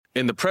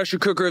In the pressure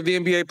cooker of the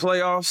NBA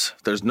playoffs,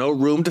 there's no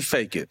room to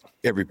fake it.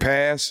 Every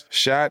pass,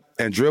 shot,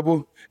 and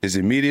dribble is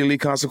immediately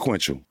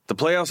consequential. The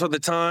playoffs are the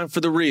time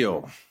for the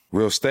real.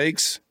 Real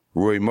stakes,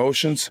 real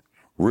emotions,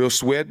 real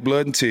sweat,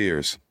 blood, and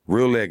tears,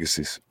 real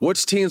legacies.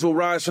 Which teams will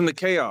rise from the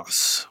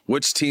chaos?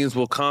 Which teams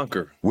will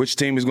conquer? Which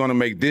team is going to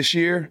make this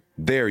year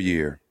their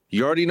year?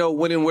 You already know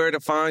when and where to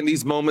find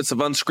these moments of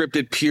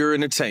unscripted, pure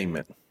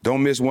entertainment.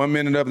 Don't miss 1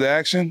 minute of the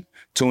action.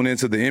 Tune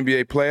into the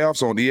NBA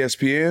playoffs on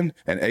ESPN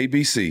and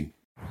ABC.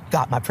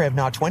 Got my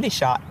Prevnar 20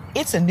 shot.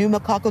 It's a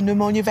pneumococcal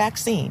pneumonia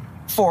vaccine.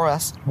 For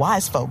us,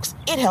 wise folks,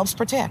 it helps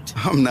protect.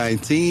 I'm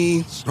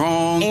 19,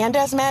 strong. And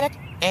asthmatic,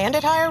 and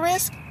at higher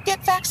risk.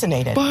 Get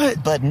vaccinated.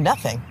 But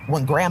nothing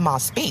when grandma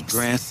speaks.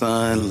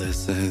 Grandson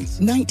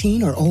listens.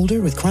 19 or older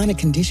with chronic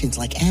conditions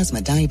like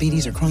asthma,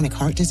 diabetes, or chronic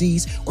heart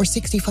disease, or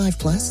 65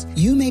 plus,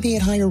 you may be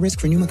at higher risk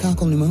for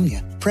pneumococcal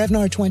pneumonia.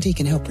 Prevnar 20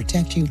 can help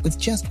protect you with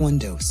just 1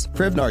 dose.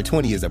 Prevnar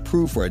 20 is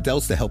approved for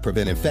adults to help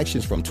prevent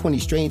infections from 20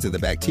 strains of the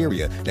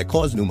bacteria that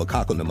cause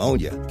pneumococcal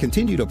pneumonia.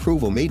 Continued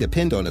approval may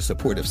depend on a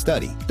supportive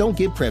study. Don't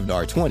get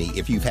Prevnar 20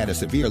 if you've had a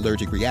severe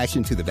allergic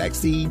reaction to the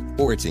vaccine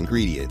or its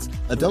ingredients.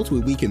 Adults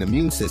with weakened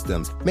immune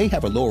systems may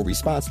have a lower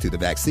response to the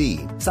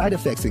vaccine. Side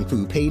effects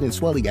include pain and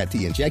swelling at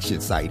the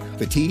injection site,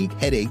 fatigue,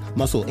 headache,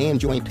 muscle, and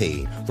joint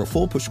pain. For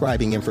full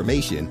prescribing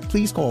information,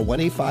 please call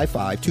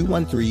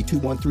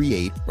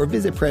 1-855-213-2138 or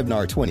visit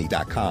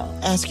Prevnar20.com.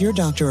 Ask your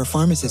doctor or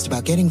pharmacist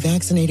about getting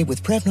vaccinated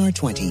with Prevnar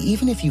 20,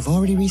 even if you've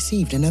already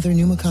received another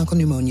pneumococcal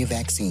pneumonia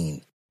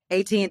vaccine.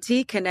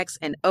 AT&T connects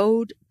an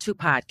ode to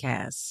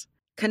podcasts.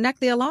 Connect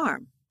the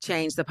alarm.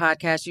 Change the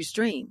podcast you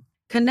stream.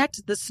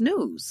 Connect the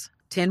snooze.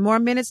 10 more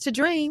minutes to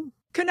dream.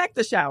 Connect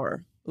the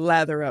shower.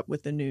 Lather up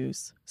with the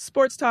news,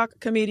 sports talk,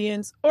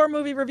 comedians, or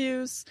movie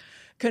reviews.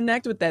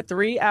 Connect with that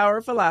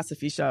 3-hour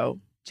philosophy show.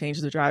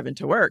 Change the drive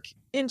into work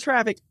in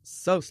traffic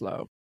so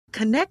slow.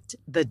 Connect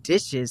the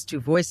dishes to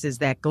voices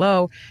that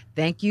glow.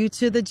 Thank you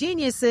to the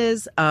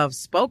geniuses of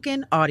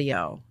spoken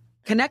audio.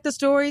 Connect the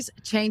stories,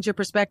 change your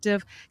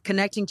perspective.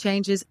 Connecting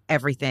changes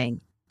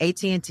everything.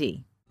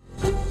 AT&T.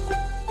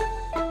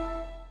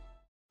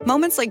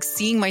 Moments like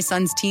seeing my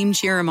son's team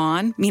cheer him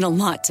on mean a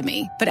lot to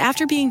me. But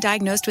after being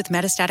diagnosed with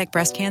metastatic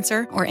breast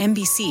cancer, or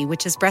MBC,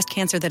 which is breast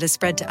cancer that has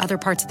spread to other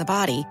parts of the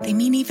body, they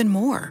mean even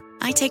more.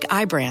 I take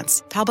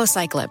Ibrance,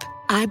 palbociclib.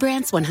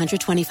 Ibrance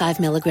 125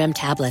 milligram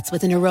tablets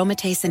with an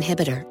aromatase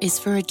inhibitor is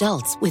for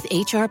adults with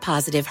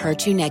HR-positive,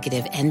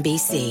 HER2-negative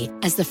MBC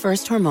as the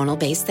first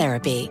hormonal-based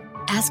therapy.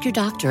 Ask your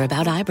doctor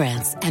about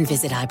Ibrance and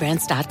visit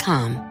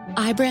Ibrance.com.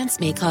 Ibrance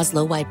may cause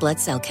low white blood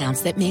cell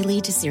counts that may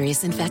lead to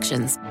serious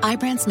infections.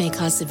 Ibrance may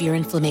cause severe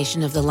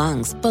inflammation of the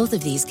lungs. Both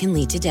of these can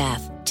lead to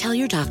death. Tell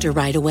your doctor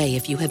right away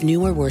if you have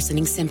new or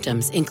worsening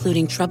symptoms,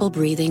 including trouble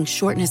breathing,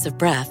 shortness of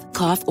breath,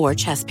 cough, or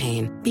chest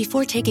pain.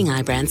 Before taking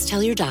Ibrance,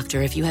 tell your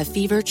doctor if you have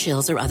fever,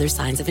 chills, or other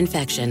signs of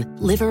infection,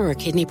 liver or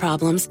kidney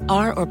problems,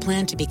 are or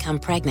plan to become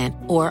pregnant,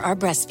 or are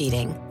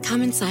breastfeeding.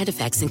 Common side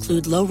effects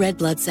include low red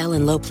blood cell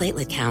and low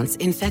platelet counts,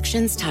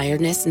 infections,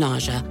 tiredness,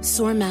 nausea,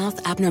 sore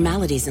mouth,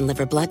 abnormalities in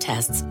liver blood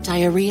tests,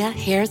 diarrhea,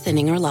 hair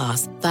thinning or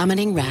loss,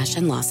 vomiting, rash,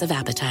 and loss of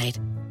appetite.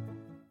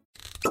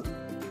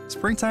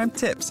 Springtime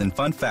tips and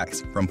fun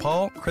facts from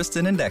Paul,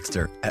 Kristen, and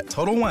Dexter at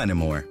Total Wine &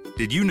 More.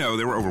 Did you know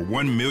there were over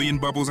 1 million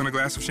bubbles in a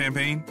glass of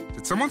champagne?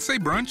 Did someone say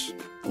brunch?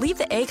 Leave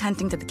the egg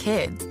hunting to the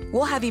kids.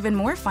 We'll have even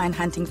more fun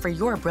hunting for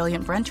your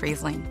brilliant brunch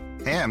Riesling.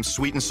 Ham's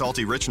sweet and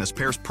salty richness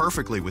pairs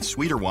perfectly with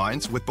sweeter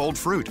wines with bold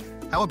fruit.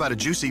 How about a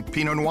juicy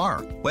Pinot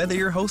Noir? Whether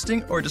you're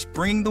hosting or just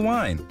bringing the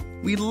wine,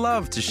 we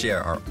love to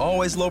share our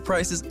always low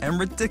prices and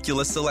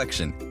ridiculous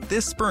selection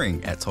this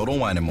spring at Total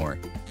Wine & More.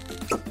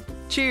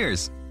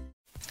 Cheers!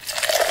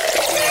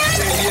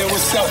 Yeah,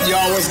 what's up,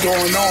 y'all? What's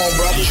going on,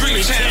 brother?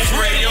 Drink Champs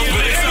Radio,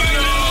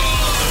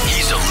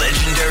 He's a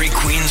legendary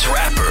Queens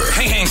rapper.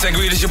 Hey,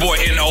 Sangria, this your boy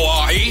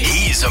N.O.R.E.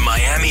 He's a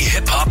Miami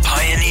hip-hop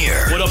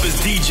pioneer. What up, is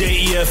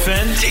DJ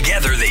EFN?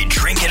 Together, they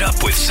drink it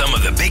up with some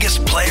of the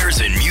biggest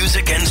players in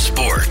music and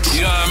sports.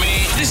 You know what I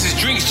mean? This is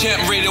Drinks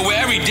Champ Radio, where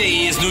every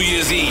day is New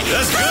Year's Eve.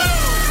 Let's go!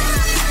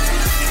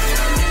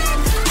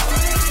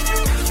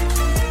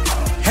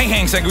 Hey,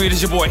 Sangria,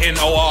 this your boy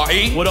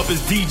N.O.R.E. What up, is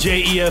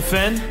DJ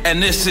EFN?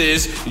 And this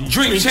is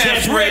Drink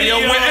Champs Radio,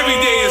 where every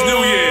day is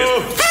New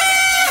Year's.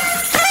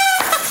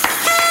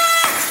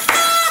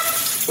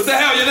 What the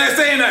hell? You're not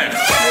saying that?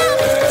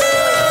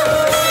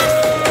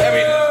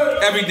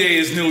 Every day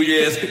is New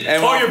Year's.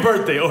 And or your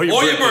birthday. Or your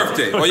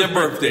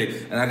birthday.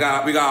 And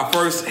we got our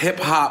first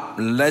hip-hop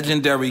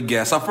legendary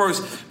guest. Our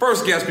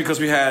first guest because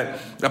we had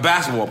a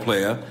basketball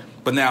player,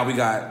 but now we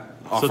got...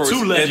 So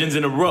two legends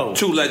in a row.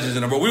 Two legends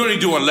in a row. We only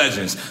doing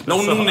legends. No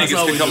new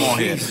niggas can come on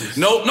here.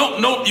 No.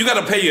 You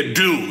got to pay your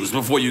dues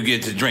before you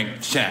get to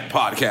Drink Champ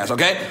podcast,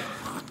 okay?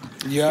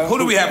 Yeah. Who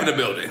do we have in the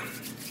building?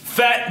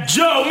 Fat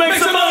Joe. Make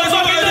some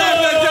motherfucking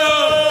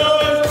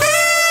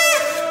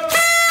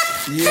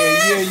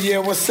noise. Yeah.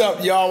 What's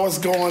up, y'all? What's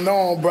going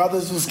on,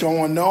 brothers? What's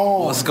going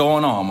on? What's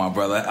going on, my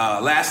brother?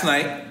 Last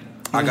night,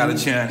 I got a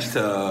chance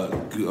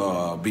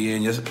to be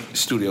in your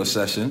studio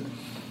session.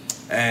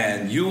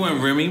 And you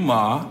and Remy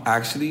Ma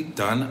actually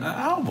done an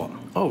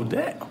album. Oh,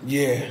 damn.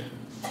 Yeah.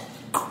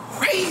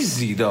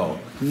 Crazy though.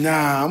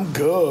 Nah, I'm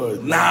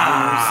good.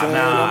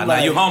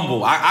 Nah. You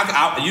humble.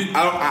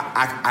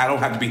 I don't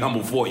have to be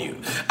humble for you.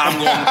 I'm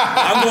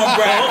going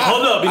brag.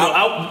 Hold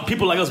up,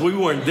 people like us, we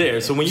weren't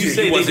there. So when you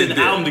say they did an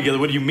album together,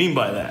 what do you mean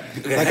by that?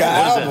 Like what an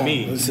does album. that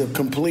mean? It's a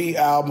complete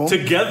album.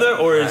 Together,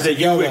 or is it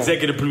Together. you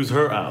executive produce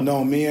her album?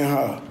 No, me and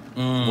her.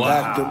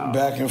 Wow.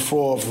 Back and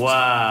forth.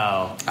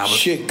 Wow.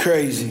 Shit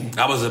crazy.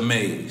 I was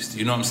amazed.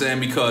 You know what I'm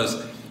saying?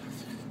 Because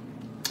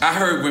I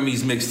heard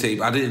Remy's mixtape.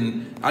 I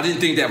didn't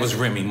think that was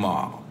Remy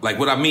Ma. Like,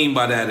 what I mean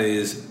by that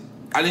is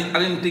I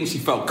didn't think she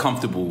felt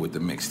comfortable with the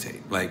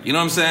mixtape. Like, you know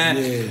what I'm saying?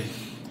 Yeah.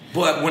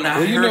 But when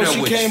I heard her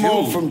she with came you,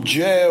 home from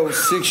jail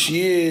 6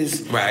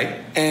 years. Right.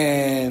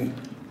 And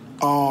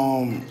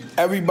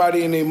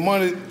everybody and their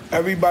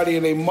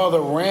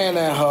mother ran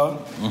at her.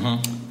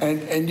 Mm-hmm.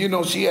 And you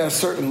know, she has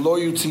certain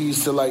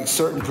loyalties to like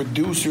certain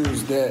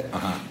producers that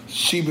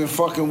she been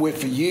fucking with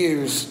for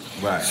years.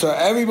 Right. So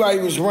everybody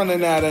was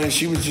running at her, and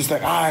she was just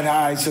like, all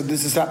right, so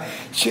this is hot.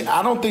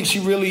 I don't think she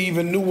really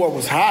even knew what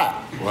was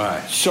hot.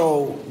 Right.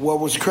 So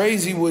what was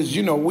crazy was,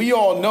 you know, we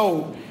all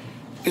know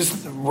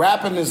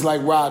rapping is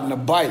like riding a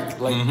bike.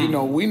 Like, you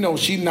know, we know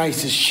she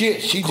nice as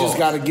shit. She just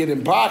got to get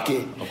in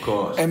pocket. Of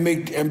course. And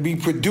be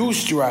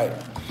produced right.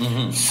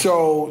 Mm-hmm.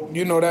 So,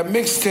 you know, that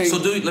mixtape. So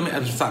let me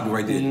just stop you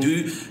right there.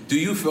 Mm-hmm. Do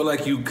you feel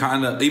like you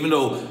kind of, even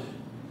though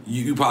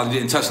you probably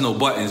didn't touch no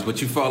buttons, but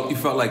you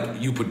felt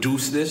like you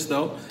produced this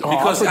though?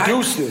 Because I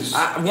produced this.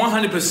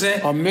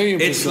 100%.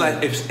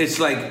 1,000,000%.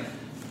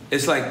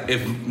 It's like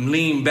if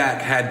Lean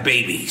Back had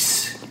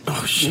babies.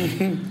 Oh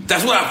shit!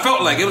 That's what I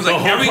felt like. It was like the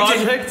whole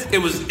everything.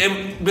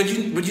 Project?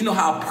 But you know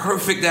how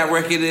perfect that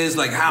record is.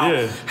 Like how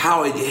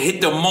it hit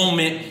the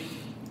moment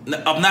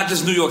of not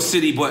just New York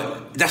City,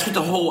 but that's what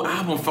the whole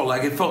album felt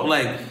like. It felt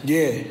like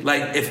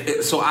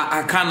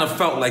I kind of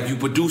felt like you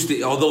produced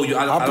it. Although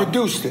I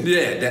produced it.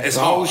 Yeah, it's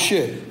the hard. whole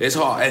shit. It's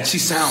hard, and she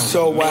sounds.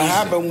 So amazing. what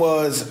happened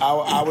was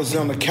I was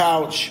on the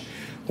couch.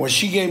 When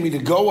she gave me the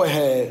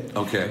go-ahead,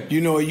 okay,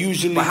 you know,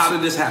 usually... But how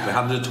did this happen?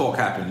 How did the talk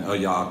happen?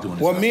 Y'all doing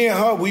this? Well, me and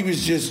her, we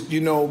was just,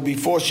 you know,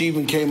 before she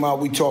even came out,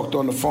 we talked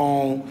on the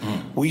phone.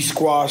 We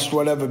squashed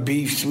whatever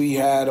beefs we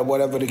had or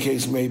whatever the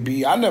case may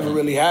be. I never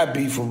really had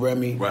beef with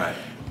Remy. Right.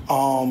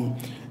 And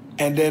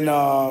then,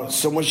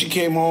 so when she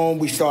came home,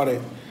 we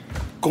started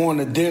going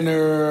to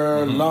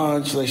dinner,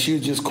 lunch. Like, she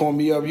would just call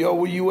me up, yo,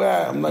 where you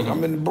at? I'm like,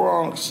 I'm in the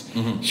Bronx.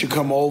 She'd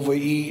come over,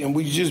 eat, and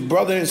we just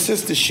brother and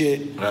sister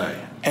shit. Right.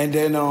 And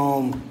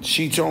then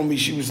she told me,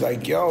 she was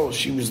like, yo,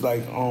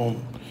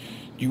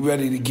 you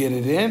ready to get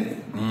it in?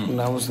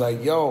 And I was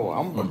like, yo,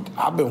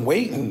 I've been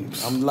waiting.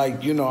 I'm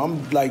like, you know,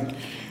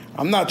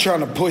 I'm not trying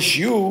to push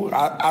you.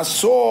 I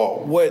saw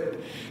what,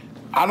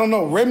 I don't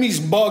know, Remy's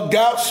bugged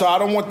out, so I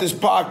don't want this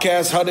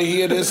podcast, her to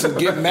hear this and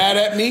get mad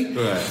at me.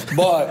 Right.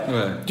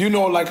 But, you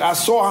know, like I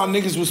saw how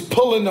niggas was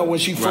pulling her when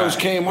she first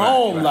came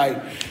home.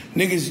 Like,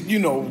 niggas, you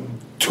know,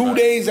 2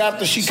 days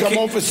after she come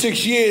home for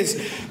 6 years,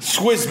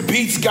 Swiss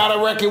Beats got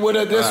a record with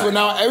her. This one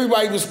now,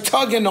 everybody was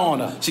tugging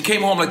on her. She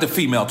came home like the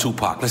female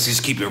Tupac. Let's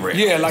just keep it real.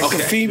 Yeah, like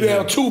the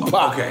female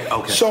Tupac.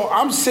 Okay. So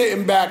I'm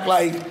sitting back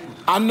like,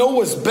 I know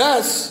what's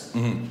best,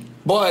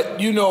 but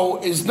you know,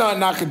 it's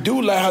nothing I could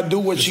do. Let her do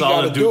what she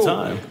gotta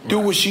do. Do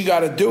what she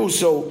gotta do.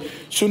 So as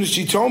soon as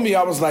she told me,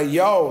 I was like,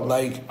 yo,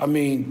 like, I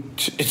mean,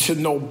 it's a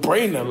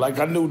no-brainer. Like,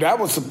 I knew that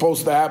was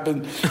supposed to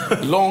happen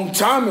a long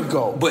time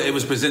ago. But it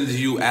was presented to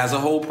you as a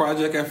whole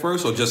project at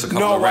first, or just a couple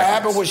No, of what records?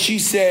 happened was she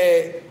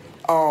said,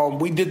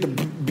 we did the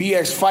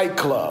BX Fight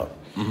Club.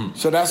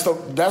 So that's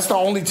the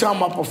only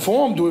time I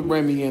performed with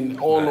Remy in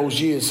all those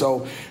years.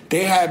 So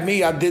they had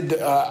me. I did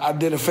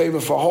a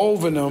favor for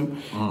Hov and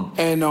them,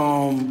 and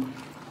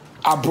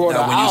I brought her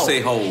out. When you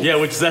say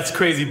Hov, that's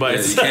crazy by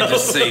itself. You can't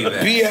just say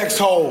that. BX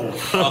Hov.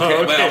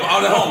 Okay, but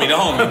the homie,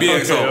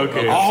 BX Hov.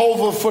 Okay. I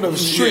Hov her for the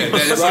streets.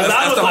 That's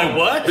the like,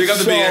 what? Big up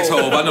the BX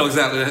Hov. I know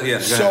exactly. Yeah.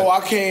 So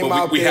I came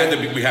out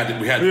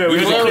there. We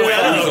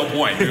was on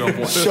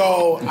point.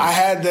 So I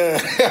had the.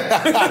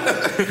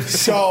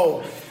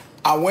 So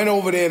I went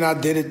over there and I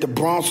did it. The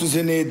Bronx was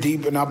in there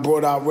deep, and I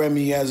brought out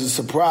Remy as a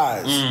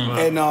surprise.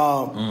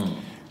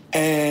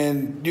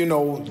 And you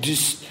know,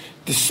 just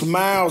the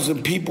smiles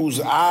in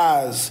people's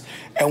eyes.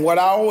 And what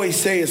I always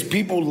say is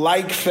people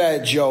like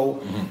Fat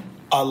Joe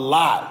a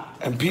lot,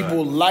 and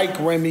people like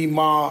Remy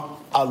Ma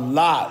a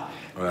lot.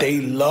 They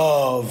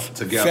love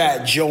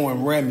Fat Joe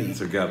and Remy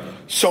together.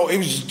 So it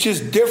was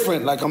just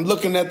different. Like, I'm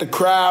looking at the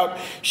crowd,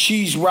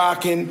 she's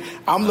rocking,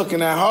 I'm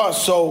looking at her.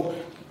 So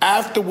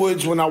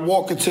afterwards, when I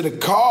walk into the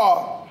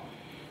car,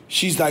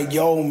 she's like,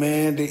 yo,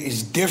 man,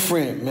 it's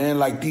different, man.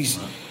 Like, these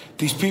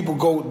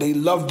people they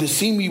love to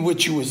see me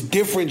with you. It's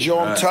different, Joe.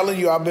 I'm telling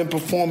you, I've been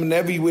performing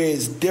everywhere.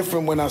 It's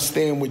different when I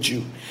stand with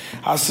you.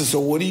 I said,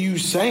 so what are you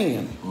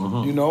saying?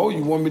 You know,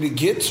 you want me to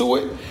get to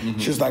it?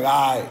 She's like,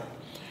 all right.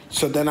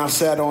 So then I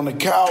sat on the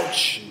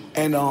couch,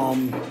 and,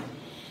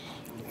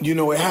 you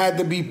know, it had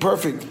to be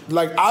perfect.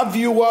 Like, I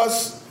view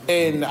us,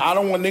 and I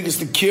don't want niggas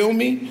to kill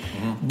me,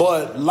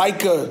 but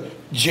like a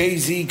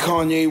Jay-Z,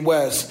 Kanye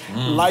West,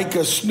 like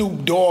a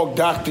Snoop Dogg,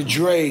 Dr.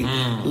 Dre,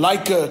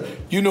 like a,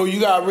 you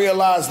gotta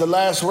realize the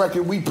last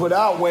record we put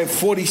out went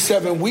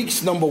 47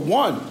 weeks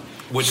 #1.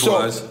 Which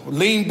was?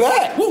 Lean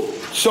Back. Woo.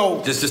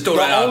 So just throw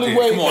that out there.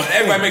 Come on,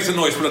 everybody makes a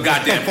noise for the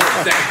goddamn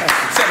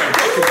 47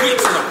 fucking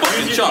weeks on the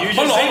fucking chart.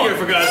 Hold on.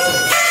 For God's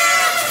sake.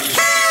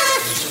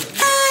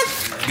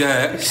 Go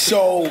ahead.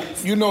 So,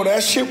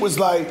 that shit was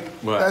like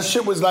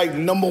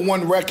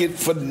 #1 record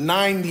for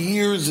 9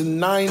 years and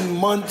 9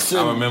 months.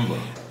 I remember.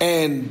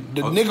 And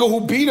the nigga who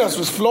beat us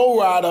was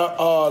Flow Rider,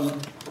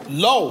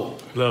 Low.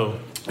 Low.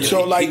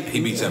 So he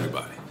beats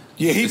everybody.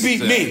 Yeah, he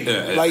beat me.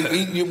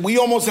 Yeah. We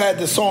almost had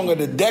the song of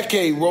the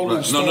decade,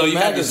 Rolling Stone No, you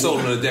magazine. had the song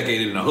of the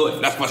decade in the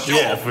hood. That's for sure.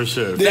 Yeah, for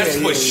sure. That's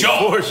for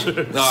sure. For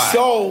sure. Right.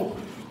 So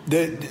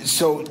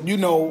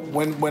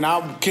when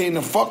I came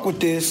to fuck with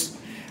this,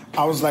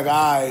 I was like, all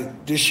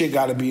right, this shit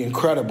got to be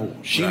incredible.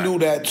 She knew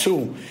that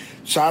too.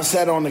 So I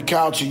sat on the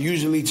couch. It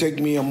usually take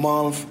me a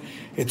month.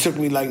 It took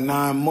me like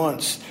 9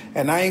 months.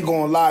 And I ain't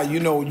gonna lie, you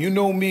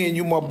know me and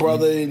you my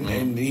brother,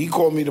 and he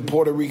called me the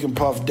Puerto Rican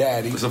Puff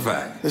Daddy. It's a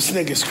fact. This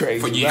nigga's crazy,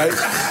 For years.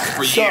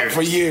 right?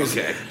 For years.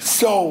 Okay.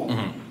 So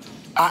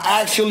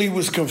I actually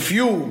was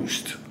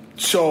confused.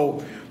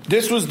 So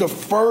this was the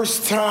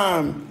first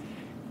time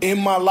in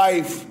my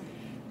life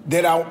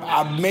that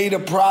I made a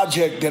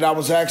project that I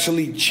was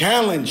actually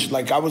challenged.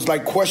 Like I was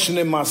like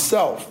questioning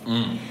myself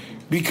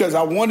because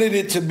I wanted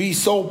it to be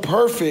so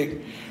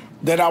perfect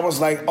that I was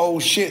like, oh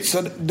shit.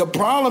 So the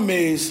problem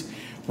is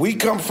we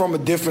come from a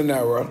different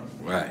era.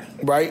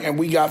 Right? And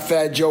we got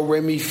Fat Joe,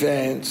 Remy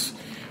fans.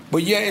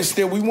 But yet and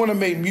still, we want to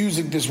make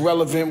music that's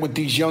relevant with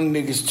these young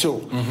niggas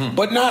too.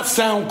 But not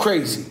sound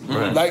crazy.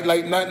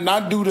 Like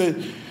not do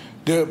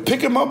the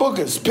picking my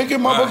bookers. We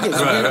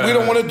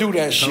don't want to do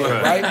that shit,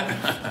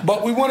 right?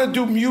 But we want to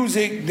do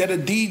music that a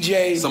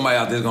DJ, somebody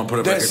out there's gonna put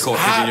a record called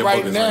hot Your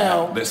right Boogers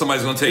now. That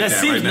somebody's gonna take that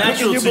seems right now.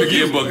 natural to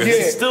you.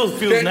 It still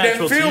feels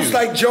natural that feels to you.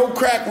 like Joe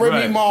Crack,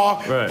 Remy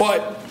Ma, Right.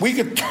 but we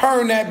could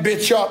turn that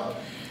bitch up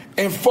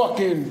and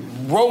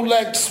fucking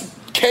Rolex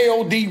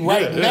KOD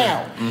right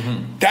now.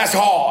 That's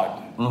hard.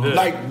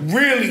 Like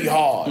really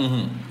hard.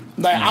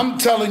 Like I'm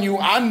telling you,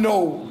 I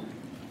know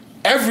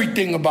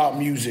everything about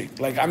music.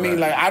 Like I mean,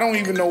 like I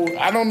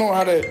don't know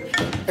how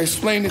to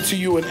explain it to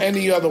you in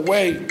any other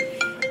way.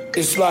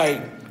 It's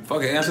like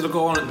fuck it, answer the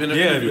call in the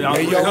interview.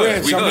 Hey, yo,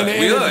 Rich, I'm in the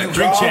interview.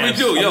 Drink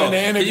champs. I'm in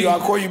the interview. I'll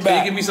call you back. Can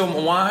you give me some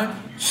wine?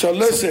 So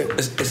listen,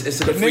 it's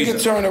the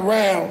nigga turned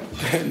around.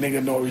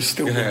 Nigga Nori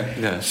stupid.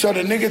 Yeah. So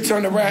the nigga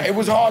turned around. It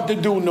was hard to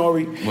do,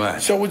 Nori.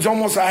 Right. So it was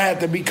almost I had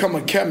to become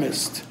a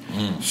chemist.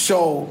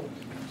 So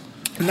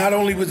not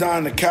only was I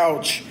on the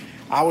couch,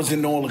 I was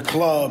in all the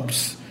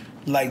clubs,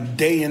 like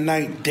day and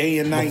night.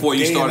 Before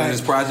you started this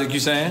project,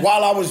 you saying?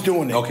 While I was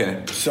doing it.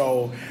 Okay.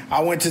 So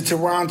I went to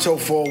Toronto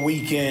for a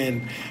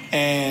weekend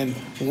and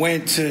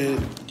went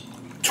to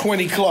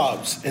 20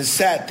 clubs and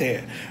sat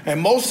there.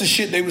 And most of the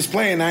shit they was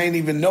playing, I ain't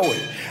even know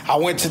it. I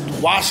went to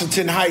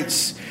Washington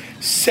Heights,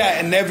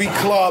 sat in every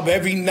club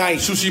every night.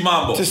 Sushi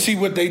Mambo. To see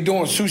what they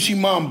doing, Sushi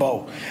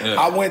Mambo. Yeah.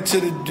 I went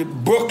to the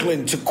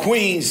Brooklyn, to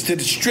Queens, to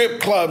the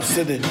strip clubs,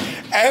 to the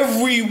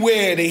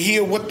everywhere to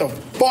hear what the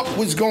fuck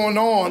was going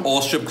on.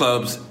 All strip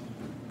clubs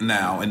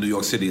now in New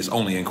York City is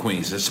only in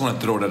Queens. I just want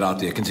to throw that out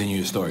there. Continue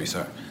your story,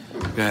 sir.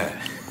 Go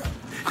ahead.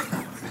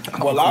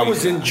 Well, I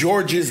was in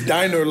George's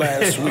Diner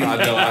last week. I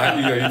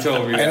know. You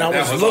told me that. And I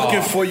was looking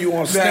hard. for you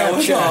on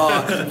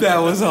Snapchat. That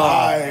was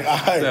hard.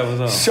 That was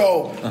hard.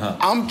 So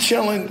I'm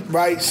chilling,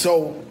 right?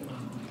 So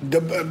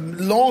the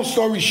long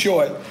story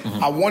short,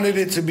 I wanted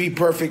it to be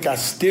perfect. I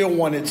still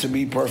want it to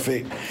be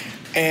perfect.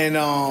 And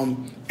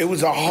it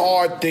was a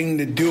hard thing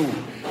to do.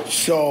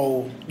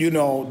 So,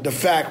 the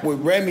fact with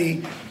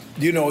Remy,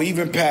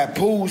 even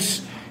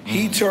Papoose,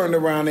 he turned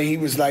around and he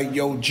was like,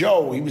 yo,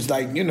 Joe, he was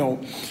like,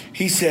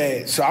 he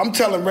said, so I'm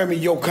telling Remy,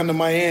 yo, come to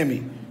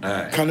Miami.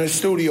 Right. Come to the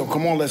studio.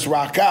 Come on, let's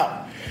rock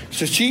out.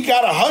 So she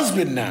got a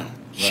husband now.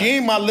 She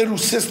ain't my little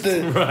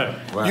sister,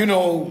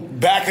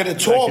 back of the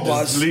tour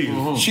bus.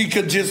 She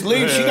could just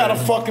leave. She got a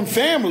fucking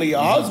family,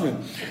 a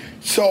husband.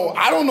 So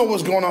I don't know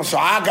what's going on. So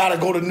I got to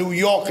go to New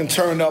York and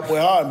turn up with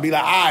her and be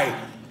like, all right,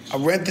 I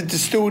rented the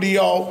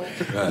studio.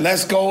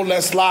 Let's go.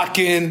 Let's lock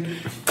in.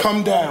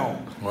 Come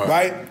down.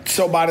 Right?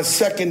 So by the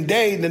second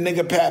day, the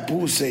nigga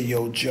Papoose said,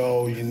 yo,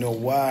 Joe, you know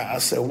what? I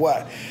said,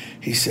 what?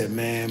 He said,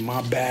 man,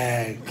 my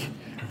bag.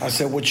 I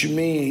said, what you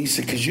mean? He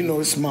said, because,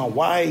 it's my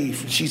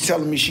wife. She's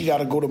telling me she got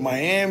to go to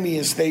Miami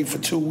and stay for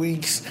 2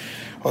 weeks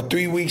or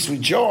 3 weeks with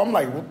Joe. I'm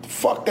like, what the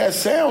fuck that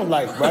sound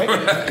like,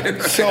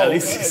 right? So, no,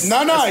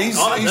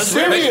 he's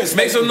serious.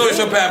 Make some noise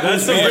for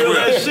Papoose. That's some real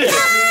ass shit.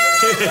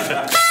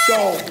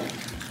 So,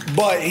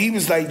 but he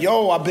was like,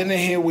 yo, I've been in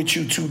here with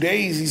you 2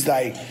 days. He's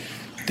like,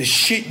 the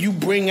shit you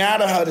bring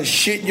out of her, the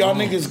shit y'all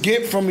niggas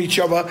get from each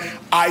other,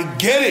 I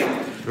get it.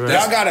 Right.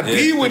 Y'all gotta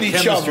be with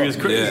each other. Is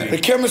crazy. The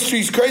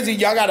chemistry's crazy.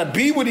 Y'all gotta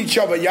be with each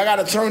other. Y'all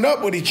gotta turn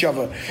up with each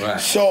other. Right.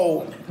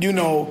 So,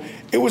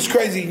 it was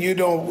crazy.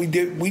 We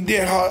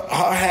did her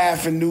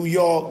half in New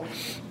York,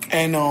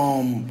 and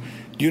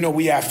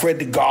we had Fred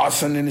the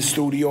Godson in the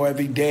studio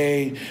every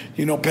day.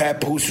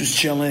 Pat Poose was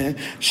chilling.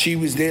 She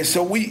was there.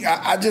 So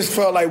I just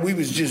felt like we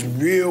was just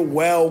real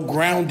well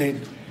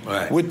grounded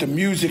with the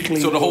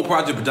musically. So the whole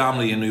project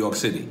predominantly in New York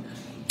City?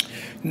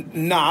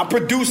 Nah, I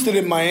produced it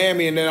in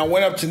Miami, and then I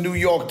went up to New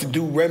York to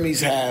do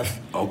Remy's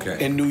half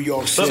in New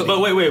York City. But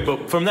wait,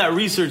 but from that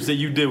research that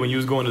you did when you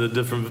was going to the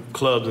different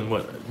clubs and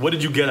what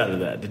did you get out of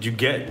that? Did you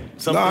get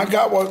something? No, I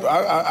got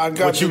I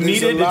got what you needed.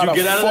 Did you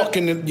get out of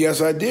that?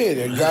 Yes, I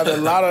did. I got a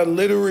lot of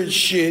literate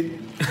shit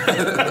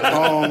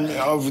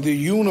of the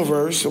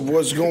universe of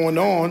what's going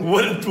on.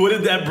 What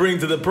did that bring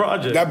to the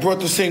project? That brought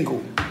the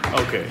single.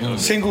 Okay.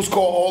 Single's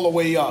called All the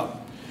Way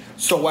Up.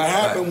 So what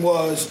happened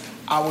was.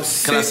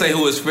 Can I say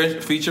who is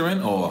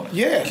featuring? Or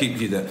keep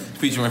that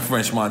featuring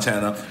French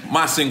Montana.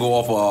 My single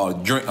off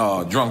of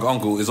Drunk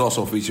Uncle is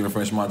also featuring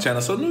French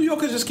Montana. So New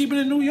York is just keeping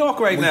it New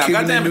York right now.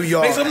 Goddamn, New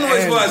York. Make some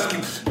noise for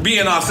us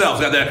being ourselves.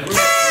 Goddamn.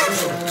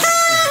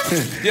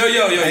 Yo,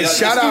 hey,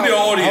 shout out. Studio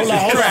audience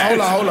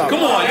Hold on.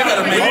 Come on, you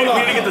gotta make it. We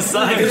need to get the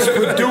sign.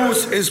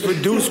 It's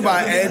produced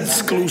by Ed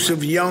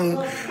Exclusive, young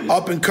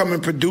up and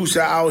coming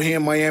producer out here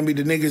in Miami.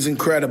 The nigga's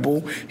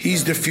incredible.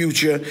 He's the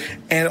future,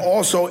 and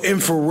also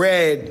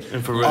Infrared.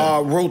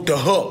 Wrote the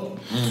hook.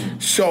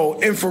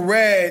 So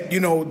Infrared,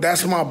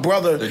 that's my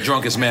brother. The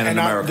drunkest man in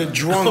America. The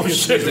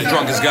drunkest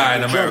guy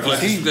in America.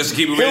 Let's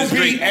keep it real.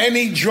 He'll beat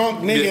any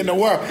drunk nigga in the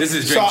world. This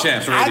is Drink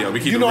Champs Radio.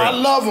 We keep it real. I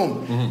love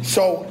him. Mm-hmm.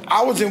 So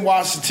I was in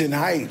Washington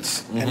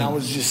Heights, and I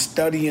was just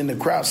studying the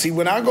crowd. See,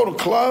 when I go to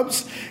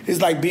clubs, it's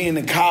like being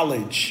in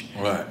college.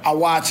 Right. I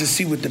watch and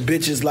see what the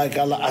bitches like.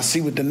 I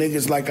see what the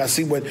niggas like. I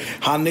see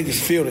how niggas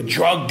feel. The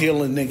drug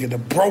dealing nigga, the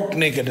broke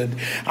nigga.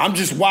 I'm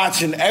just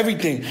watching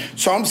everything.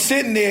 So I'm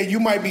sitting there. You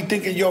might be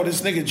thinking, yo,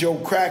 this nigga Joe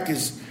Crack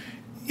is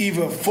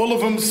either full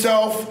of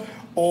himself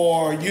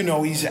or,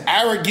 he's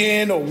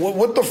arrogant or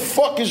what the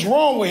fuck is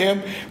wrong with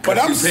him? But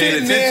I'm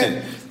sitting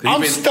there,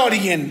 I'm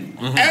studying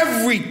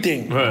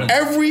everything,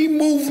 every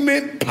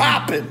movement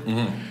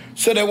popping.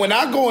 So that when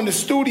I go in the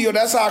studio,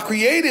 that's how I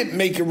created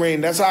Make It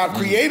Rain. That's how I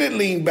created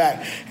Lean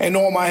Back and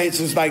all my hits.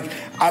 It's like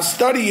I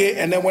study it,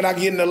 and then when I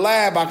get in the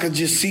lab, I could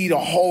just see the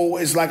whole.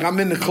 It's like I'm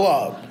in the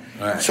club.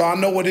 Right. So I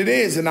know what it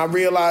is, and I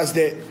realize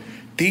that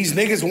these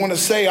niggas want to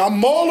say,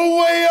 I'm all the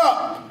way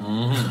up.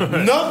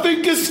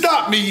 Nothing can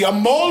stop me.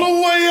 I'm all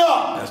the way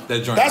up.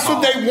 That's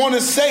what they want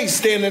to say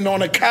standing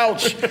on a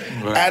couch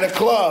at a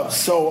club.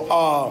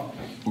 So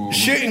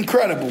shit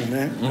incredible,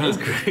 man. That's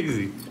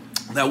crazy.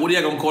 Now, what are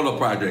y'all gonna call the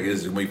project?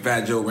 Is it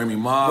Fat Joe, Remy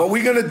Ma? Well,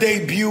 we're gonna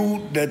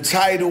debut the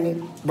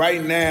title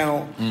right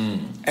now,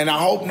 and I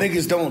hope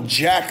niggas don't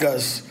jack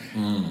us.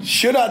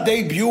 Should I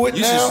debut it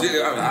now?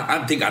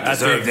 I think I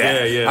deserve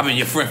that. Yeah. I've been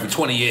your friend for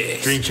 20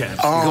 years. Drink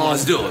Champs. Come on,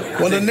 let's do it.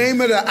 Well, the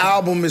name of the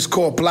album is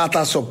called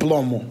Plata So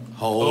Plomo.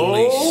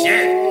 Holy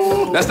shit.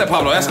 That's that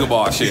Pablo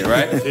Escobar shit,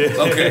 right?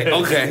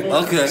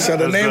 Okay. So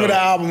the name of the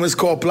album is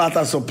called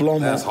Plata So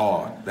Plomo. That's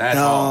hard. That's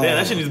hard. Yeah,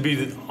 that should just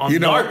be on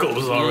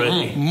Narcos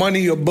already.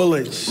 Money or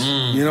bullets.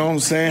 You know what I'm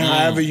saying?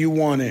 However you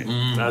want it.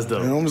 That's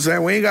dope. You know what I'm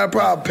saying? We ain't got a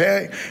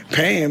problem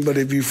paying, but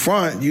if you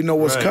front, you know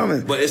what's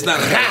coming. But it's not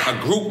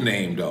a group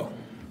name, though.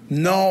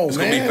 No, it's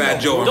gonna be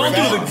Fat Joe. Don't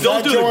do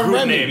the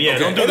group name. Yeah,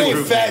 don't do the group name. It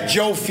ain't Fat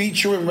Joe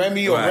featuring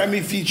Remy or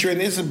Remy featuring.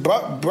 It's a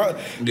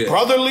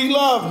brotherly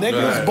love,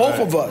 nigga. It's both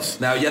of us.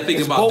 Now y'all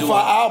thinking about both doing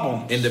our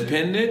albums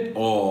independent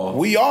or?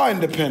 We are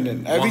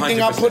independent. Everything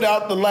 100%. I put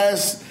out the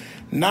last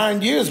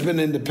 9 years been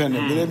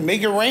independent.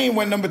 Make It Rain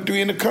went number 3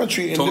 in the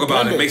country. Talk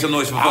about it. Make some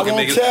noise for fucking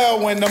Make It. I won't tell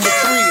when number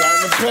 3.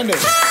 I'm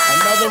independent.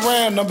 Another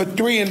round, number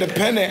 3,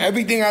 independent.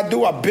 Everything I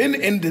do, I've been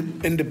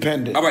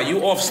independent. All right,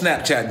 you off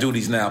Snapchat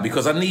duties now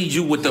because I need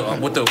you with the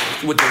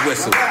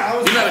whistle.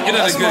 You're not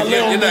a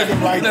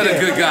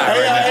good guy.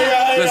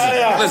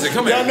 Listen,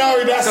 come here.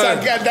 No,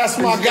 that's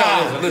my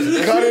guy.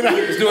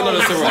 Let's do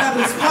another Ciroc. Snap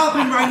is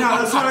popping right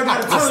now. That's what I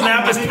got to tell you.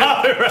 Snap is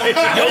popping right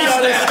now. Yo,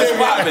 Snap is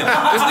popping.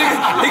 This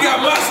nigga, he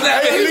got my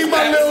Snap. Hey, leave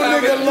my little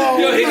nigga alone.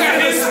 Yo, he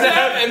got his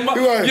Snap and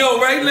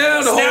right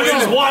now the Snap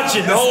is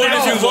watching. The whole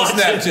industry's on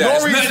Snapchat.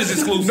 Snap is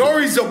exclusive.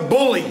 Nori's a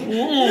bully.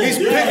 He's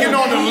picking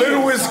on the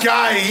littlest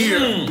guy here.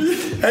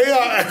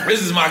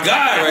 This is my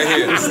guy right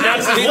here.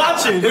 Snap's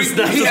watching.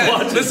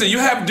 Listen, you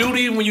have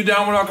duty when you're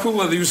down with our crew,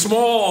 whether you're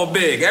small or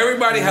big.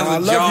 Everybody has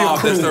a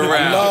job that's around.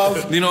 I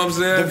love you know what I'm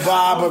saying? The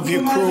vibe of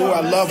your crew.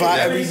 I love how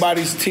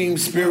everybody's team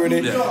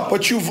spirited. Yeah.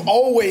 But you've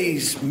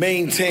always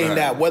maintained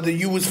that. Whether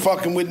you was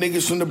fucking with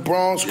niggas from the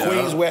Bronx,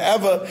 Queens,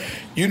 wherever,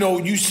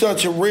 you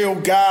such a real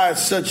guy,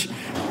 such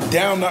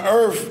down to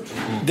earth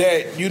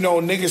that,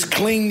 niggas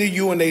cling to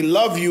you and they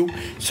love you,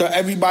 so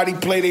everybody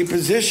play their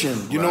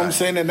position. You know what I'm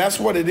saying? And that's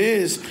what it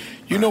is.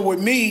 With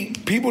me,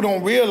 people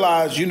don't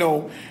realize,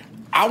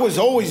 I was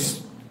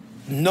always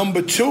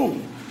number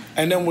 2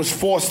 and then was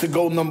forced to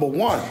go number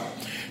 1.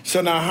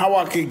 So now how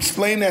I can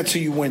explain that to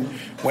you,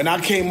 when I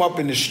came up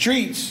in the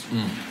streets,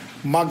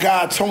 my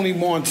guy Tony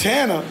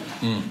Montana,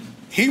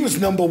 he was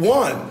number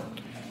 1.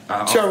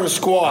 Terror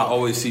Squad. I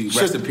always see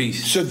rest in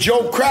peace. So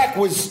Joe Crack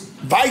was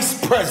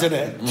vice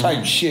president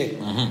type shit.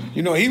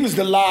 You know, he was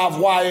the live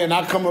wire, and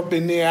I come up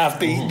in there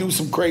after he do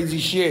some crazy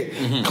shit,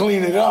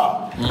 clean it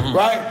up,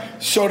 right?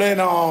 So then,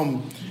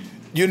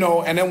 you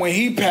know, and then when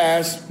he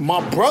passed,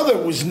 my brother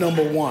was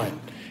number one.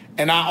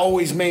 And I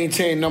always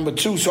maintained number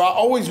two. So I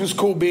always was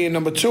cool being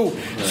number two.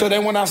 Right. So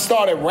then when I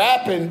started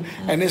rapping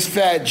and this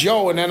Fat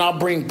Joe, and then I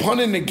bring Pun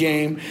in the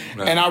game,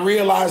 and I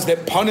realized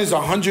that Pun is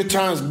 100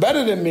 times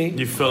better than me.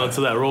 You fell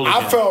into that role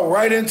again. I fell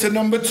right into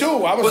number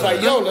two. I was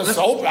like, yo, let's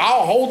open.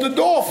 I'll hold the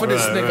door for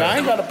this nigga. I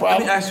ain't got a problem.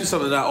 Let me ask you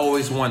something that I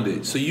always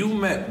wondered. So you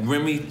met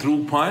Remy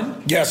through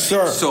Pun? Yes,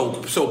 sir.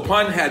 So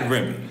Pun had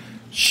Remy.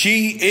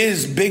 She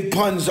is Big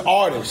Pun's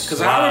artist.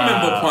 Because I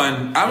remember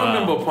Pun. I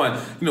remember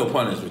Pun. You know,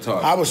 Pun is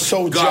retarded. I was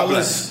so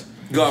jealous.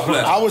 God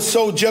bless. I was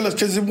so jealous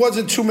because it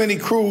wasn't too many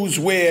crews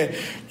where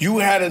you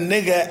had a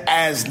nigga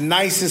as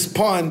nice as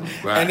Pun,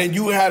 and then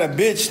you had a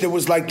bitch that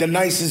was like the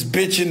nicest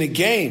bitch in the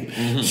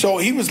game. So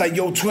he was like,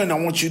 yo, Twin, I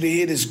want you to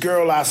hear this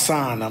girl I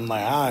signed. I'm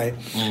like, all right.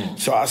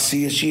 So I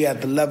see her. She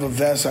had the leather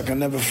vest. I can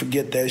never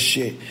forget that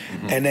shit.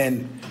 And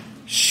then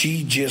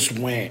she just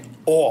went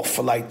off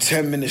for like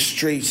 10 minutes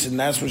straight, and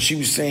that's when she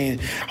was saying,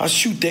 I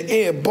shoot the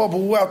air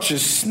bubble out your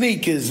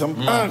sneakers, I'm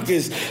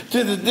uncles,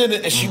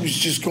 and she was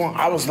just going,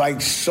 I was like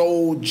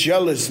so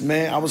jealous,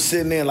 man. I was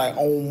sitting there like,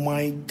 oh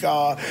my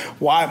God,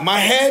 why? My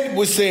head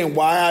was saying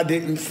why I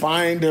didn't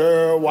find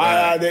her,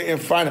 I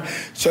didn't find her.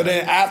 So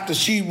then after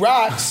she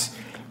rocks,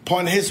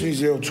 Pun hits me,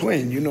 Zero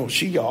Twin, you know,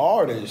 she your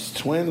artist,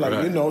 Twin.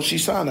 Like, you know, she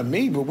signed to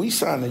me, but we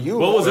signed to you.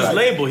 What was his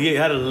label? He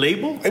had a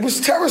label? It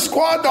was Terror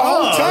Squad the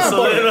whole time,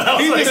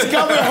 but he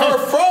discovered her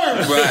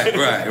first.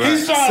 Right.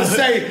 He's trying to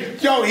say,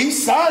 yo, he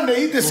signed her,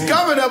 he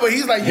discovered her, but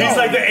he's like, yo. He's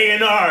like the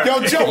A&R.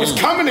 Yo, Joe, it's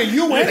coming to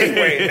you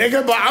anyway,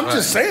 nigga, but I'm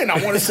just saying,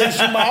 I want to say she's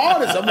my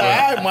artist. I'm like,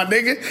 all right, my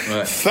nigga,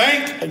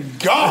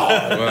 thank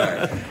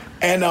God.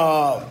 And,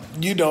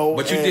 you know.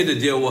 But you did the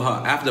deal with her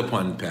after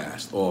Pun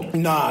passed? Or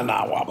Nah,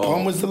 while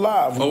Pun was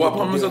alive. While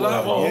Pun was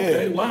alive? Oh,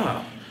 okay,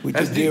 wow. We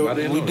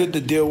did the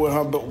deal with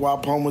her, but while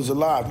Pun was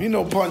alive. You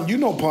know Pun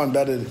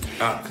better. You know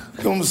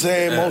what I'm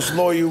saying? Most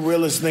loyal,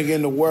 realest nigga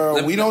in the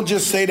world. We don't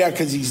just say that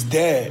because he's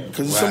dead.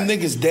 Because some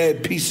niggas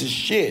dead piece of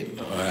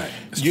shit.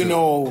 You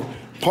know,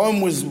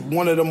 Pun was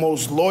one of the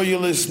most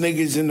loyalist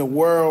niggas in the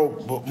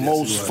world, but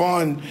most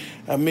fun.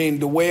 I mean,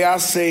 the way I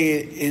say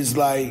it is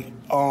like,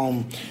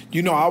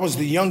 you know, I was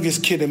the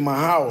youngest kid in my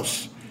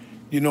house.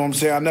 You know what I'm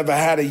saying? I never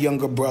had a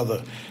younger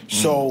brother.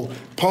 So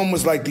Pun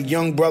was like the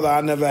young brother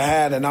I never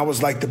had, and I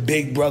was like the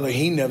big brother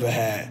he never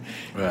had.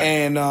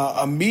 And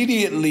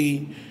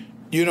immediately,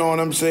 you know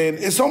what I'm saying?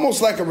 It's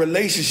almost like a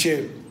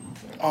relationship.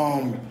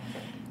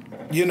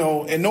 You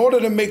know, in order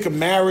to make a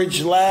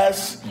marriage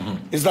last,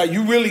 it's like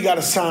you really got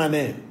to sign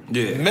in.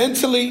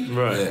 Mentally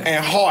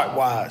and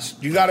heart-wise.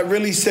 You got to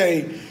really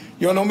say,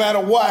 yo, no matter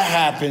what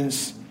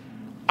happens,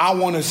 I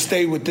want to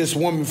stay with this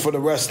woman for the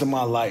rest of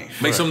my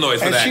life. Make some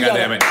noise for that,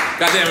 goddammit.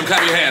 Goddammit,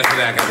 clap your hands for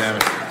that,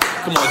 goddammit.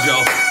 Come on,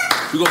 Joe.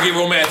 We're going to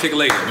get romantic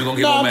later. We're going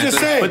to get romantic. I'm just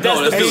saying.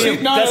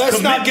 But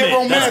let's not get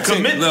romantic.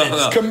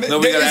 That's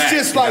commitment. It's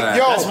just like,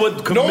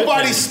 yo,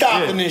 nobody's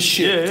stopping this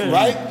shit,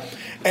 right?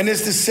 And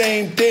it's the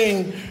same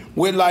thing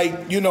with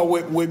like, you know,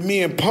 with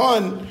me and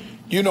Pun.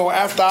 You know,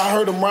 after I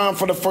heard him rhyme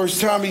for the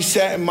first time, he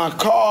sat in my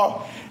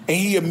car, and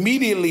he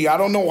immediately, I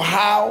don't know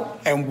how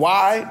and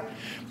why,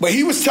 but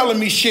he was telling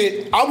me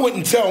shit I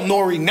wouldn't tell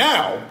Nori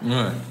now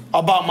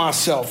about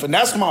myself. And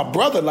that's my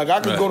brother. Like, I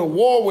could go to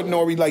war with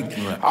Nori. Like,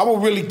 I will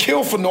really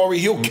kill for Nori.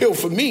 He'll kill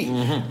for me.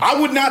 I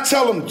would not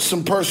tell him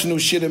some personal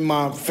shit in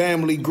my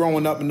family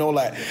growing up and all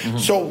that.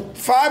 So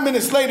 5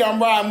 minutes later,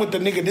 I'm riding with the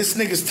nigga. This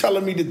nigga's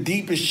telling me the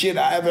deepest shit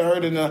I ever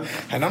heard.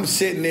 And I'm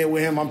sitting there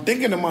with him. I'm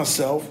thinking to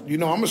myself, you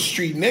know, I'm a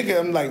street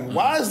nigga. I'm like,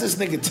 why is this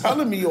nigga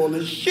telling me all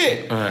this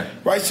shit?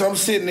 Right? So I'm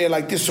sitting there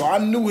like this. So I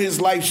knew his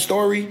life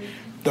story.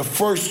 The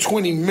first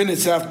 20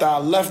 minutes after I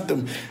left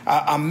him,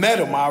 I met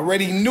him. I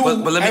already knew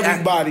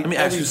everybody. Let me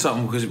ask you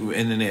something, because we're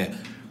in there.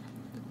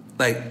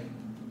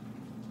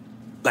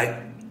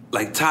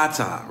 Like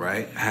Tata,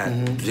 right?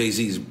 Had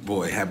Jay-Z's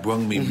boy had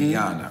brung me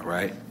Rihanna,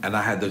 right? And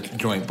I had the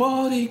joint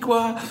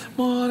Boricua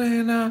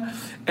Morena,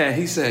 and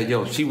he said,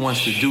 "Yo, she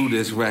wants to do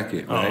this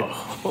record, right?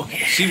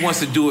 She wants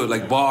to do it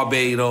like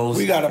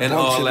Barbados and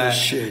all that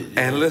shit."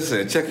 And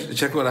listen,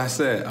 check what I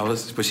said.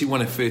 But she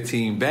wanted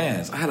 15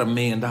 bands. I had $1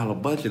 million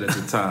budget at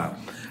the time.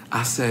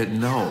 I said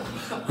no,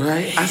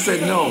 right? I said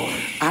no.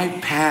 I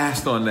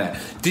passed on that.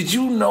 Did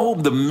you know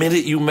the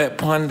minute you met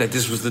Pun that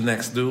this was the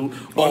next dude?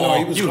 No,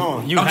 he was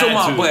gone. I'm talking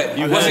about, but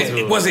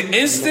was it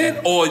instant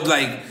or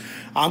like?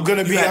 I'm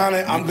gonna be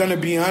honest. I'm gonna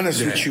be honest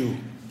with you.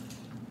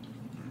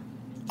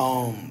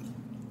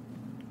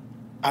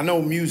 I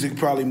know music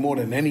probably more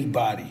than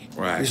anybody.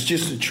 Right. It's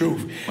just the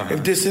truth.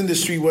 If this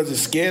industry wasn't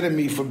scared of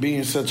me for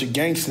being such a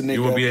gangster nigga,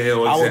 You would be a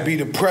ill I would exec. be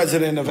the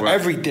president of Right.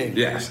 everything.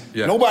 Yes.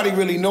 Yeah. Nobody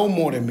really know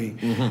more than me.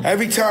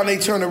 Every time they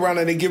turn around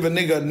and they give a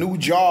nigga a new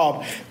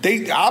job,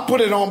 I put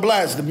it on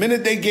blast. The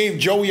minute they gave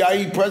Joey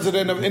Aid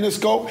president of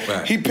Interscope,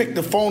 Right. he picked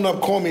the phone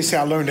up, called me and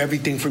said, I learned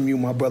everything from you,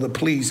 my brother.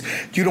 Please,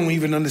 you don't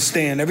even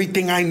understand.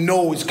 Everything I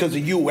know is because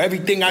of you.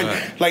 Everything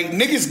like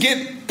niggas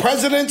get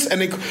presidents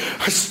and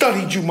I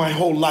studied you my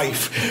whole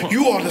life.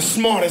 You are the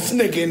smartest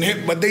nigga in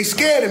here, but they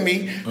scared of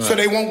me, so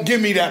they won't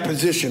give me that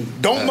position.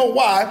 Don't know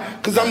why,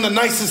 because I'm the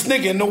nicest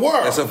nigga in the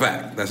world. That's a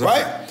fact. That's a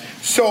right? fact.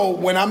 So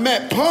when I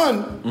met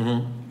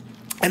Pun,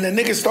 and the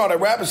nigga started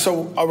rapping,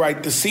 so, all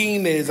right, the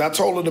scene is, I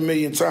told it a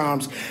million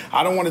times,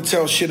 I don't want to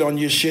tell shit on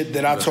your shit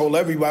that I told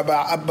everybody,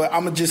 but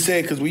I'm going to just say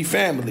it because we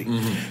family.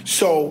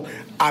 So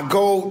I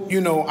go,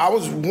 I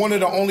was one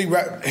of the only,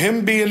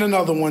 him being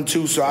another one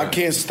too, so I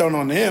can't stunt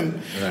on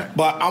him,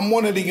 but I'm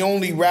one of the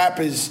only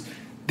rappers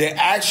that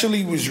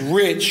actually was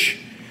rich,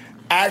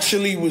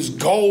 actually was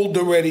gold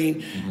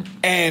already,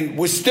 and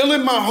was still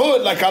in my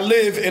hood like I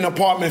live in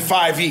apartment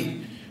 5E.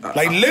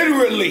 Like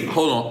literally.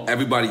 Hold on,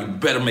 everybody, you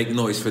better make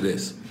noise for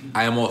this.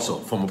 I am also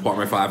from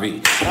apartment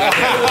 5E.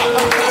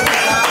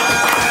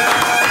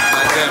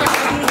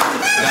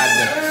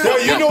 Yo,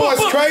 you know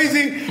what's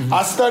crazy?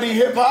 I study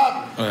hip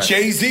hop. Right.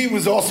 Jay-Z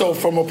was also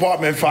from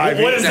apartment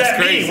 5E. What does that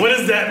mean? What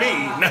does that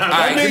mean?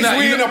 That means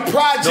we in a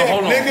project,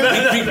 hold on.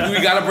 nigga. We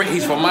gotta bring.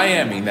 He's from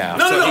Miami now.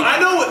 No, I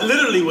know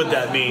literally what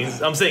that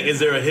means. I'm saying, is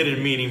there a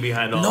hidden meaning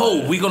behind all No,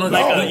 that? we're gonna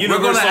Like we're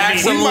gonna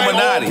ask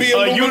Illuminati.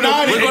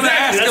 We're gonna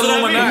ask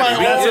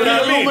Illuminati. That's what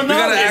I mean. We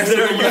gotta ask Is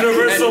there a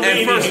universal And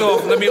meaning? first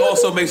off, let me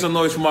also make some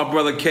noise for my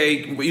brother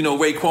K.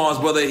 Raekwon's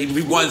brother. He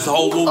runs the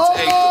whole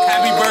Wu-Tang.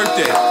 Happy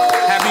birthday!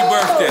 Happy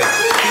birthday!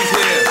 He's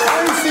here.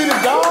 I didn't see the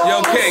dog.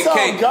 Yo, K, What's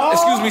up, dog?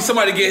 excuse me,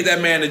 somebody get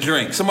that man a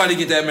drink. Somebody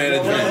get that man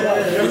a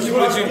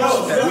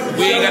drink.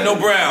 We ain't got no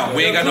brown.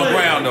 We ain't got no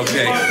brown,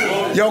 okay?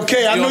 Yo,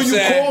 K, I You know know what you I'm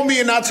saying? called me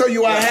and I tell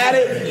you I had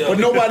it, but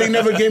nobody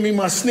never gave me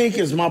my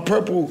sneakers, my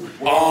purple.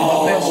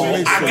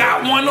 Oh, I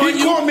got one on you.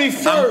 He called me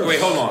first. Wait,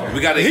 hold on.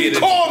 We gotta get it. He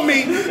called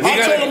me.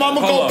 I told him I'm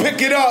gonna go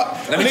pick it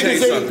up. Let me tell you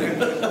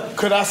something.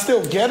 Could I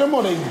still get them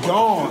or they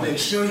gone? Make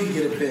sure you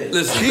get a bit.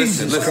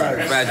 Listen,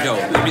 Fat Joe.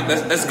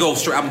 Let's go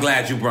straight. I'm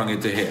glad you brung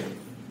it to here.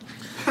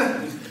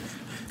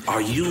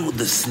 Are you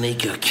the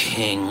sneaker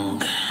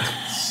king?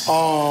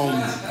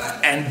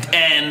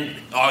 And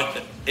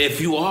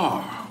if you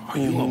are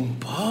you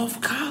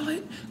above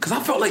Khaled? Because I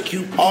felt like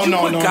you put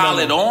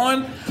Khaled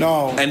on.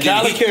 No, and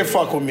Khaled can't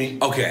fuck with me.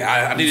 Okay,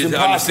 I needed It's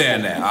to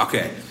understand impossible. that.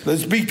 Okay.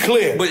 Let's be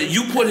clear. But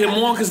you put him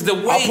on because the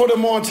way... I put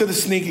him on to the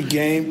sneaker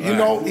game. You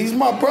know, he's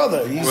my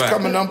brother. He's Right.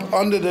 coming up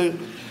under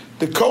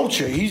the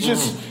culture. He's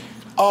just...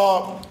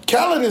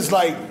 Khaled is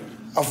like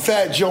a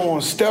Fat Joe on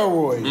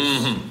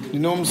steroids. You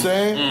know what I'm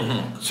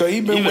saying? So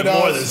he's been Even with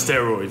more us. than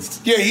steroids.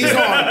 Yeah,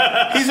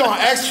 he's on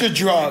extra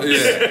drugs.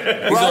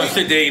 Yeah. He's on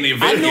shit they ain't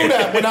even I knew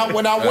yet. that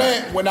when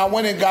I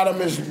went and got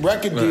him his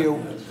record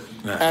deal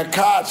at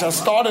Koch. I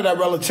started at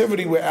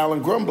Relativity with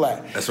Alan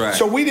Grumblatt. That's right.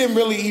 So we didn't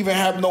really even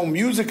have no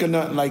music or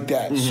nothing like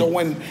that. So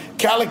when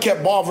Khaled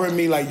kept bothering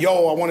me like,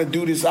 yo, I want to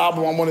do this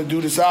album,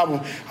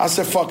 I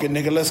said, fuck it,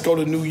 nigga, let's go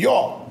to New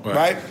York,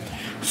 right?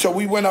 So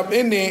we went up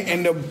in there,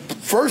 and the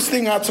first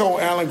thing I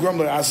told Alan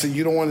Grumblatt, I said,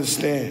 you don't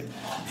understand.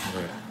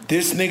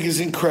 This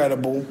nigga's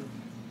incredible.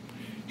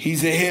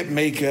 He's a hit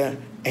maker,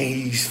 and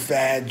he's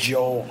Fat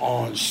Joe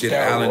on steroids. Did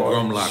Alan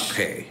Grumblatt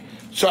pay?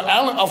 So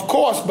Alan, of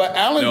course, but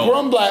Alan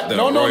Grumblatt, the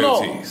no.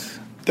 royalties.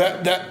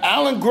 The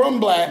Alan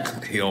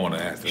Grumblatt, He don't want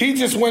to ask. he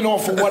just went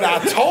off of what I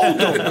told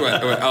him.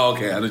 Right. Oh,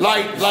 okay. I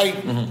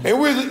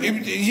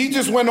understand. He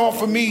just went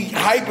off of me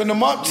hyping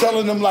him up,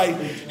 telling him like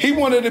he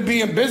wanted to be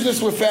in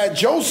business with Fat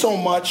Joe so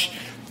much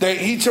that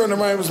he turned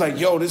around and was like,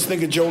 yo, this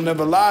nigga Joe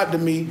never lied to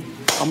me.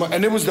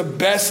 And it was the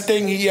best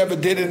thing he ever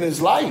did in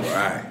his life.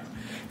 Right.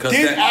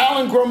 Did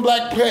Alan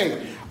Grumblatt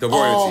pay? The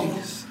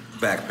royalties.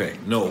 Back pay.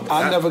 No.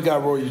 I never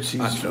got royalties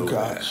know from Koch.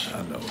 that.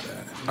 I know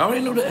that. I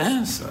already know the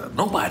answer.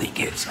 Nobody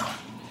gets them.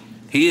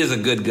 He is a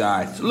good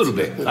guy. A little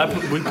bit. I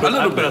put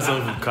out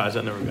something from Koch.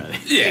 I never got it.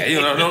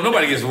 Yeah,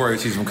 nobody gets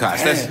royalties from Koch.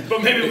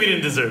 But maybe we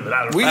didn't deserve it.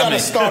 I don't know. We got to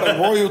start a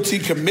royalty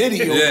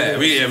committee. Over there.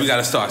 we got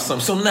to start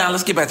something. So now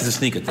let's get back to the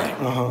sneaker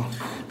thing.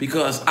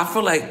 Because I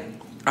feel like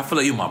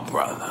you're my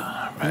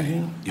brother,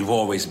 right? You've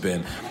always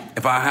been.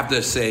 If I have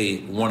to say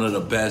one of the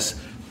best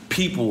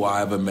people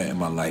I ever met in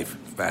my life,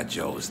 Fat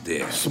Joe is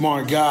there.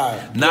 Smart guy.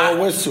 Not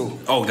blow a whistle.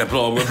 Oh, that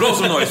blow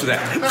some noise for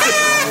that.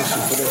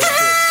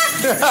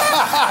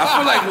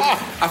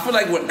 I feel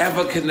like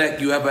whatever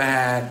connect you ever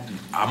had,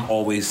 I'm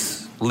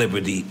always at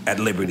liberty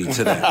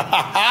to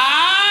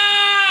that.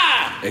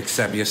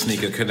 Except your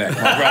sneaker connect,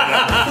 my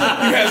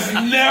brother. You has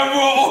never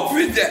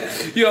offered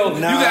that. Yo, you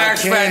can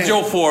ask Fat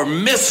Joe for a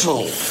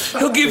missile.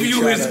 He'll give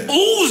you his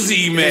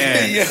Uzi,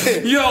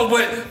 man.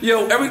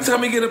 Yo, every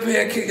time he get a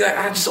pair of kicks,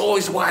 I just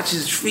always watch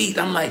his feet.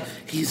 I'm like,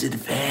 he's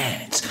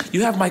advanced.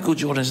 You have Michael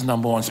Jordan's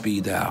number on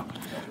speed dial.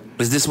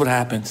 Is this what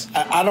happens?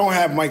 I don't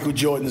have Michael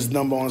Jordan's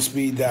number on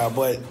speed dial,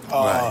 but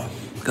Right.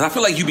 Because I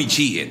feel like you be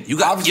cheating. You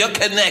got your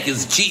connect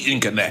is cheating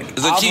connect.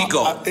 It's a cheat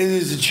code. It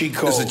is a cheat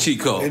code. It's a cheat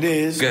code. It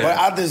is. Good. But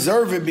I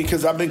deserve it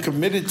because I've been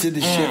committed to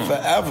this shit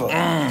forever.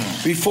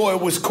 Before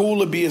it was cool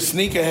to be a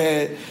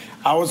sneakerhead,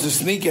 I was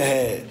a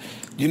sneakerhead.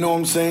 You know what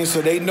I'm saying?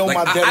 So they know Like,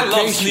 my dedication.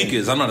 I love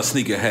sneakers. I'm not a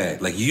sneakerhead.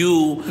 Like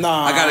you,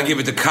 I gotta give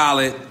it to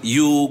Khaled.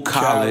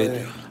 Khaled.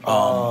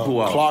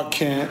 Who else? Clark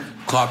Kent.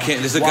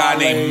 There's a guy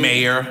named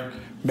Mayer.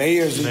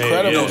 Mayer's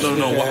incredible.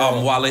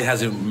 No. Wale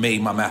hasn't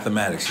made my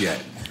mathematics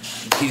yet.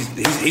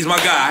 He's my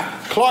guy.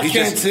 Clark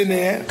Kent's in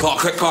there.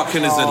 Clark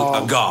Kent is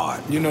a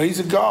god. You know, he's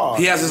a god.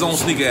 He has his own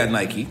sneaker at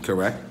Nike,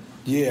 correct?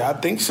 Yeah, I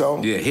think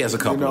so. Yeah, he has a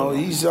couple. You know,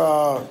 he's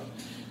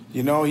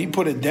he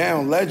put it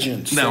down,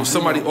 legend. Now, So,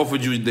 somebody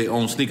offered you their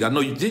own sneaker. I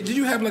know you did. Did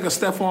you have like a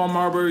Stephon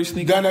Marbury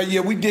sneaker? No, yeah,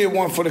 we did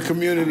one for the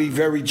community,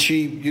 very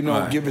cheap. You know,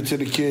 Right. give it to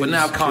the kids. But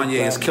now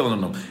Kanye is killing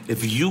them.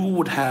 If you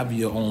would have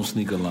your own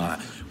sneaker line,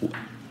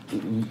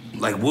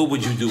 like what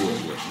would you do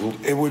it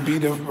with? It would be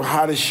the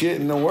hottest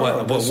shit in the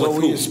world. But That's what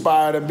we who?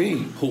 aspire to be.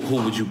 Who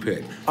would you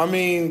pick? I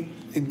mean,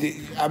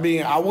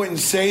 I wouldn't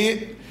say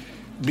it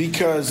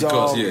because the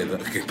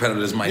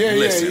competitors might yeah,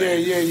 listen.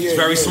 Yeah. He's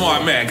very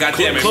smart man. God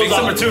damn it.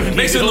 Close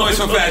Make some noise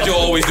for Fat Joe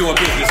always doing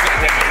business.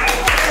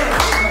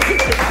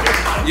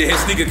 Yeah, his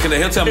sneaker killer.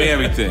 He'll tell me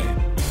everything.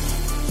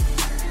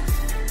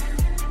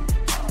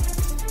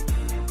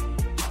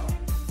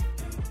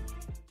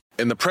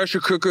 In the pressure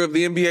cooker of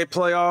the NBA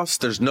playoffs,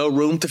 there's no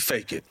room to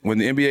fake it. When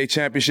the NBA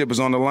championship is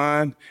on the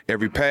line,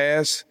 every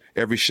pass,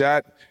 every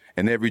shot,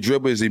 and every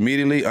dribble is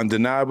immediately,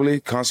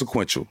 undeniably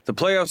consequential. The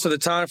playoffs are the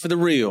time for the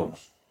real.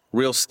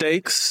 Real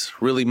stakes,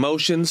 real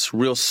emotions,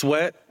 real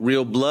sweat,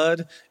 real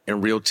blood,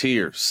 and real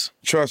tears.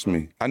 Trust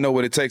me, I know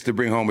what it takes to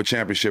bring home a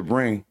championship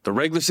ring. The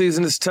regular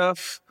season is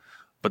tough,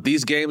 but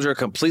these games are a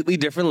completely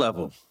different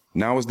level.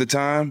 Now is the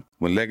time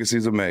when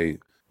legacies are made.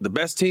 The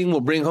best team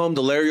will bring home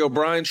the Larry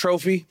O'Brien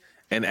Trophy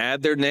and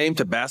add their name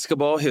to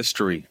basketball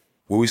history.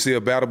 Will we see a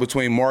battle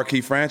between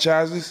marquee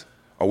franchises,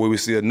 or will we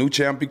see a new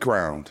champ be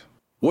crowned?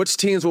 Which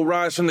teams will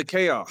rise from the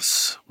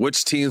chaos?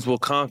 Which teams will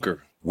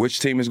conquer? Which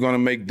team is going to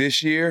make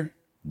this year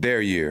their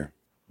year?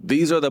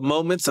 These are the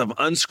moments of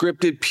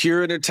unscripted,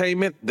 pure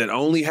entertainment that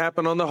only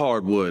happen on the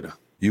hardwood.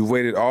 You've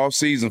waited all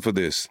season for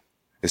this.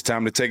 It's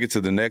time to take it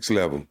to the next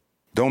level.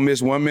 Don't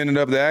miss 1 minute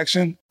of the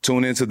action.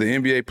 Tune into the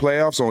NBA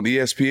playoffs on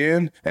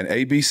ESPN and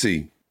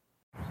ABC.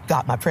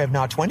 Got my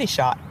Prevnar 20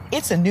 shot.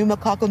 It's a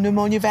pneumococcal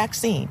pneumonia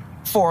vaccine.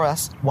 For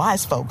us,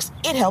 wise folks,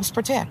 it helps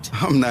protect.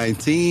 I'm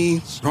 19,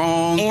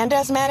 strong. And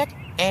asthmatic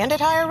and at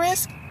higher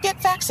risk? Get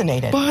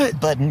vaccinated.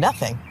 But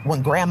nothing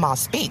when grandma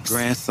speaks.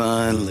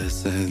 Grandson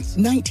listens.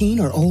 19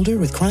 or older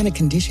with chronic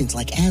conditions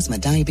like asthma,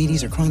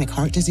 diabetes, or chronic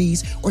heart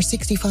disease, or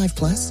 65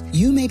 plus,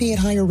 you may be at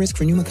higher risk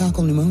for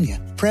pneumococcal pneumonia.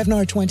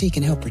 Prevnar 20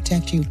 can help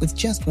protect you with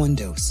just one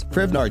dose.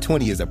 Prevnar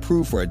 20 is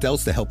approved for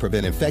adults to help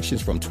prevent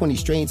infections from 20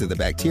 strains of the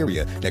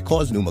bacteria that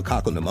cause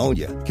pneumococcal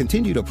pneumonia.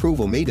 Continued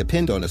approval may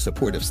depend on a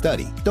supportive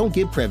study. Don't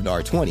give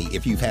Prevnar 20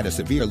 if you've had a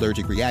severe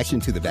allergic reaction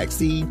to the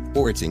vaccine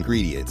or its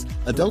ingredients.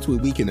 Adults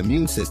with weakened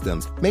immune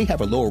systems may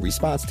have a lower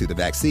response to the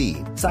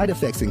vaccine. Side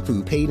effects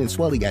include pain and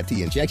swelling at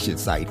the injection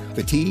site,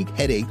 fatigue,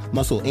 headache,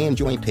 muscle, and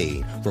joint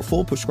pain. For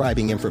full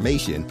prescribing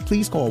information,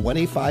 please call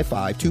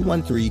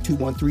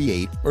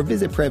 1-855-213-2138 or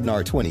visit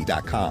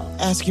Prevnar20.com.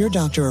 Ask your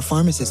doctor or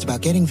pharmacist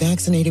about getting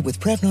vaccinated with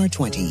Prevnar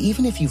 20,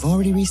 even if you've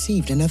already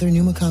received another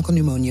pneumococcal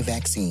pneumonia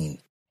vaccine.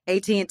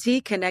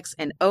 AT&T connects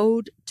an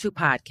ode to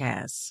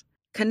podcasts.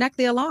 Connect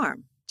the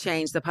alarm.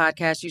 Change the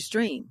podcast you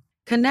stream.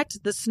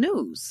 Connect the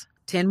snooze.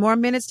 10 more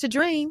minutes to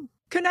dream.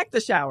 Connect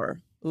the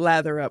shower.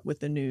 Lather up with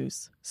the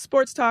news,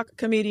 sports talk,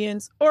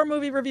 comedians, or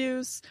movie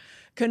reviews.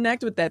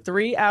 Connect with that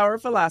 3-hour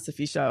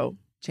philosophy show.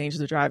 Change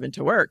the drive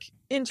into work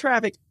in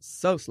traffic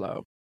so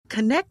slow.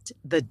 Connect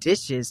the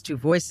dishes to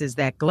voices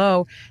that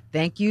glow.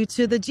 Thank you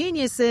to the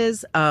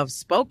geniuses of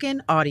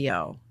spoken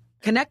audio.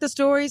 Connect the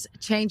stories,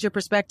 change your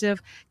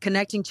perspective.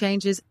 Connecting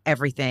changes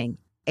everything.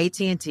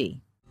 AT&T.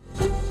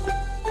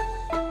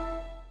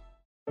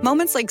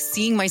 Moments like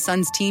seeing my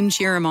son's team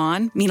cheer him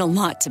on mean a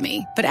lot to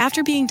me. But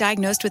after being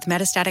diagnosed with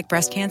metastatic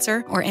breast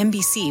cancer, or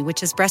MBC,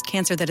 which is breast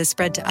cancer that has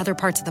spread to other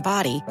parts of the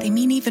body, they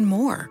mean even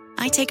more.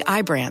 I take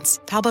Ibrance,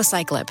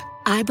 palbociclib.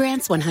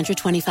 Ibrance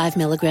 125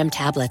 milligram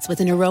tablets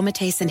with an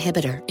aromatase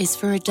inhibitor is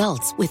for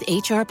adults with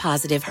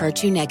HR-positive,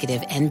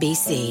 HER2-negative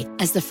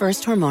NBC as the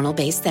first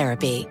hormonal-based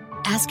therapy.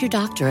 Ask your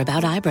doctor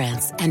about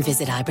Ibrance and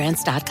visit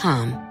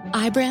Ibrance.com.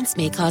 Ibrance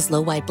may cause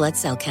low white blood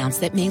cell counts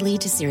that may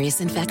lead to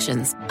serious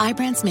infections.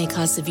 Ibrance may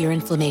cause severe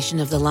inflammation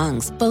of the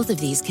lungs. Both of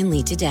these can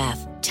lead to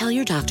death. Tell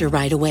your doctor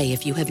right away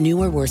if you have new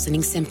or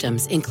worsening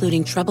symptoms,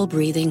 including trouble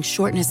breathing,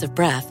 shortness of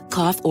breath,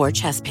 cough, or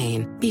chest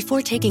pain.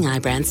 Before taking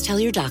Ibrance, tell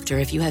your doctor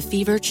if you have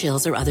fever,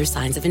 chills, or other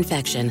signs of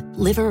infection,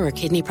 liver or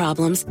kidney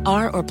problems,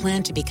 are or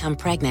plan to become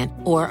pregnant,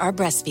 or are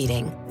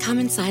breastfeeding.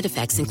 Common side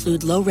effects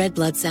include low red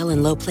blood cell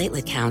and low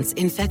platelet counts,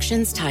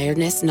 infections,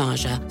 tiredness,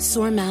 nausea,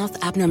 sore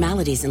mouth,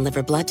 abnormalities in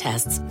liver blood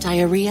tests,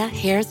 diarrhea,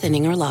 hair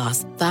thinning or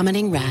loss,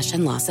 vomiting, rash,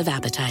 and loss of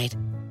appetite.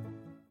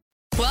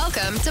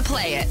 Welcome to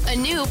Play It, a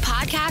new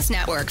podcast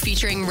network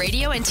featuring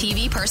radio and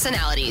TV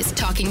personalities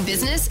talking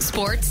business,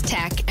 sports,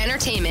 tech,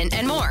 entertainment,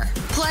 and more.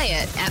 Play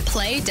it at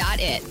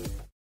play.it.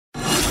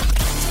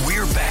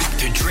 We're back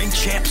to Drink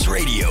Champs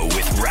Radio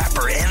with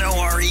rapper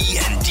NORE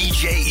and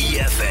DJ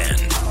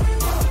EFN.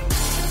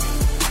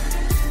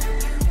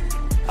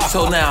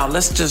 So now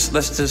let's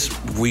just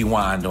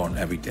rewind on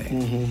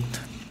everything.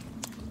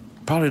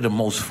 Mm-hmm. Probably the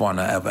most fun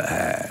I ever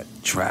had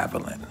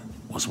traveling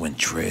was when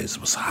Triz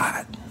was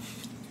hot.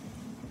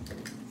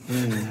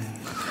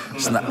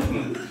 It's not.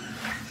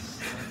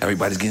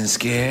 Everybody's getting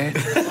scared.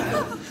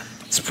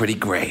 It's pretty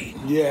great.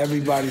 Yeah,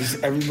 everybody's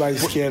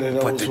scared of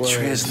those. But the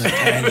Triz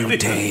Nathaniel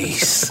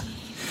days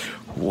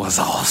was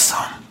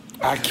awesome.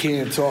 I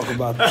can't talk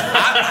about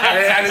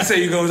that. I didn't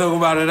say you were going to talk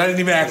about it. I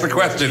didn't even ask the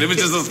question. It was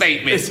just a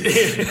statement.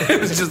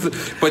 It was just.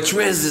 But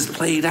Triz is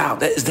played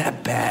out. Is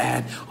that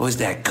bad or is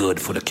that good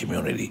for the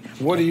community?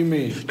 What do you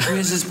mean?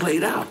 Triz is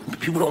played out.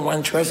 People don't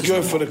run Triz. That's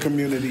good for the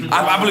community.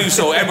 I believe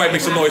so. Everybody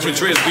makes some noise for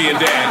Triz being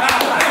dead.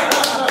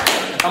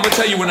 I'm gonna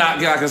tell you when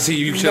I can see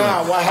you chilling.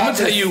 I'm gonna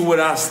tell you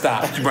when I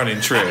stopped running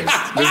Triz.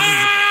 This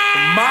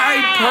is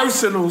my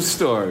personal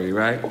story,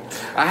 right?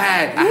 I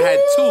had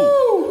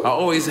two. I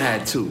always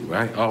had two,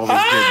 right? I always did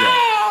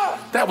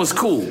that. That was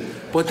cool.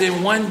 But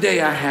then one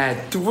day I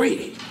had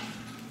three,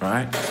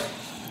 right?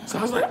 So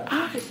I was like, all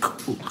right,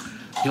 cool.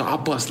 Yo, I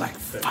bust like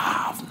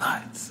 5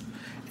 nuts.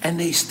 And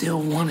they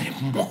still wanted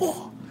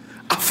more.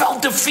 I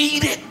felt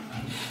defeated.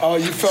 Oh,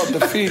 you felt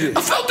defeated.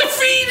 I felt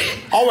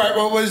defeated. All right,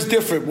 well, it's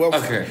different. Well,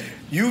 okay.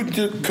 You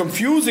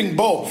confusing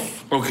both.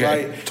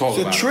 Okay, right? talk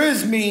so about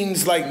Triz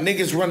means like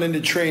niggas running the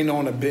train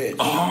on a bitch.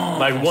 Oh,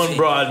 like one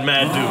broad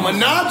mad dude.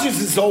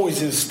 Menages is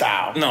always in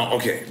style. No,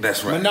 okay,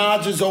 that's right.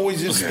 Menage is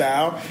always in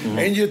style. Mm-hmm.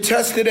 And you're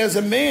tested as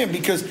a man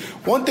because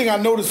one thing I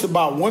noticed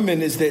about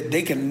women is that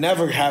they can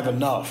never have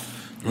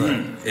enough.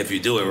 Right. If you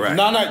do it right.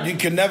 No, you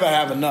can never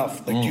have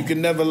enough. Like you can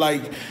never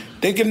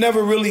they can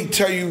never really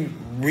tell you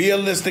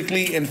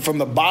realistically and from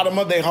the bottom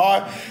of their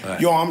heart,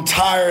 yo, I'm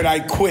tired,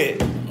 I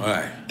quit.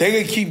 Right.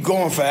 They can keep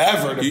going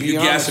forever. To be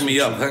honest, gassing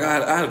me up. Like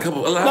I had a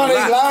couple. They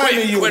lying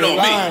to you. Quit on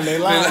me. They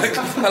lying.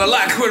 Had a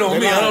lot quit on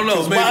me. I don't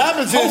know.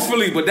 Maybe,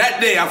 hopefully, but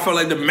that day I felt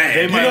like the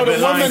man. You know the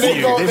women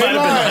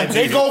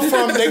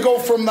they go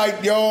from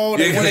like yo,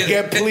 they want to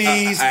get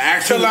pleased.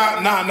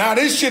 Nah,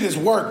 this shit is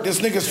work. This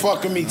nigga's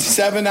fucking me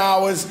 7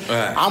 hours.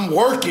 Right. I'm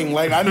working.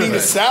 Like I need a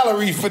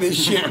salary for this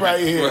shit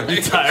right here.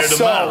 You tired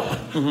so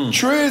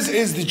Triz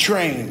is the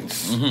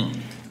trains.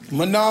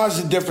 Menage is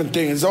a different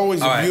thing. It's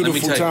always a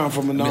beautiful time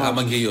for Menage. I'm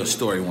going to give you a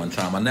story one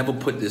time. I never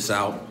put this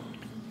out,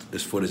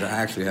 this footage. I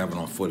actually have it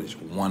on footage,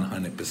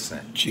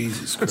 100%.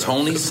 Jesus Christ.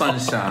 Tony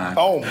Sunshine.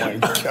 Oh, my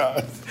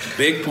God.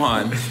 Big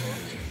Pun.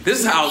 This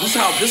is how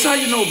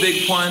you know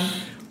Big Pun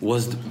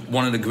was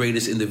one of the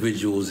greatest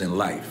individuals in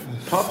life.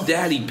 Puff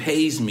Daddy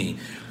pays me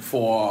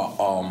for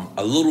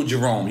a Little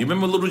Jerome. You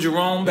remember Little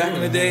Jerome back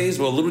in the days?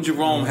 Well, Little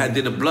Jerome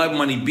did a Blood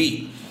Money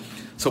beat.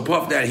 So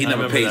Puff Daddy, he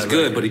never pays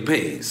good, but he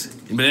pays.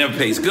 He never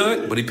pays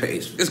good, but he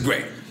pays. It's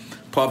great.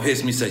 Puff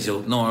hits me, says,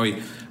 yo,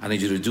 Nori, I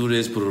need you to do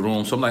this, put a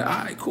room. So I'm like,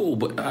 all right, cool,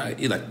 but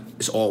he's like,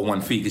 it's all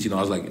one fee, because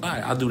I was like, all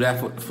right, I'll do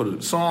that for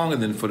the song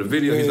and then for the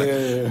video. He's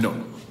like,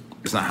 no.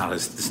 It's not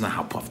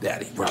how Puff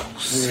Daddy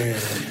rolls. Yeah.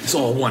 It's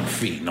all one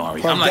fee,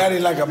 Nori. Puff Daddy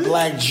like a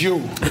black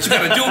Jew. But you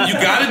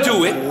gotta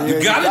do it.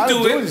 You gotta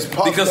do it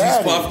because he's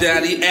Puff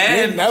Daddy,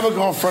 and you're never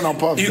gonna front on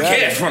Puff Daddy. You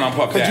can't front on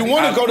Puff Daddy. Because you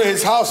want to go to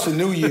his house for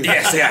New Year's.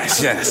 Yes.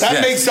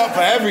 That makes up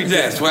for everything.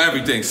 Yes, for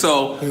everything.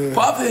 So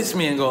Puff hits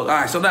me and goes, all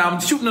right. So now I'm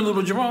shooting a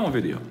Little Jerome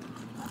video.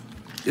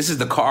 This is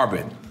the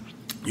Carbon.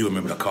 You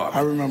remember the Carbon?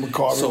 I remember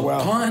Carbon well.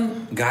 So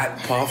Pun got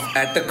Puff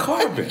at the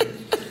Carbon.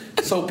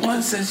 So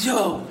Pun says,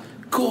 yo,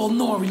 call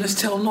Nori. Let's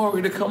tell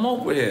Nori to come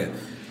over here.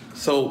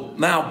 So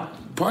now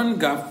Pun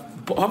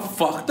got Puff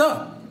fucked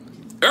up.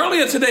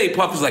 Earlier today,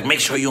 Puff was like,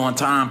 make sure you're on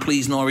time,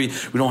 please, Nori.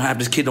 We don't have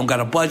this kid, don't got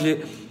a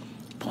budget.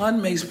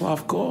 Pun makes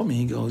Puff call me.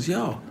 He goes,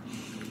 yo,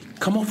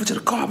 come over to the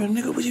Carbon,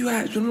 nigga. Where you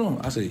at?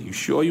 I said, you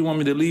sure you want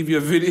me to leave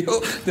your video?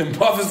 Then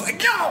Puff is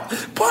like, yo,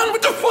 Pun,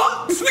 what the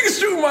fuck? This nigga's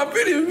shooting my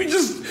video. We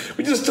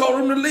just told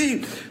him to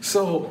leave.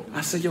 So I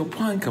said, yo,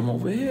 Pun, come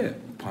over here.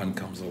 Pun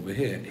comes over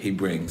here. He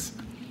brings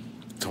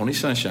Tony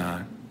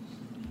Sunshine,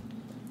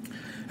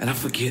 and I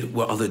forget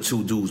what other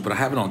two dudes, but I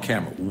have it on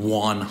camera.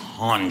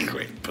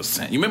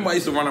 100%. You remember I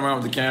used to run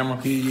around with the camera?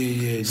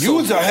 Yeah. So, you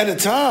was ahead of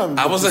time.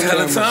 I was ahead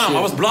of time. Shit. I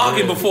was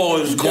blogging before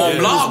it was called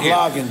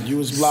blogging. You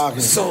was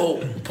blogging.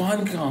 So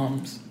Pun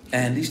comes,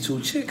 and these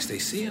two chicks, they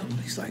see him.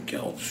 He's like,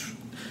 yo,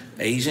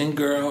 Asian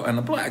girl and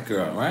a black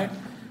girl, right?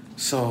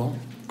 So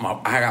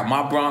I got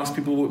my Bronx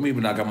people with me,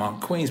 but I got my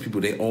Queens people.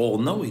 They all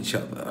know each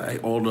other,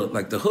 right? All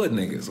the hood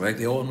niggas, right?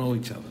 They all know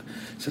each other.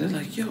 So they're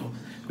like, yo,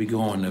 we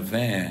go in the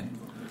van.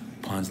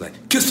 Pun's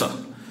like, kiss her.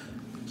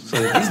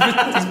 So these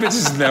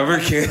bitches never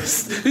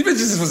kissed. These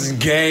bitches wasn't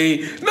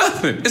gay.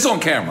 Nothing. It's on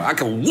camera. I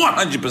can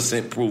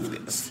 100% prove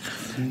this.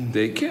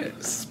 They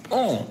kiss.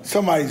 Boom.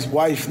 Somebody's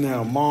wife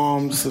now,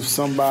 moms of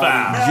somebody.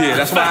 Yeah,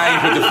 that's why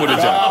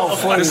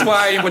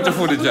I ain't put the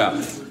footage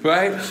out.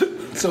 Right?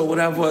 So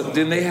whatever.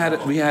 Then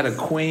we had a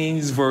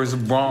Queens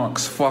versus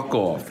Bronx fuck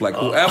off. Like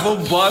whoever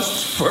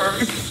busts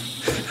first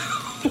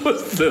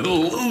was the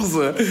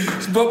loser.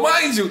 But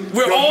mind you,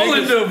 we're all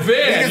in the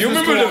van. You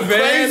remember the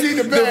van? Crazy,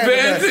 the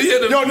van.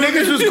 Yo,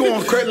 niggas was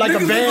going crazy like a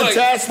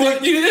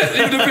Vantastic.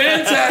 Yeah, the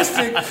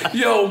Vantastic.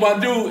 Yo, my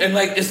dude, and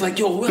like it's like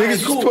yo,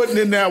 niggas cool. was putting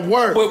in that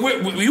work. But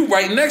you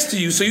right next to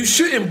you, so you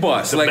shouldn't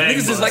bust. Like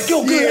niggas is like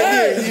yo, good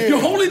head. Yo,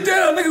 hold it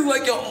down. Niggas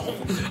like yo.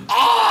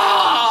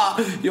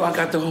 Yo, I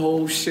got the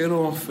whole shit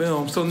on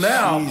film. So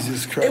now,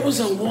 Jesus Christ. It was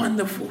a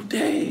wonderful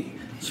day.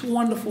 It's a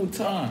wonderful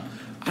time.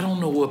 I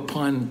don't know what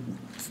pun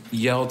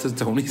yelled to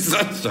Tony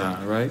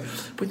Sunshine, right?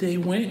 But they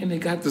went and they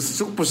got the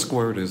super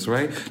squirters,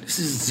 right? This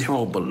is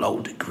 0 below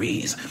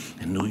degrees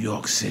in New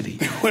York City.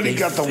 When they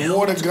got the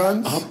water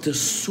guns? Up the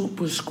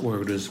super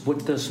squirters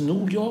with this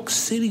New York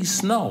City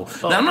snow.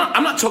 Now,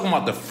 I'm not talking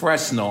about the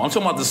fresh snow. I'm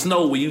talking about the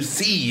snow where you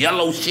see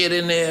yellow shit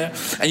in there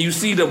and you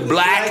see the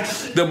black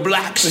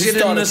shit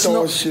in the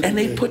snow. And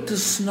they put the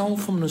snow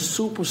from the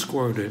super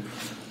squirter,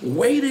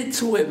 waited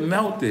till it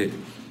melted.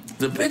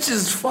 The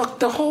bitches fucked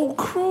the whole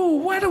crew.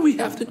 Why do we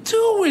have to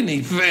do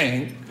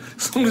anything?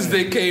 As soon as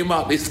they came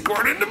out, they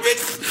squirted the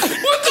bitch.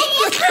 What the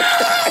fuck?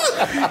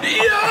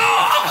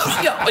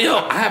 Yo,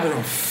 I have it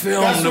on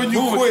film. That's when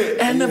you quit.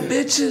 And the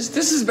bitches,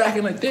 this is back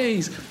in the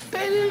days,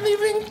 they didn't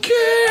even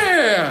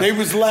care. They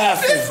was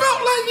laughing. They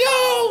felt like,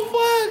 yo,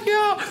 fuck,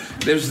 yo.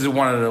 This is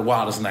one of the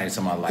wildest nights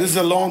of my life. This is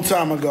a long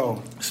time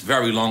ago. It's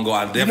very long ago.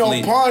 I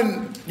definitely...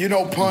 Pun,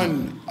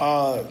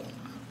 I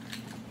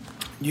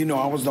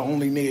was the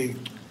only nigga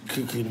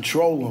could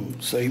control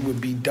him, so he would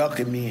be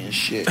ducking me and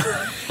shit.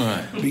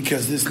 Right.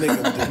 Because the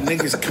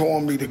niggas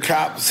calling me the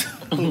cops.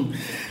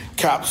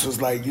 Cops was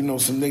like, some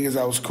niggas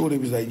I was cool. They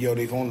was like, yo,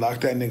 they gonna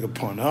lock that nigga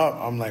Pun up.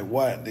 I'm like,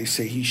 what? They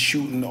say he's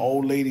shooting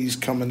old ladies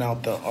coming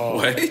out the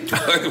wait,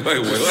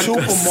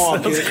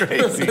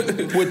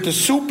 supermarket with the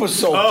super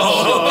soap.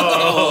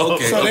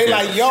 Okay. So they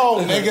like,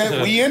 yo,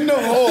 nigga, we in the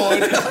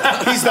hood.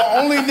 He's the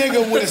only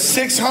nigga with a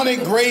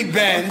 600 grade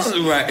Benz.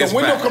 Right, the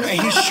window come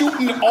and he's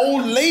shooting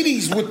old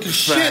ladies with the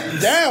shit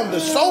down, the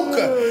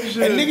soaker.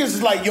 And niggas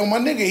is like, yo, my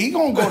nigga, he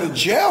gonna go to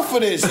jail for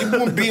this. He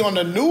gonna be on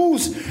the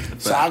news.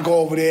 So I go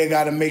over there,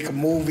 gotta make a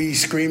movie,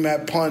 scream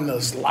at Pun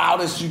as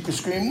loud as you can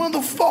scream,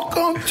 motherfucker,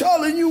 I'm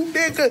telling you,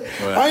 nigga.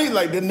 Right. I ain't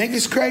like, the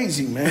nigga's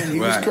crazy, man. He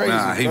was crazy.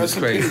 Nah, he was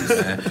crazy,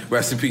 man.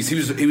 Rest in peace. He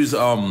was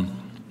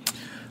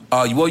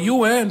well,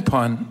 you and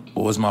Pun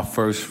was my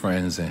first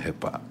friends in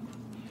hip hop.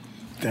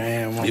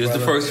 Damn, my He was brother.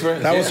 the first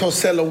friend. That was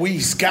Jose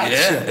Luis.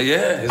 Gotcha.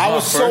 Yeah. I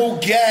was so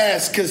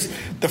gassed because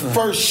the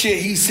first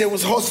shit he said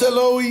was Jose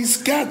Luis.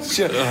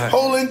 Gotcha.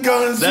 Holding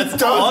guns.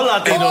 That's all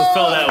Latinos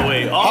felt that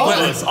way. All of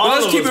us.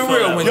 Let's keep it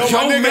real. When Yo,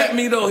 Joe my nigga- met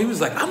me, though, he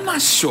was like, I'm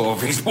not sure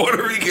if he's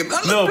Puerto Rican.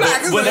 No,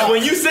 but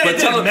when you said it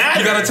didn't matter.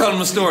 You got to tell him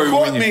the story.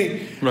 Caught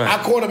me. Right.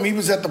 I caught him. He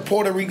was at the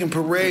Puerto Rican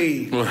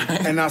parade,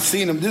 and I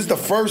seen him. This is the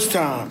first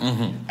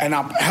time, and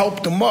I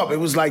helped him up. It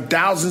was like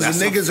thousands of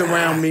niggas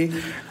around me,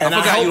 and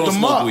I helped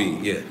him up.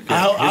 Yeah.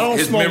 I don't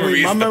smoke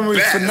weed. My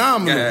memory's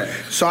phenomenal. Yeah.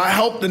 So I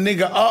helped the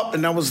nigga up,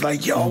 and I was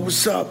like, "Yo,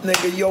 what's up,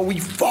 nigga? Yo, we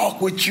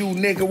fuck with you,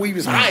 nigga." We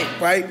was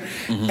hype, right?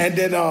 And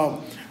then,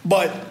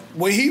 but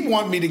what he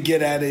want me to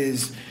get at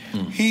is,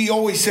 he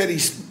always said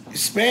he's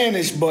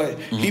Spanish, but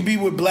he be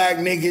with black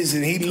niggas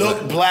and he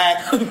looked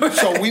black,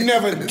 so we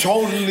never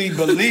totally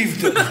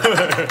believed him.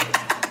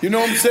 You know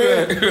what I'm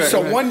saying?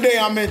 So one day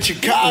I'm in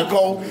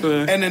Chicago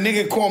and the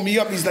nigga called me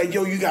up. He's like,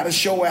 yo, you got a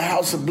show at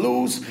House of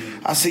Blues?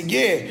 I said,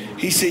 yeah.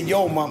 He said,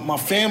 yo, my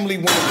family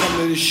want to come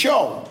to the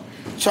show.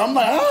 So I'm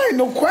like, all right,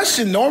 no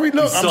question, Nori.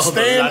 Look, I'm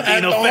staying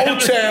at the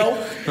hotel.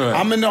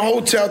 I'm in the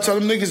hotel. Tell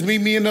them niggas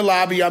meet me in the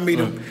lobby. I meet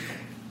them.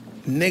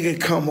 Nigga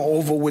come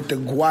over with the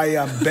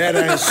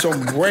guayabera and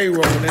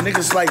sombrero, and the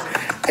nigga's like,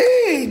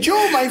 hey,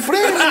 Joe, my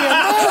friend,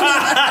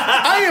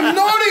 I am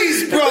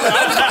Nori's brother.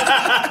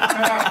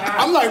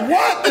 I'm like,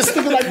 what? This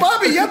nigga like,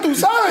 papi, ya tú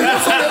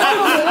sabes.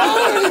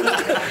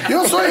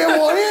 Yo soy el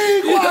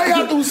boricua,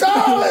 ya tú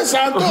sabes.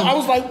 I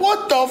was like,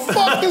 what the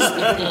fuck? This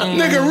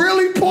nigga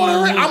really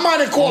Puerto Rican? I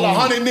might have called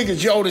 100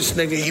 niggas. Yo, this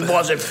nigga, he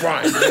wasn't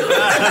front.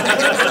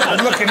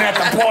 I'm looking at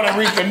the Puerto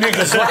Rican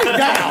niggas right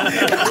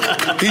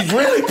now. He's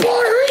really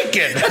Puerto Rican.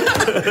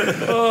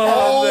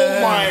 Oh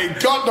my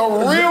God, the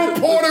real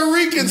Puerto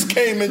Ricans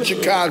came in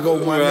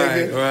Chicago, my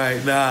nigga.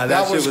 Right. Nah,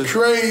 that was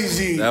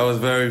crazy. That was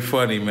very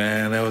funny,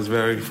 man. That was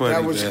very funny.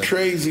 That was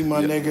crazy,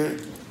 my nigga.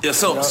 Yeah.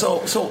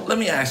 So let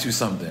me ask you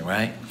something,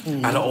 right?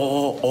 Out of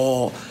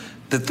all,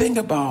 the thing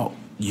about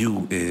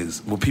you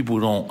is what people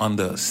don't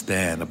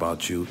understand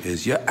about you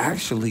is you're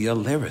actually a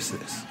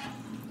lyricist.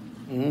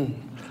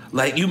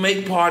 Like you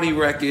make party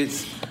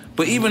records.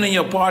 But even in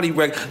your party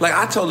record, like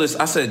I told this,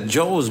 I said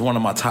Joe is one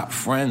of my top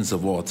friends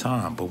of all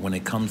time. But when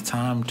it comes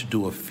time to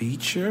do a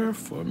feature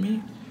for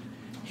me,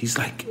 he's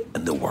like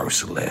in the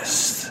worst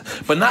list.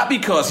 But not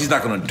because he's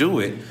not gonna do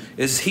it.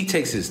 It's he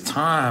takes his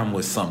time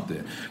with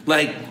something.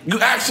 Like, you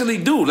actually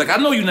do. Like, I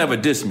know you never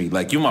diss me.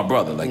 Like, you my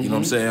brother. Like, you know what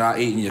I'm saying? I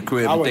ate in your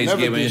crib on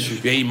Thanksgiving.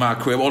 You ate in my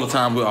crib all the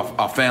time with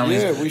our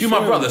families. Yeah, you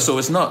my brother, so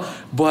it's not.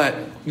 But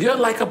you're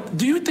like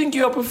do you think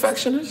you're a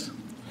perfectionist?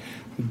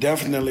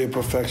 Definitely a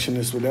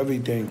perfectionist with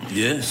everything.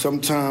 Yeah.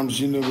 Sometimes,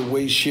 you know, the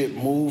way shit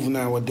move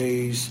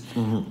nowadays,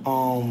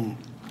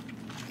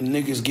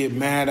 niggas get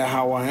mad at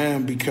how I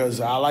am because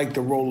I like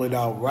to roll it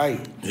out right.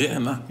 Yeah,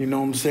 nah. You know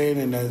what I'm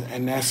saying?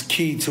 And that's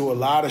key to a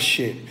lot of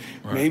shit.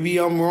 Right. Maybe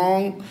I'm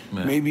wrong,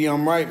 maybe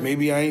I'm right,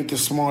 maybe I ain't the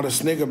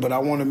smartest nigga, but I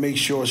want to make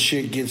sure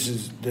shit gets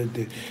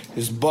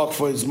his buck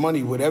for his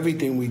money with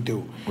everything we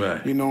do.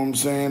 Right. You know what I'm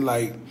saying?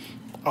 Like,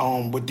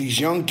 with these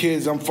young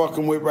kids I'm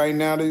fucking with right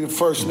now, they're the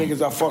first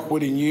niggas I fuck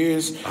with in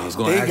years.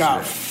 They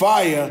got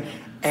fire,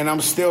 and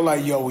I'm still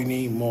like, yo, we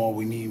need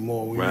more. Need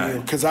more.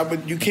 Because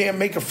you can't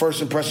make a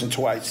first impression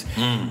twice.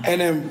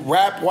 And then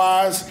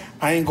rap-wise,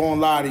 I ain't gonna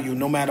lie to you,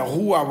 no matter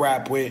who I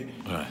rap with,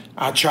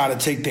 I try to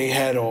take their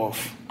head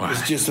off.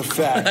 It's just a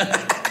fact.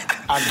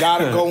 I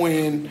gotta go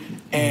in,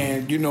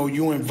 and, you know,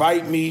 you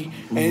invite me,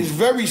 and it's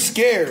very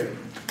scary,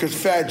 because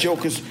Fat Joe,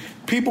 because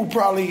people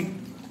probably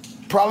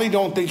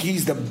don't think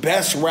he's the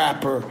best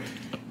rapper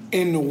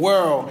in the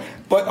world.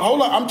 But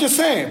hold on, I'm just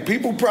saying,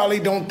 people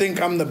probably don't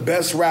think I'm the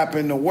best rapper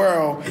in the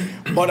world,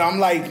 but I'm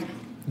like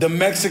the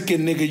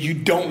Mexican nigga you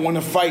don't want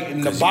to fight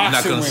in the boxing ring. You're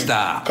not gonna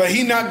stop. Because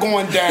he's not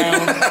going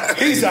down.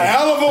 He's a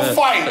hell of a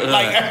fight.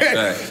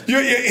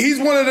 He's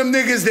one of them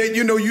niggas that,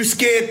 you know, you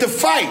scared to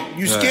fight.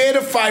 You scared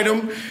to fight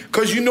him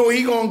because you know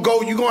he gonna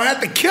go, you gonna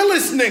have to kill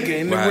this nigga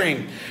in the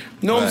ring.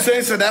 You know what I'm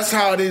saying? So that's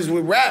how it is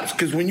with raps,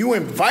 because when you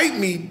invite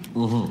me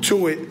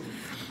to it,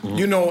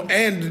 you know,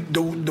 and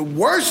the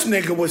worst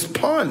nigga was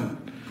Pun.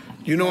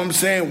 You know what I'm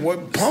saying?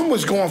 What Pun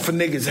was going for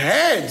niggas'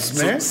 heads,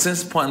 man. So,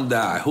 since Pun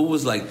died, who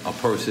was like a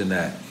person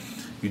that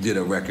you did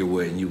a record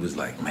with and you was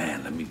like,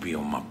 man, let me be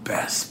on my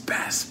best game?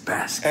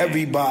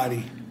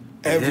 Everybody.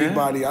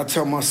 I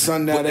tell my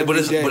son that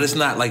every day. But it's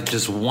not like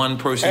just one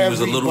person you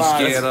was a little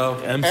scared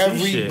of?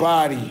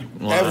 Everybody.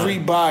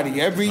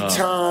 Every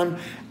time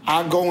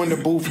I go in the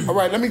booth. All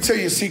right, let me tell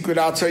you a secret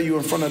I'll tell you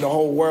in front of the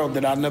whole world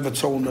that I never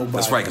told nobody.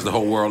 That's right, because the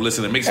whole world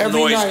listening. Make some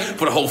noise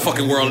for the whole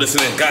fucking world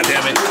listening. God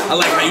damn it. I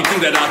like how you threw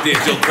that out there,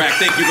 Joe Crack.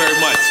 Thank you very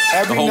much.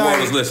 The whole world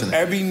is listening.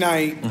 Every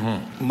night,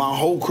 my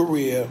whole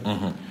career,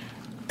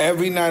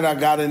 every night I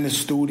got in the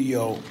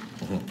studio,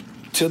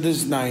 to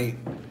this night,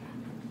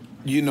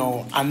 you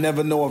know, I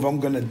never know if I'm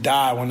going to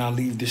die when I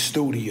leave the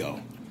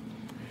studio.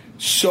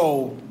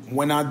 So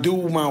when I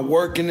do my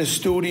work in the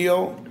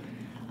studio,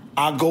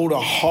 I go the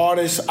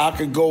hardest I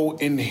could go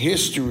in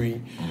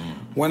history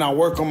when I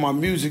work on my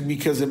music,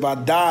 because if I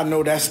die, I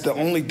know that's the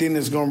only thing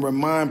that's going to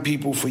remind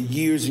people for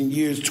years and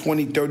years,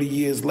 20, 30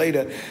 years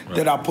later,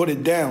 that I put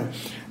it down.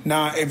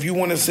 Now, if you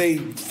want to say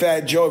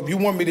Fat Joe, if you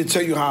want me to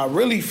tell you how I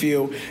really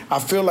feel, I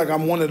feel like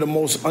I'm one of the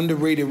most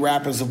underrated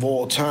rappers of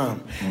all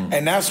time.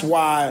 And that's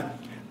why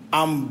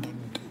I'm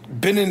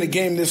been in the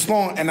game this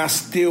long and I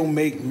still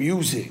make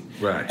music.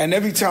 Right. And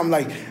every time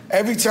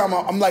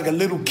I'm like a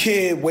little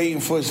kid waiting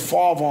for his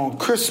father on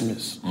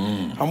Christmas.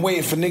 I'm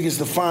waiting for niggas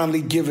to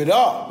finally give it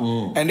up.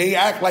 And they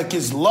act like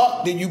it's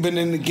luck that you've been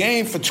in the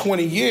game for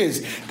 20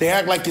 years. They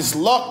act like it's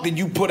luck that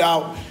you put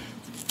out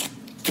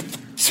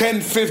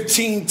 10,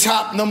 15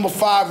 top number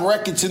 5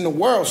 records in the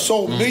world,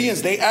 sold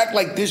millions. They act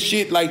like this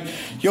shit like,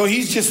 yo,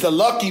 he's just a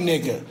lucky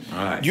nigga.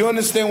 Right. You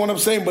understand what I'm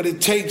saying? But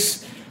it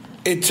takes,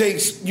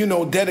 you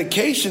know,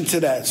 dedication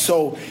to that.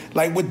 So,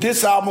 like with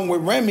this album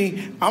with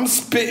Remy, I'm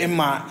spitting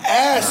my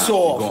ass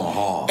off. Going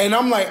hard. And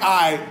I'm like, all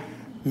right,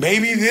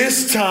 maybe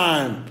this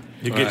time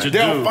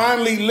they'll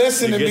finally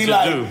listen and be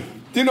like,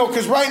 you know,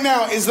 because right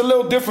now it's a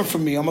little different for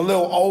me. I'm a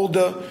little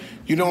older.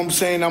 You know what I'm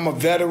saying? I'm a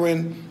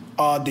veteran.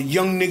 The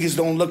young niggas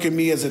don't look at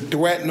me as a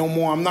threat no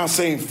more. I'm not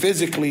saying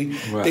physically.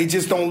 Right. They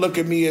just don't look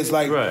at me as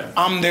like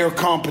I'm their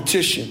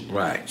competition.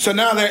 Right. So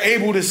now they're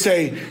able to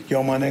say,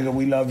 yo, my nigga,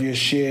 we love your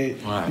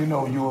shit. Right. You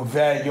know, you a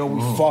vet. Yo, we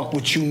fuck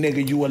with you,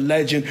 nigga. You a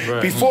legend.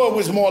 Right. Before it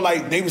was more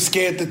like they were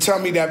scared to tell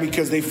me that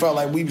because they felt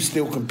like we were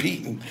still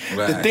competing.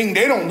 Right. The thing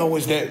they don't know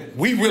is that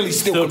we really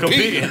still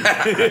competing.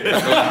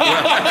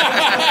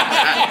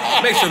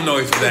 Make some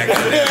noise for that guy.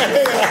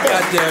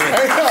 God damn it.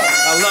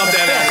 I love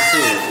that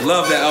attitude.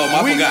 Love that. Oh,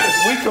 I forgot.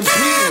 We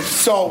competing.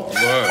 So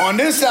on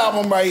this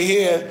album right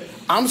here,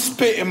 I'm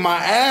spitting my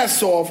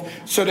ass off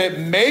so that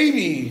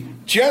maybe,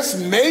 just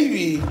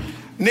maybe,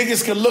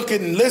 niggas can look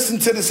at and listen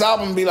to this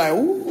album and be like,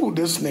 ooh,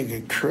 this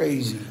nigga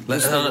crazy.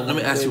 Let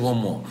me ask you one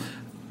more.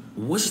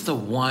 What's the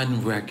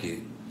one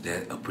record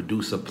that a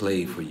producer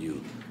played for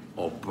you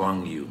or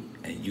brung you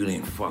and you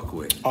didn't fuck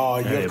with? Oh,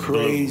 you're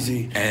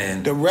crazy.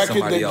 And the record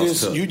somebody that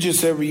else took. you just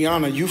said,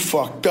 Rihanna, you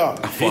fucked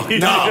up. I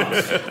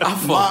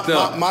fucked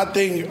up. My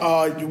thing,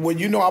 well,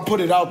 you know, I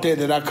put it out there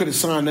that I could have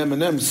signed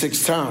Eminem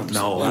 6 times.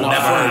 No, I've never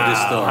heard this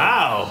story.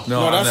 How?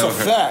 No, I've that's never a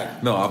heard.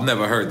 fact. No, I've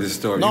never heard this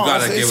story. No, you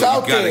gotta it's give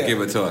out it. You gotta there.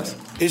 give it to us.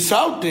 It's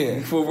out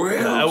there. For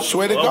real?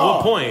 Swear to God. At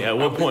what point? At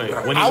what point?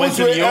 When he I went was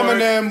to with New York?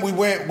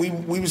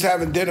 Eminem. We was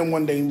having dinner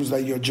one day. He was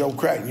like, "Yo, Joe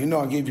Crack, you know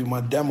I gave you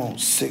my demo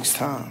 6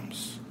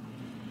 times."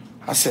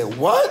 I said,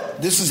 "What?"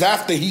 This is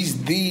after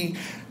he's the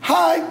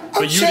I'm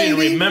But you shady.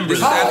 didn't remember This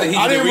is that. after he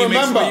I did the didn't remix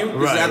remember. for you?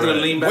 This is after the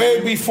lean back?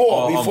 Way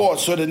before. Oh,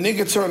 So the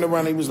nigga turned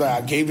around. He was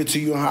like, "I gave it to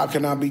you in How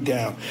Can I Be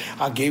Down?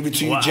 I gave it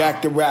to you, Wow.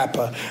 Jack the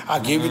Rapper. I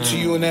gave it to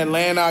you in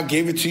Atlanta. I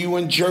gave it to you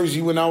in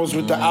Jersey when I was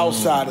with the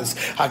Outsiders.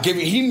 I gave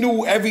it." He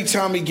knew every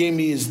time he gave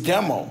me his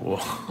demo,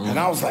 and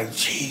I was like,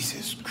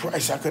 "Jesus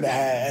Christ, I could have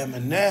had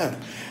Eminem."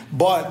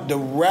 But the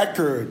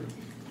record,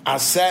 I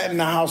sat in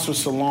the house with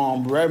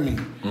Salaam Remy,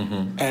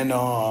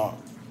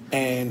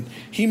 and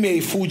he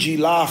made Fuji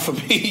La for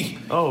me.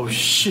 Oh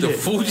shit! The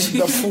Fuji?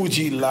 The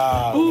Fuji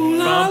La. Bum,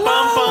 bum,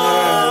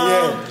 bum.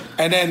 Yeah.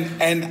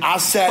 And I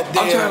sat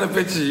there. I'm trying to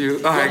picture you.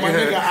 All right, my go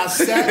ahead. nigga, I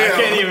sat there.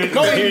 I can't even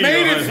No, hear he you,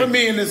 made it man. for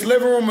me in his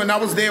living room, and I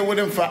was there with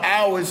him for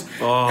hours.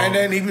 Oh. And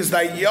then he was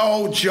like,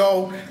 "Yo,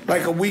 Joe."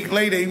 Like a week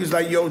later, he was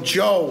like, "Yo,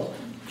 Joe,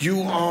 you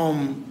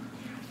want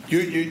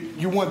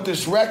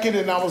this record?"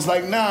 And I was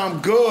like, "Nah,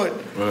 I'm good."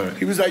 Right.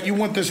 He was like, "You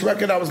want this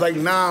record?" I was like,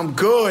 "Nah, I'm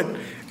good."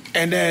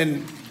 And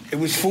then it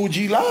was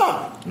Fuji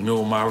La. You know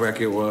what my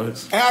record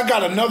was? And I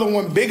got another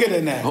one bigger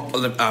than that.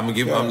 Let me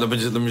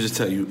just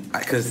tell you,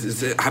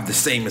 because I have the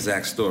same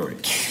exact story.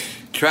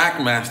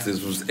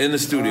 Trackmasters was in the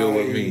studio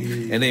with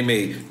me, and they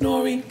made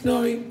Nori,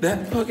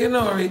 that fucking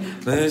Nori.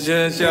 Let's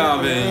just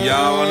y'all, man.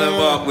 Y'all wanna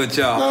walk with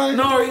y'all.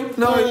 Nori,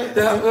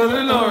 that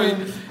fucking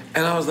Nori.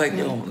 And I was like,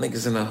 yo,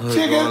 niggas in the hood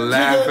gonna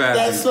laugh at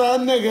That's me. our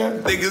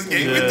nigga. Niggas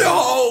gave me the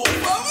whole.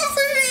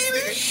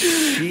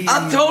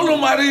 I told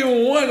them I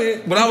didn't want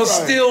it, but I was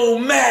still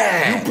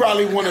mad. You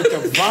probably wanted to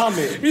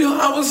vomit.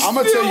 I'm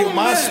gonna tell you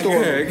my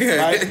story. Right?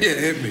 Yeah,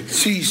 hit me.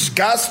 See,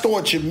 Scott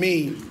Storch and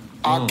me,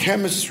 our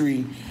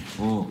chemistry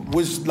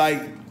was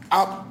like,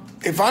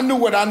 if I knew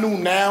what I knew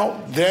now,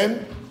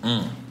 then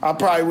I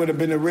probably would have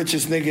been the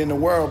richest nigga in the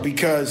world,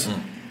 because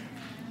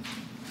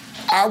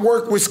I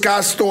worked with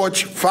Scott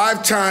Storch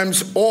 5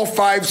 times. All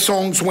 5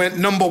 songs went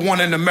 #1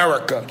 in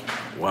America.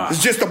 Wow.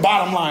 It's just the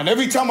bottom line.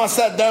 Every time I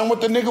sat down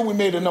with the nigga, we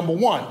made a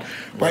 #1.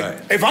 Right?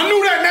 If I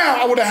knew that now,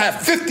 I would have had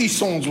 50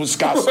 songs with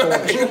Scott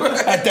Storch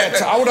at that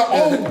time. I would have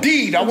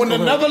OD'd. I wouldn't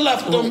have never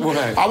left him.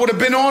 Right. I would have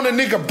been on a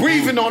nigga,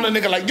 breathing on a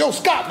nigga like, "Yo,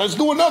 Scott, let's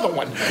do another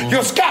one.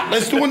 Yo, Scott,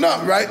 let's do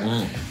another," right?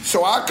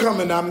 So I come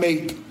and I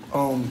make,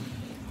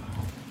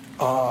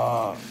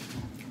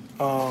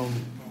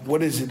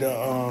 what is it?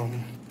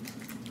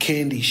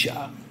 Candy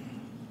Shop.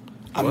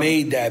 I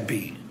made that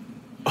beat.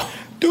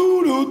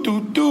 Do do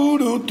do do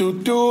do do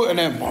do, and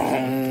then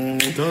boom.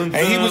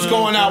 And he was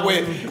going out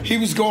with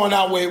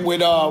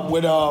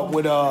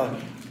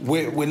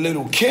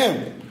Little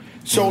Kim.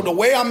 So the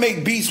way I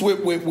make beats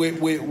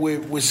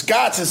with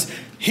Scotts is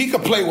he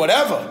could play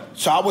whatever.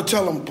 So I would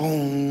tell him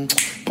boom,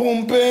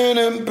 boom, bam,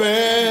 and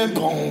bam,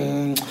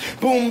 boom,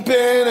 boom,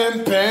 bam,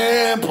 and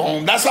bam,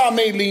 boom. That's how I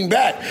made Lean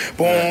Back.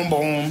 Boom,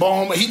 boom,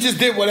 boom. He just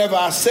did whatever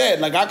I said.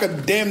 Like I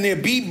could damn near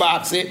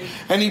beatbox it,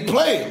 and he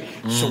played.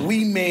 So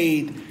we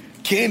made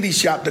Candy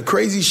Shop. The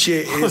crazy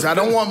shit is, I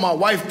don't want my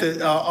wife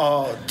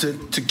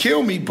to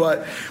kill me,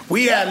 but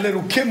we had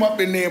Little Kim up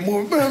in there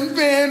moving. Like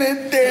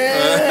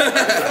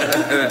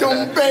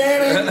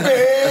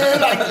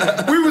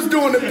we was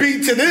doing the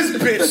beat to this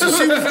bitch. So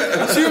she was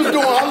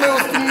doing her little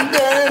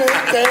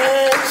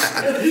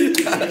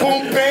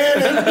boom,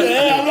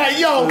 I'm like,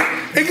 yo,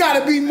 it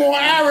gotta be more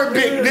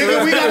Arabic,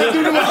 nigga. We gotta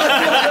do the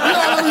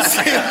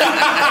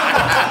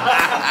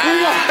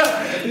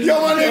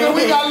Yo, my nigga,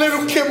 we got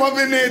Little Kim up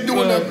in there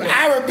doing the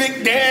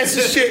Arabic dance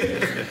and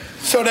shit.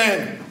 So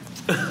then,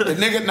 the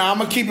nigga, now I'm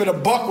gonna keep it a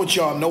buck with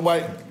y'all.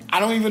 Nobody, I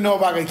don't even know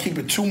if I can keep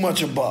it too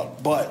much a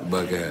buck, but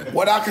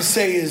what I can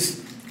say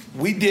is,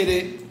 we did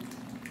it,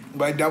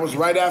 right? That was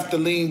right after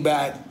Lean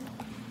Back.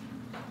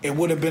 It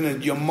would have been a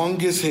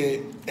humongous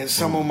hit, and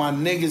some of my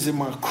niggas in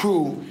my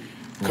crew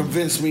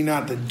convinced me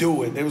not to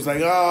do it. They was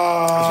like,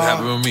 That's what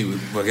happened with me.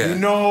 you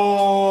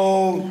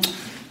know,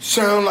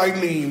 sound like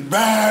Lean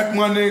Back,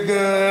 my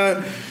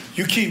nigga.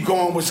 You keep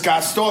going with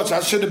Scott Storch.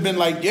 I should have been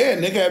like, yeah,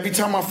 nigga, every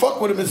time I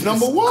fuck with him, it's #1.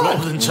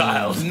 Golden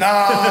child.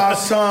 Nah,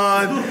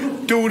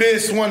 son, do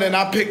this one. And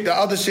I picked the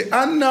other shit.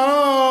 I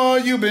know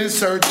you've been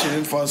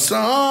searching for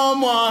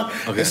someone.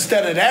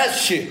 Instead of that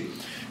shit.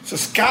 So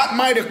Scott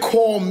might have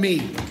called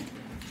me.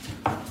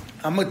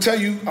 I'm going to tell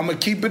you, I'm going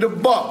to keep it a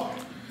buck.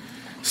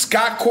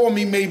 Scott called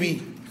me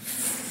maybe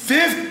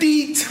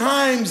 50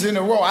 times in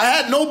a row. I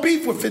had no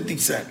beef with 50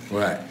 Cent.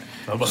 Right.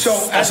 So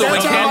at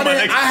that time,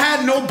 I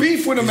had no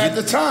beef with him at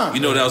the time.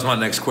 You know that was my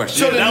next question.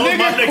 So the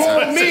nigga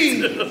called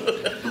me.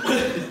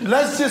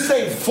 let's just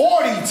say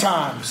 40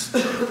 times.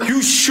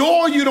 You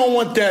sure you don't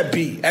want that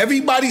beat?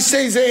 Everybody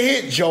says a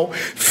hit, Joe.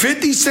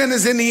 50 Cent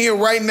is in here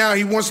right now.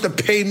 He wants to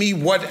pay me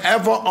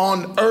whatever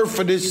on earth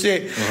for this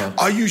shit.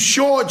 Are you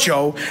sure,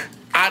 Joe?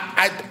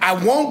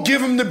 I won't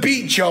give him the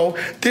beat, Joe.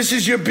 This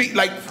is your beat.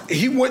 Like,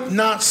 he would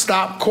not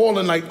stop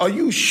calling. Like, are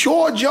you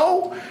sure,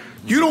 Joe?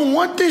 You don't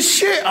want this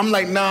shit? I'm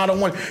like, nah, I don't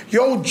want it.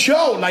 Yo,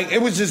 Joe, like,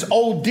 it was just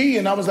OD,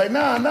 and I was like,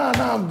 nah,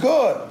 I'm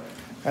good.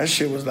 That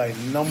shit was like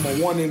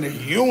 #1 in the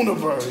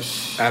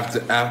universe. After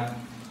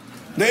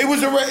it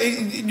was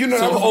already, you know.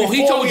 So,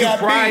 he told you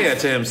prior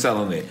beef. to him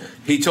selling it.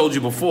 He told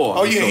you before.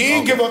 Oh yeah, he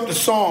didn't give up the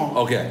song.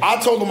 Okay. I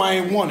told him I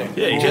ain't want it.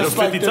 Yeah, he hit him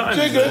 50 times.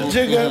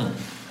 Jigga.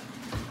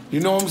 You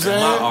know what I'm saying?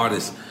 My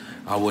artist,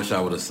 I wish I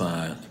would have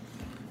signed,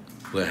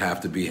 would have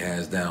to be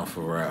hands down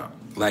Pharrell.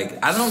 Like,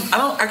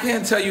 I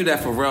can't tell you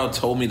that Pharrell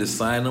told me to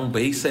sign him,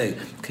 but he said,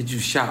 could you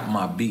shop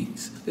my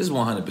beats? This is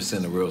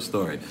 100% a real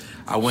story.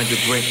 I went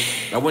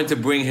to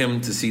bring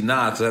him to see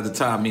Nas, because at the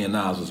time, me and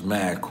Nas was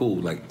mad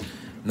cool. Like,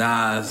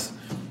 Nas,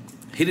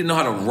 he didn't know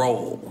how to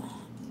roll.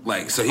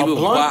 Like, so he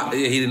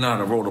he didn't know how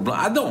to roll the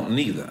blunt. I don't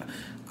neither.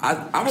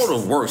 I roll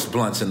the worst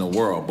blunts in the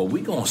world, but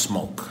we gonna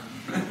smoke.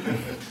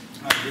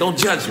 Don't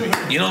judge me.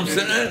 You know what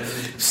I'm saying?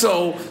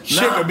 So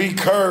shit could be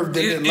curved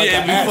and like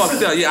be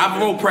fucked up. Yeah, I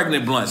roll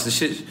pregnant blunts. The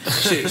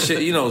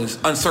shit, you know,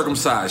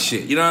 uncircumcised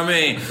shit. You know what I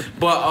mean?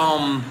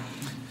 But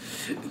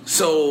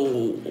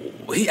so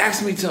he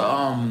asked me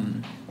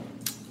to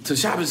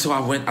shop it, so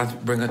I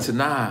bring her to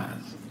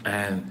Nas,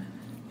 and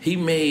he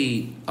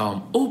made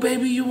 "Oh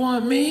Baby You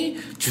Want Me,"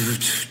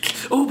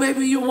 "Oh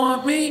Baby You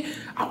Want Me."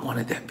 I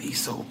wanted that beat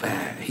so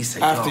bad. He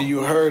said, after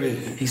you heard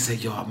it, he said,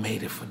 "Yo, I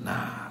made it for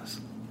Nas."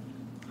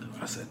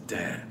 I said,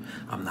 damn,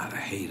 I'm not a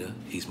hater.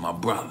 He's my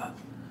brother.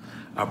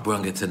 I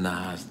brung it to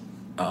Nas.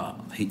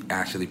 He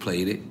actually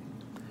played it.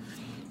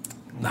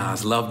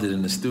 Nas loved it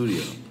in the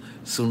studio.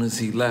 As soon as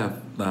he left,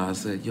 Nas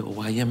said, yo,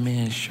 why your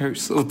man's shirt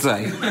so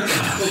tight?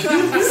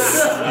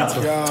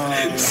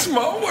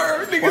 Small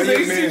word, niggas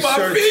ain't see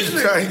my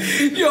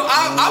vision. Yo,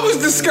 I was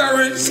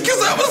discouraged because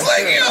I was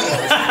like, yo,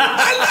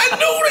 I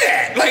knew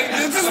that. Like,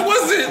 this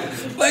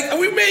wasn't, like,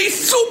 we made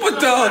Super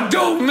Thug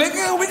dope,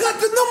 nigga. We got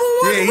the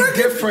 #1 record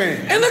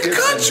different in the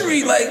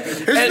country. Like,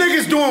 his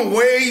niggas doing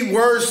way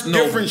worse,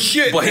 different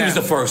shit. But he was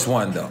the first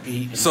one, though.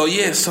 So,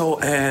 yeah,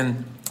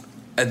 and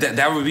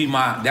that would be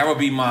my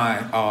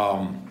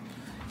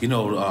you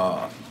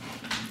know,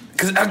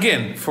 because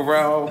again,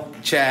 Pharrell,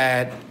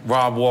 Chad,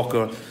 Rob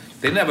Walker,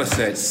 they never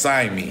said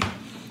sign me,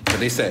 but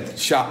they said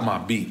shop my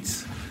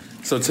beats.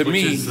 So to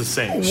me, it's the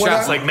same.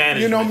 Shots like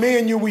management. You know, me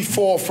and you, we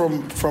fall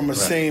from the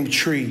same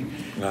tree.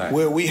 Right.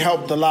 Where we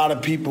helped a lot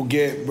of people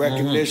get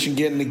recognition,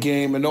 get in the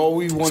game, and all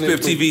we wanted.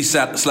 Spiff TV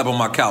slept on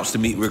my couch to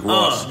meet Rick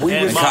Ross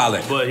in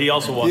college. But he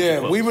also washed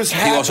clothes. We was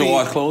happy. He also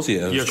washed clothes?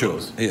 Yeah, it was true.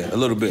 Clothes. Yeah, a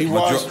little bit. He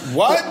washed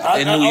what?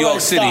 In New York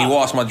City, he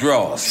washed my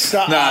drawers.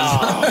 Stop.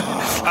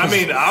 I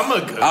mean, I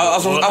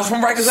was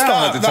from Rikers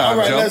Island at the time,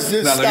 Joe.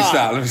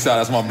 Let me stop.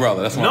 That's my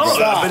brother. That's my brother.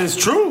 No, but it's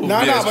true. No,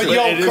 but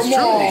yo, come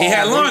on. He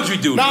had laundry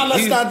duty. Nah,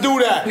 let's not do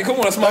that. Come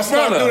on, that's my brother. Let's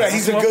not do that.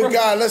 He's a good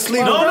guy. Let's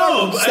leave him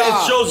alone. No,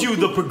 it shows you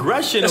the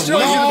progression of where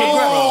you came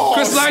from.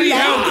 Chris Lighty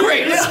held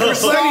great.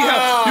 Chris Lighty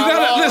held. You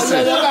gotta listen.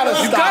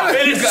 You gotta.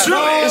 It is true.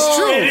 It's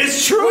true. It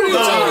is true. What are you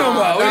talking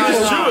about? It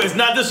is true. It's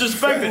not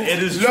disrespected.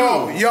 It is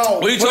true. Yo,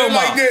 what are you talking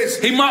about? Like this.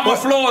 He mopped my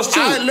floors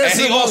too. And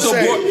he also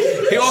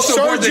brought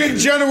Surgeon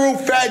General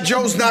Fat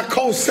Joe's not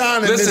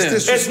co-signing this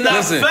disrespect. It's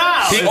not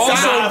foul. He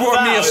also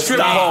brought me a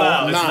strip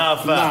pole. It's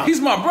not foul. He's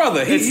my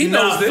brother. He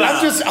knows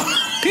this.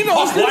 He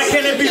knows this. Why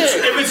can't it be?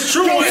 If it's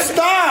true,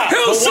 stop.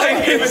 He'll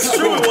say if it's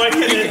true. Why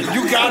can't it?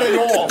 You got it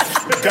off,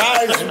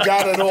 guys. You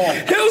got it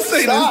off. He'll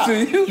say this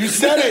to you. You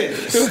said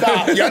it.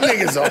 Stop. Y'all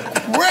niggas are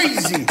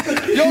crazy.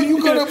 Yo,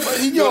 you gonna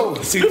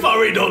Spiff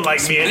already don't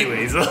like me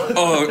anyways.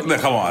 Oh, no,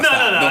 come on. No.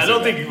 I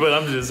don't think. But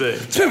I'm just saying.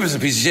 Spiff is a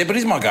piece of shit, but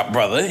he's my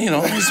brother. You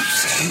know, he's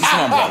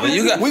my brother.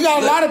 We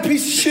got a lot of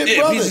piece of shit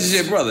brothers. Piece of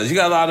shit brothers. You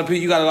got a lot of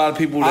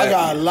people. I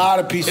got a lot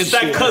of pieces. It's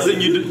that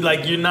cousin.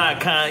 You're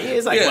not kind.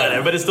 It's like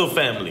whatever, but it's still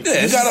family.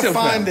 You gotta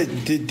find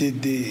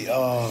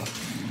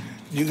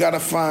you gotta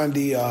find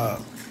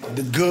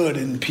the good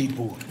in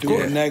people,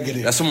 the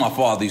negative. That's what my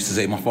father used to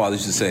say. My father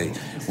used to say,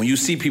 when you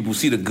see people,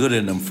 see the good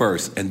in them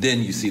first, and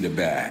then you see the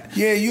bad.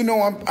 Yeah, you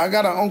know, I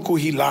got an uncle,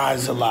 he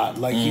lies a lot.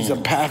 Like, he's a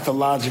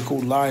pathological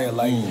liar.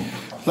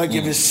 Like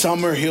if it's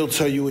summer, he'll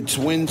tell you it's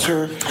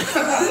winter.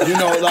 You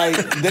know, like,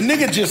 the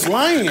nigga just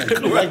lying.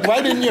 Like,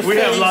 right in your face. We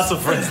have lots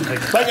of friends like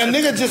that. Like, a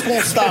nigga just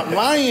won't stop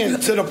lying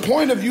to the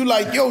point of you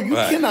like, yo, you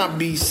cannot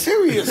be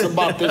serious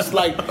about this.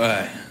 Like,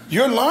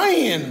 you're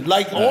lying.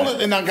 Like,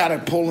 and I gotta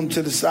pull him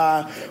to the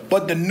side.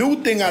 But the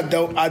new thing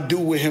I do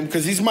with him,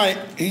 because he's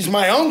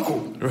my uncle.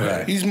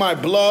 Right. He's my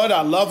blood.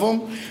 I love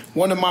him.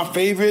 One of my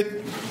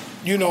favorite,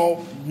 you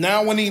know.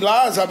 Now when he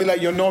lies, I'll be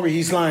like, yo, Nori,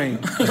 he's lying.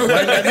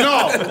 Like,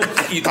 no.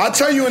 I'll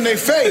tell you in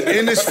his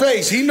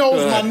face. He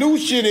knows my new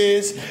shit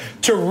is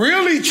to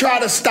really try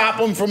to stop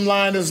him from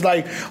lying is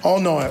like, oh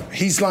no,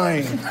 he's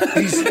lying.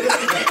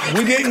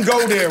 We didn't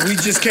go there. We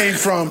just came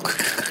from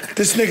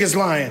This nigga's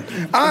lying.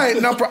 All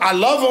right, now, I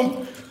love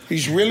him.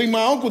 He's really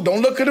my uncle.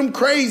 Don't look at him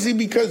crazy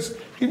because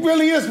he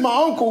really is my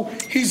uncle.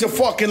 He's a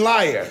fucking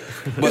liar.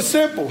 It's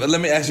simple. But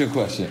let me ask you a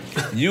question.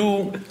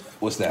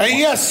 What's that? And he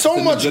has so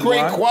much good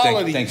great line?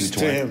 qualities Thank you, to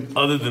Twin. him.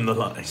 Other than the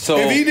lie. So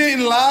if he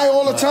didn't lie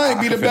all the time,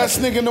 he'd be the best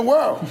nigga in the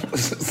world.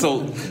 So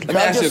let me Can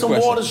I ask get you a some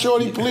question. water,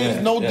 shorty, please?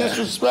 No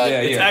disrespect.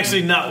 It's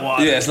actually not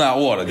water. Yeah, it's not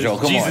water, Joe.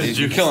 Come on,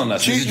 you're killing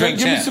us. It's drink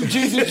Give me champ. some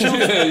Jesus juice.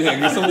 yeah,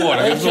 get some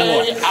water. Get some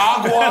water.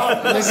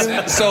 Agua.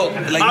 Nigga. So,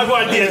 like,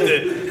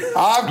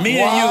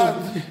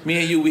 Agua. me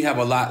and you, we have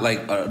a lot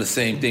like the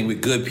same thing. We're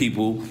good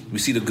people. We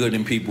see the good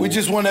in people. We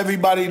just want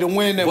everybody to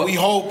win, and we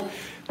hope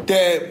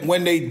that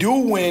when they do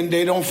win,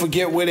 they don't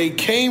forget where they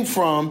came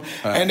from,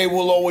 and they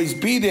will always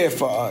be there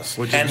for us.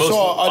 Which is And most so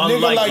a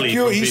nigga like unlikely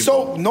you,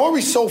 for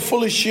Nori's so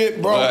full of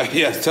shit, bro.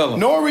 Yes, tell him.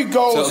 Nori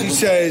Tell goes, him. he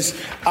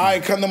says, all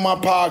right, come to my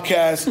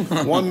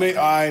podcast. 1 minute,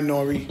 all right,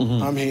 Nori,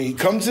 I'm here. He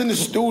comes in the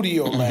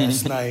studio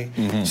last night,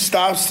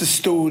 stops the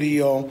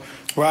studio,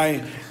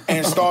 right,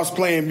 and starts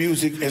playing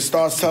music and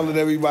starts telling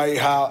everybody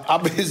how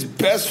I'm his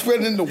best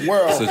friend in the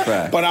world, That's a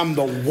fact. but I'm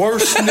the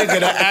worst nigga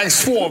to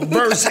ask for a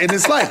verse in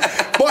his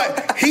life.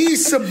 But he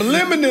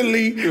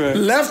subliminally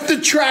left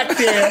the track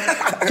there,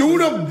 threw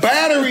the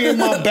battery in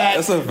my back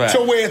That's a fact.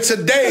 to where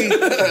today,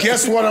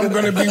 guess what I'm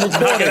going to be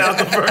recording?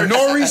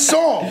 Nori's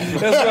song.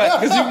 That's right.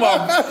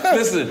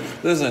 'Cause you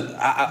listen.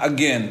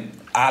 Again,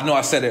 I know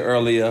I said it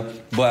earlier,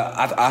 but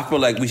I feel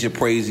like we should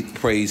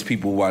praise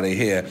people while they're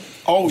here.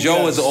 Oh, Joe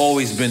yes. has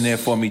always been there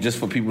for me. Just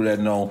for people that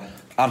know,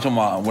 I'm talking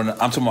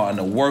about in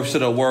the worst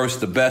of the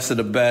worst, the best of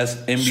the best,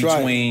 in That's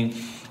between.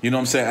 right. You know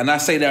what I'm saying? And I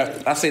say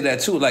that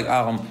too. Like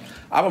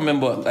I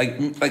remember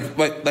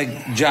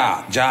like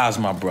Ja's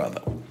my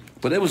brother.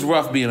 But it was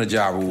rough being a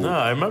Ja Rule No,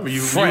 I remember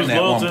you friend was at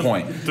loyal one to-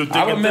 point. to thick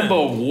I and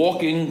remember thin.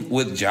 walking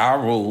with Ja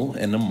Rule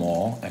in the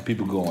mall and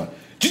people going,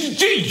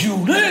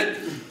 G-Unit!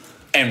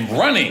 And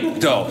running,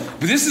 though.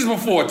 But this is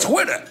before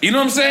Twitter. You know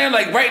what I'm saying?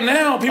 Like right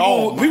now,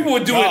 people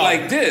would do it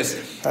like this.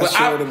 That But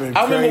shit I would've been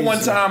remember one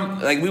crazy.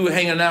 time, like we were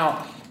hanging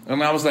out,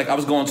 and I was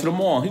going to the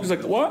mall. He was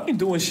like, "Well, I ain't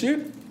doing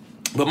shit."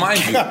 But mind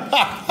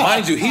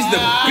you, he's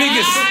the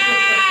biggest.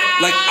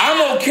 Like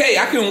I'm okay.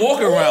 I can walk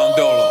around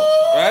Dolo,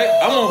 right?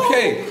 I'm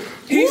okay.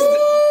 He's.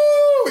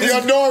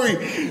 Yo,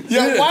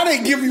 Nori, why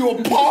they give you a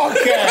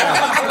podcast?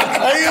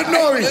 Hey, yo,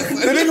 Nori,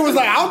 the nigga was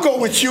like, I'll go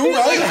with you,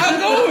 right? I'll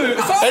go with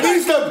it.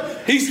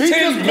 And He's he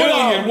 10 just put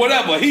million, out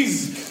whatever.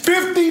 He's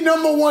 50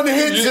 number one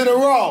hits in a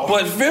row.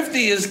 But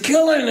 50 is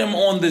killing him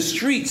on the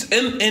streets.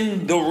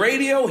 In the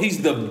radio,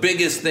 he's the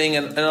biggest thing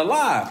in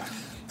alive.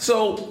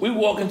 So we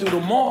walking through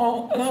the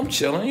mall, and I'm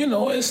chilling. You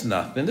know, it's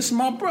nothing. This is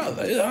my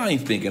brother. I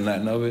ain't thinking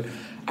nothing of it.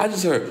 I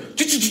just heard,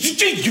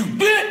 you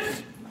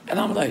bitch. And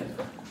I'm like,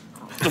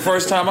 the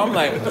first time, I'm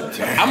like, I'm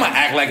gonna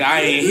act like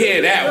I ain't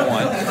hear that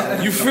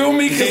one. You feel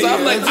me? Because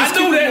I'm like, I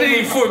know that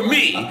ain't for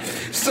me.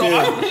 So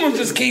I'm gonna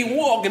just keep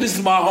walking. This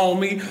is my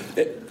homie.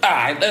 All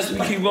right, let's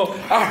keep going.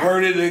 I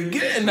heard it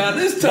again. Now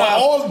this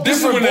time, this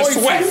is when the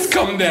sweats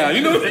come down.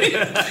 You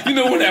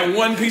know when that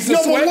one piece of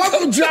sweat. No,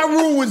 but what Ja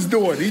Rule was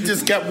doing? He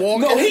just kept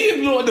walking. No, he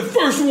ignored the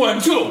first one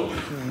too.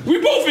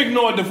 We both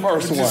ignored the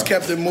first one. Just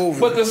kept it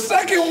moving. But the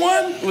second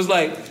one was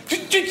like,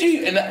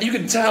 and you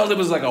could tell it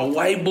was like a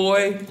white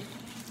boy.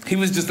 He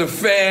was just a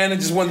fan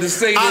and just wanted to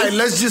say this. All right,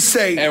 let's just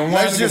say.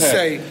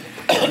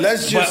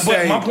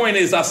 But my point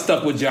is, I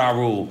stuck with Ja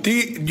Rule.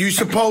 You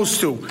supposed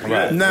to.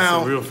 Right.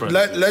 Now, real friends.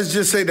 let's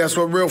just say that's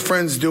what real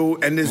friends do,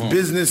 and this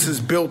business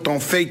is built on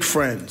fake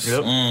friends.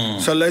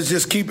 Yep. So let's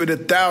just keep it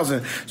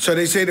 1,000. So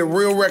they say the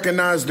real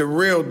recognize the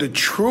real. The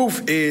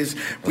truth is,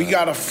 we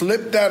got to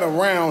flip that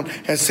around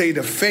and say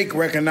the fake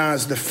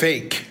recognize the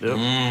fake.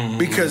 Yep.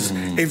 Because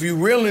if you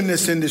real in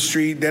this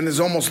industry, then it's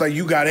almost like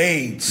you got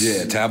AIDS.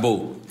 Yeah,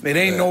 taboo. It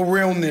ain't no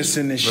realness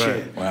in this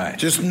shit. Right.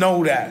 Just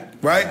know that,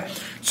 right?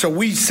 So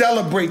we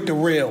celebrate the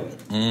real,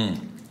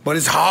 but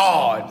it's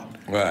hard.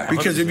 Right.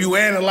 Because if you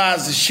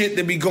analyze the shit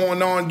that be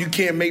going on, you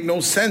can't make no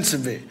sense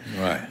of it.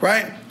 Right.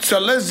 Right? So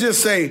let's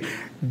just say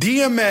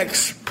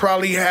DMX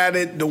probably had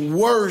it the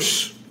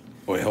worst.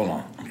 Wait, hold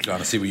on. I'm trying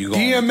to see where you're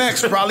going.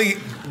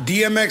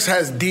 DMX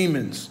has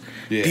demons.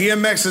 Yeah.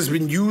 DMX has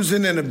been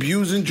using and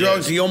abusing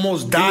drugs. He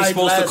almost died He was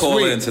supposed last to call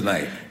week. in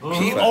tonight.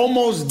 He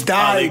almost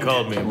died. He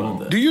called me about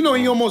that. Do you know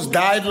he almost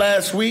died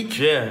last week?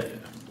 Yeah.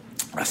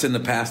 I sent the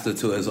pastor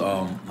to his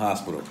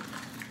hospital.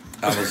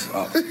 I was.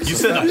 You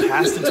sent a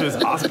pastor to his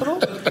hospital?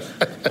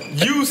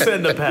 You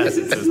send a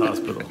pastor to his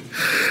hospital.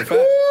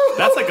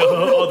 That's like a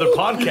whole other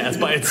podcast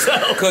by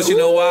itself. Because you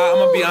know why? I'm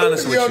gonna be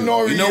honest with you.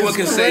 Nori, You know what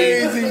can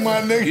say? crazy,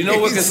 my nigga. You know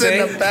what can say? He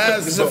sent a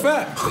pastor. It's a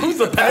fact. Who's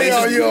the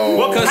pastor?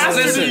 What What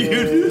pastor pastor do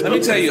you? let me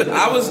tell you,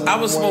 I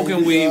was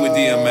smoking weed with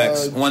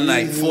DMX one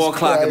night,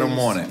 4:00 in the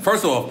morning.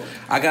 First off,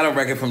 I got a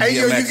record from Hey,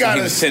 yo, you DMX when he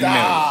gotta was 10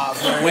 stop,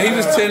 million. man. When he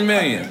was 10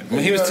 million.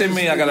 When he was 10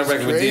 million, I got a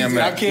record with Crazy. I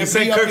DMX. can't You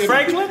said be up Kirk here.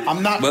 Franklin?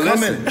 I'm not But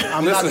coming. listen,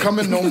 I'm listen. not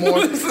coming no more.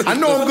 I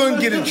know I'm going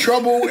to get in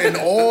trouble in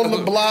all the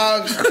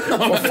blogs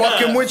for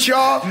fucking with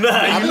y'all. Nah,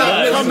 I'm you're not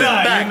not. coming You're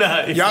not. back. You're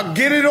not. Y'all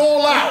get it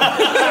all out.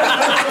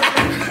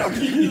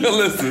 Yo,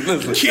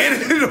 listen.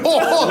 Get it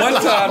all. One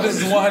time, this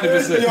is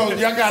 100%. Yo,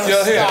 y'all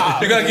gotta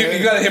stop. You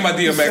gotta hear my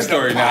DMX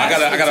story now.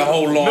 I got a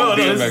whole long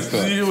DMX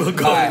story.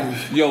 All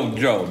right. Yo,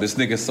 Joe, this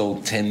nigga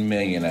sold $10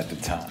 million at the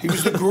time. He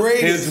was the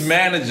greatest. His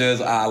manager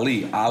is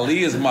Ali.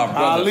 Ali is my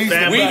brother. Ali's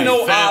we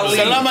know Ali.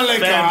 Salam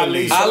alaikum,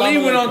 Ali. Ali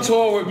went on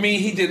tour with me.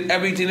 He did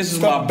everything. This is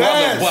my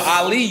brother. But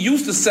Ali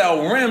used to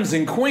sell rims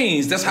in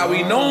Queens. That's how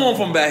we know him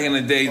from back in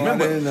the days.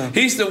 Remember,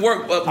 he used to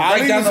work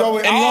right down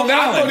in Long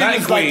Island, not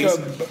in Queens.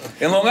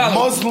 In Long Island.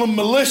 Muslim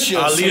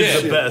militia. Ali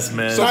is the best,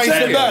 man. So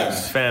check it.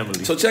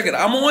 Family. So check it.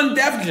 I'm on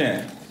Def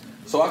Jam.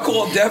 So I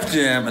called Def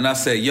Jam and I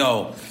said,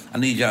 yo, I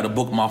need y'all to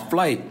book my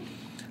flight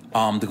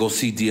to go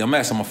see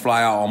DMX. I'm going to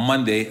fly out on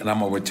Monday and I'm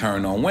going to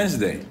return on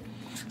Wednesday.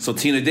 So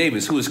Tina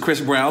Davis, who is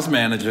Chris Brown's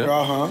manager,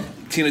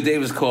 Tina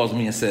Davis calls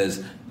me and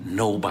says,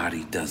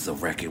 nobody does a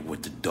record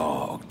with the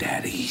dog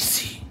that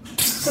easy.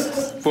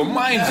 For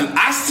mind you,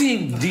 I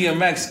seen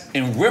DMX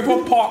in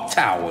River Park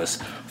Towers,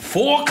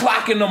 4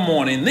 o'clock in the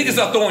morning. Niggas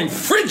are throwing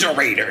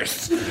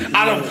refrigerators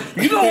out of,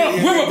 you know what?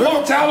 River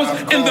Park Towers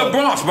in the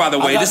Bronx, by the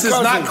way. This is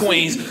not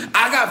Queens.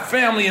 I got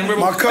family in River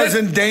Park. My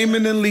cousin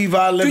Damon and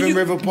Levi live in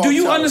River Park. Do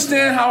you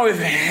understand how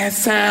it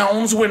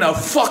sounds when a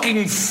fucking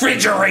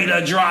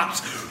refrigerator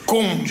drops?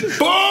 Boom.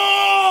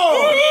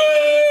 Boom!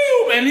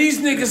 And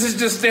these niggas is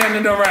just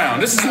standing around.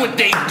 This is what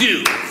they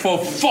do for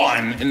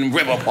fun in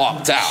River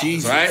Park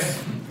Towers, right?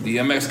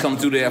 DMX come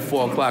through there at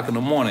 4 o'clock in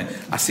the morning.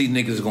 I see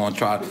niggas going to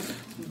try.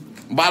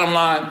 Bottom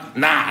line,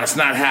 nah, that's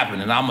not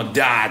happening. I'm going to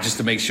die just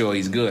to make sure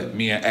he's good.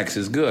 Me and X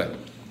is good.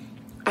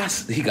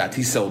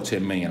 He sold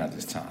 $10 million at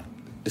this time.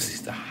 This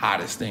is the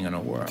hottest thing in the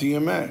world.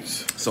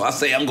 DMX. So I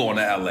say I'm going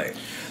to L.A.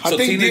 I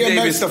think Tina DMX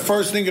Davis, the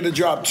first nigga to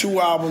drop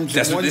 2 albums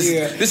in 1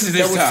 year. This is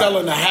this that was time.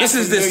 selling a half a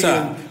million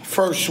time.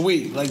 first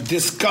week. Like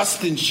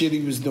disgusting shit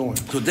he was doing.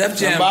 So Def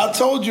Jam. Remember, I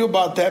told you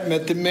about that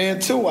Method Man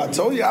too. I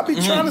told you I be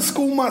trying to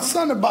school my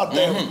son about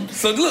that.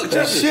 So look,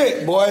 that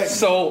shit, boy.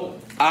 So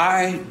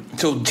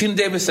Tina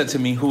Davis said to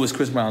me, who is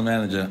Chris Brown's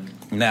manager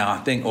now, I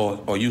think,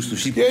 or used to.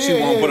 She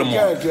won't put him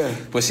on.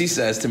 But she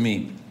says to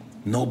me,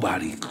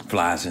 nobody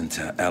flies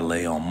into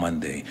L.A. on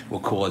Monday,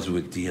 records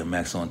with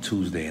DMX on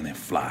Tuesday, and then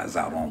flies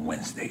out on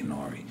Wednesday,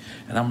 Nori.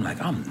 And I'm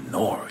like, I'm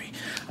Nori.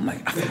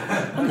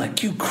 I'm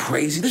like, you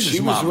crazy? This is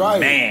my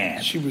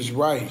man. She was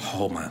right.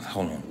 Hold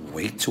on.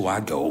 Wait till I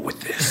go with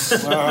this.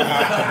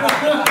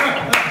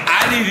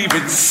 I didn't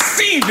even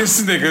see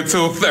this nigga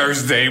till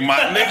Thursday, my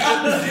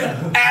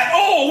nigga. At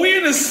all. We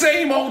in the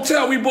same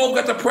hotel. We both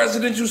got the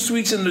presidential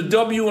suites in the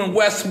W in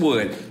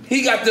Westwood.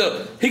 He got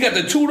the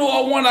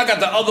 2-door one. I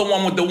got the other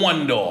one with the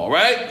 1 door,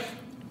 right?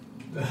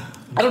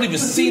 I don't even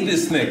see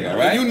this nigga,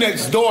 right? You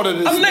next door to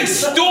this I'm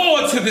next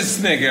door to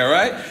this nigga,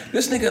 right?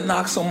 This nigga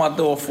knocks on my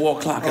door 4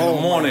 o'clock in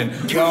the morning.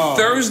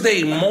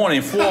 Thursday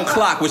morning, 4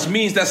 o'clock, which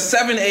means that's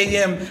 7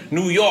 a.m.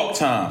 New York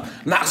time.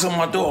 Knocks on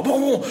my door.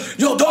 Boom, boom.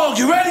 Yo, dog,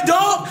 you ready,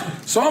 dog?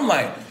 So I'm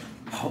like,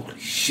 holy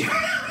shit.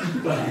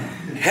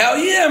 Hell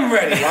yeah, I'm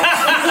ready.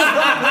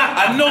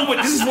 I know, but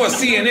this is for a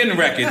CNN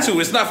record, too.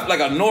 It's not like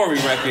a Nori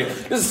record.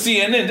 This is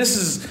CNN. This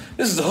is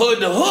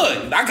hood to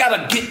hood. I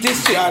gotta get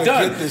this shit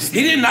done.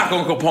 He didn't knock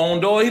on Capone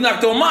door. He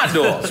knocked on my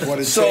door. That's what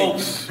it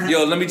takes.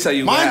 Yo, let me tell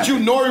you. Mind you,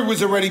 Nori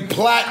was already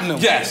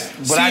platinum. Yes,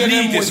 but CNN I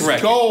need this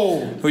record.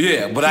 Gold.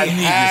 Yeah, but I need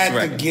this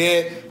record. He had to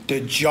get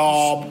the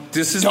job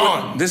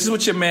done. This is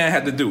what your man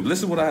had to do.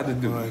 Listen to what I had to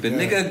do. The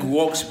nigga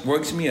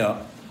works me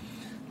up.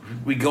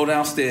 We go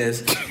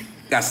downstairs.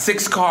 Got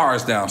 6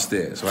 cars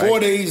downstairs, right? 4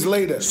 days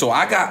later. So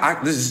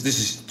this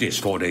is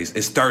 4 days.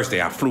 It's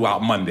Thursday. I flew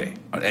out Monday.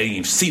 I didn't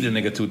even see the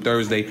nigga till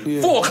Thursday.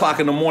 4 o'clock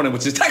in the morning,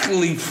 which is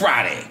technically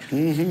Friday.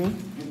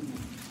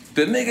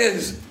 The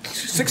niggas,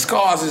 6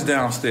 cars is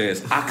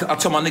downstairs. I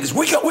tell my niggas,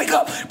 wake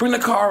up, bring the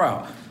car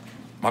out.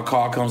 My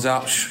car comes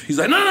out. He's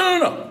like,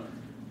 no.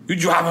 You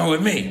driving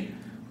with me.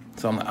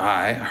 So I'm like, all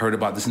right, I heard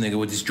about this nigga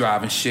with this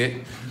driving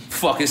shit.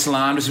 Fuck it,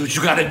 Slime. This is what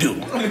you gotta do.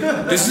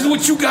 This is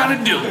what you gotta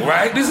do,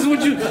 right? This is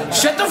what you...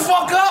 Shut the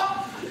fuck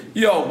up!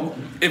 Yo,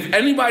 if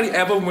anybody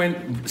ever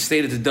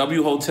stayed at the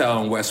W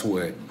Hotel in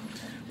Westwood,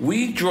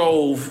 we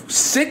drove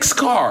 6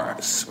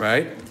 cars,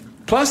 right?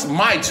 Plus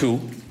my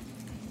 2,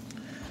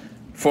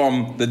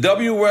 from the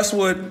W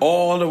Westwood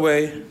all the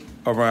way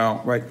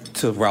around right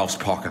to Ralph's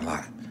parking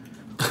lot.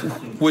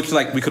 Which,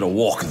 like, we could have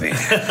walked there.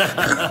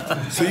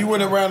 So you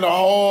went around the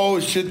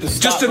whole shit to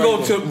stop just to go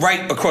there. to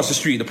right across the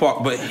street, the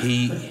park. But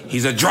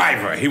he's a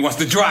driver. He wants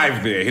to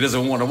drive there. He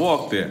doesn't want to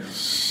walk there.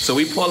 So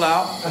we pull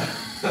out.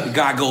 The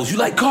guy goes, "You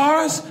like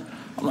cars?"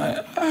 I'm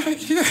like,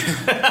 yeah.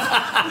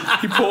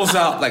 He pulls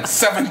out like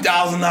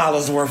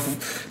 $7,000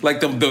 worth,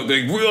 like the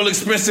real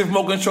expensive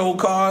remote control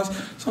cars.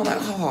 So I'm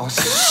like, oh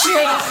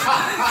shit.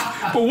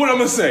 But what I'm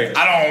gonna say?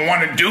 I don't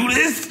want to do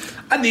this.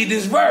 I need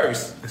this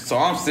verse. So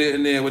I'm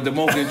sitting there with the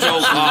remote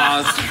control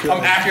cars.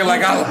 I'm acting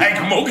like I like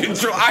remote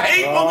control. I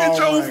hate remote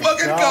control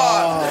fucking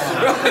cars.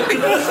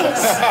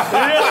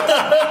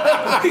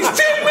 He's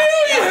 $10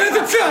 million at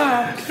the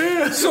time.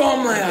 So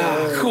I'm like,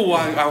 cool,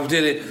 I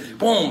did it.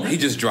 Boom, he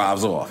just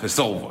drives off. It's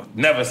over.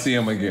 Never see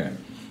him again.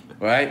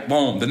 Right?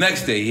 Boom. The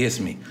next day he hits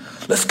me.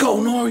 Let's go,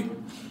 Nori.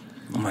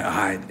 I'm like, all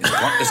right,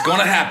 it's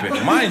gonna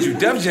happen. Mind you,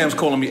 Def Jam's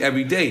calling me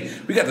every day.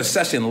 We got the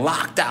session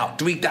locked out,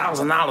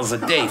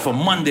 $3,000 a day for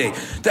Monday.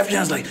 Def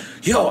Jam's like,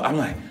 yo, I'm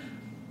like,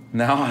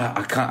 now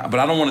I can't, but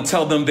I don't want to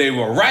tell them they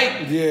were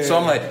right. Yeah. So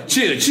I'm like,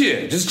 chill,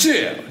 just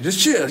chill.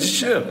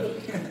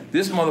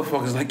 This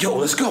motherfucker's like, yo,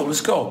 let's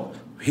go.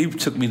 He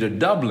took me to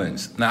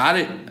Dublin's. Now I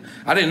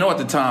didn't know at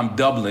the time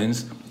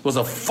Dublin's was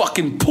a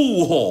fucking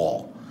pool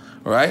hall,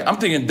 right? I'm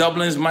thinking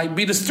Dublin's might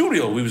be the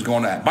studio we was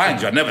going to.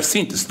 Mind you, I never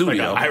seen the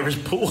studio. Like an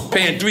Irish pool.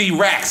 Paying 3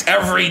 racks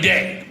every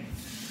day.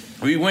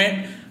 We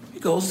went. He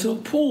goes to a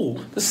pool.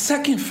 The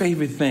second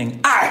favorite thing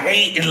I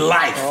hate in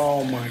life.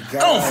 Oh my God. I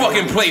don't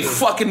fucking play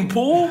fucking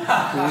pool.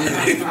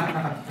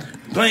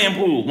 Playing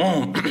pool.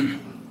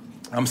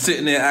 I'm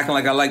sitting there acting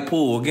like I like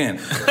pool again.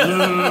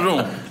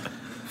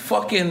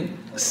 Fucking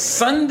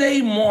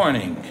Sunday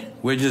morning,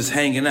 we're just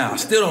hanging out.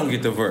 Still don't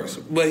get the verse.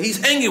 But he's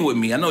hanging with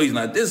me. I know he's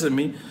not dissing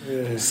me.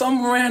 Yeah.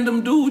 Some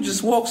random dude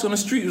just walks on the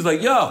street. He's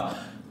like, yo,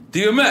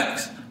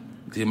 DMX.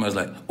 DMX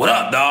like, what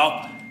up,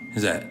 dog?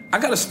 He's like, I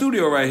got a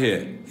studio right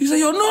here. He's like,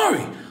 yo,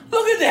 Nori,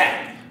 look at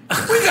that.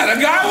 We got a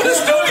guy with a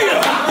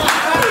studio.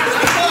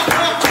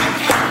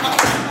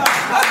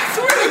 I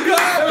swear to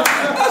God.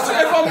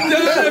 If I'm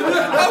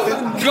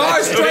done,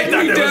 God strike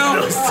me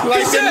down.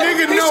 Like the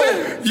nigga know,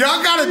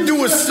 y'all gotta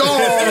do a song,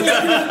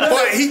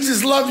 but he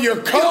just love your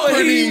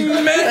company.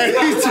 And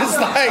he's just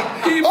like,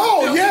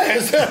 oh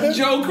yes.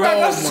 Joe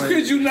Crack, I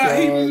kid you not,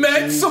 he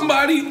met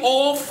somebody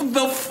off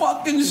the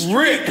fucking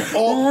street,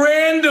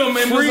 random,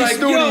 and was like,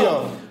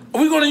 yo,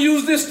 are we gonna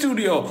use this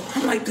studio?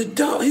 I'm like, the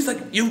dog. He's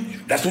like,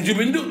 that's what you've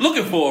been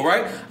looking for,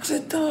 right? I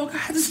said, dog, I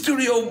had the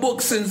studio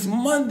booked since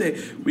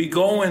Monday. We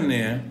go in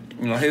there.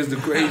 You know, here's the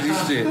crazy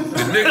shit.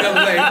 The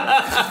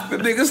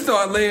nigga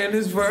start laying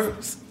his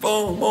verse.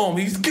 Boom, boom.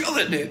 He's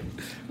killing it.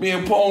 Me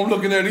and Paul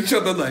looking at each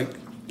other like,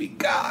 we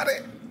got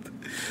it.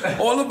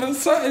 All of a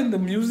sudden, the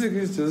music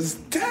is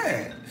just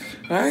dead,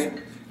 right?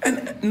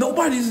 And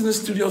nobody's in the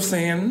studio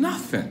saying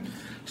nothing.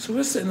 So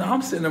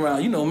I'm sitting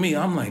around, you know me,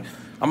 I'm like,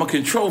 I'm a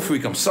control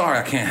freak. I'm sorry,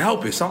 I can't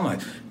help it. So I'm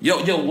like,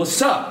 yo, what's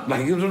up?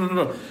 Like,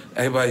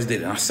 everybody's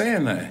dead. I'm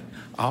saying that.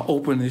 I'll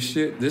open this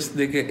shit. This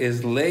nigga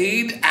is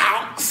laid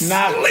out,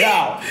 knocked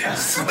out,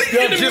 sleep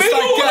yo, in the just middle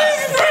like of that.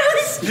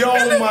 his verse. Yo,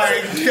 my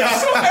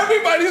God. So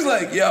everybody's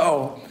like,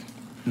 yo,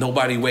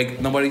 nobody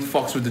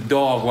fucks with the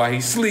dog while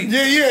he sleeps.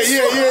 Yeah.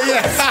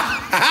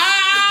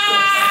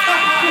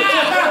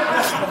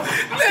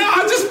 Now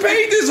I just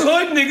paid this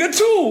hood nigga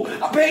too.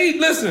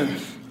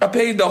 I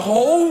paid the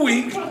whole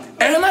week,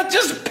 and I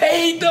just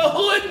paid the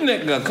hood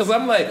nigga. Because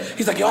I'm like,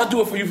 he's like, yo, I'll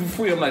do it for you for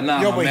free. I'm like,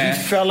 nah, but man.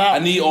 He fell out. I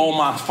need all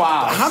my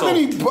files.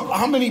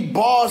 How many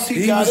bars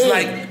he got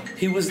in?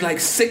 He was like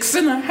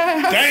 6.5.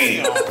 Damn. He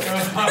was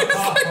like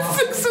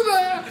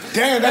 6.5.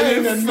 Damn, that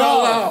ain't enough.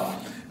 Fell out.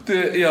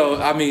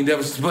 That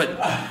was, but...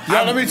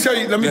 let me tell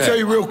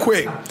you real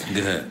quick.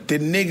 Yeah. The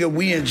nigga,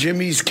 we in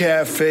Jimmy's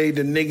Cafe,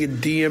 the nigga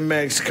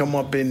DMX come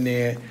up in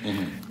there,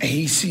 and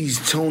he sees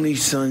Tony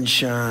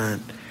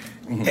Sunshine.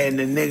 And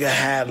the nigga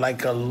had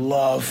like a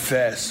love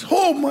fest.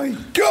 Oh my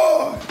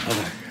God!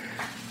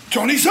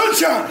 Tony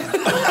Sunshine!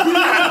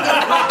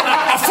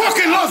 I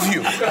fucking love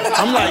you!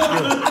 I'm like,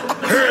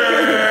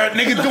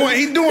 nigga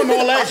he doing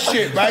all that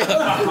shit, right?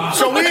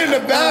 So we in the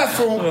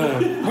bathroom,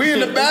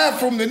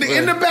 the nigga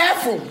in the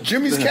bathroom,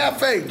 Jimmy's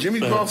Cafe,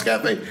 Jimmy's Bronx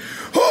Cafe.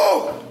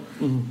 Oh,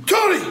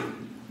 Tony,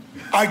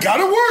 I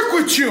gotta work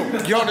with you.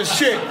 Yo, the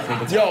shit.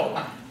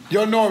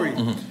 Yo, Nori.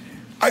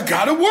 I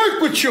gotta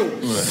work with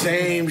you.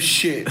 Same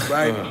shit,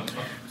 right?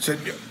 So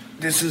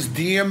this is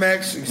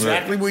DMX,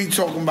 exactly what you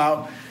talking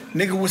about.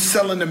 Nigga was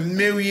selling 1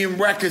 million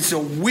records a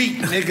week,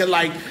 nigga,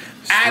 like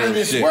out of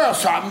this world.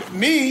 So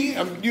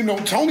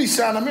Tony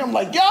signed me. I'm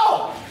like,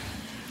 yo,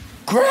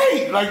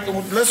 great, like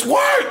let's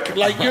work.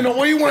 Like, what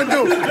do you want to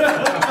do?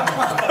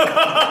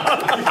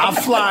 I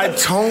fly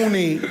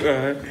Tony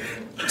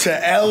to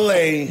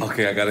LA.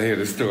 Okay, I gotta hear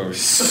the story.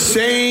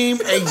 Same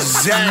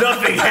exact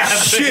Nothing happened.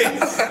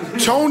 shit.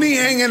 Tony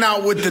hanging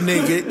out with the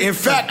nigga. In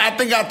fact, I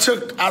think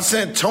I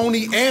sent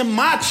Tony and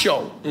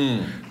Macho.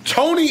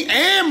 Tony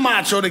and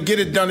Macho to get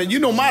it done. And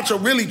Macho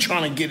really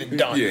trying to get it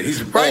done. Yeah,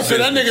 he's right. So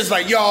that nigga's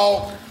like,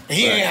 yo,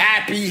 he ain't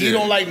happy. He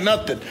don't like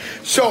nothing.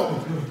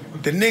 So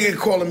the nigga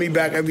calling me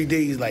back every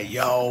day. He's like,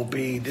 yo,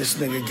 B, this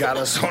nigga got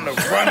us on the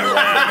run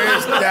around.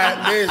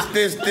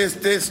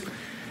 This.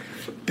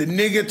 The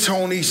nigga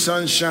Tony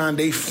Sunshine,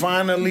 they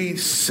finally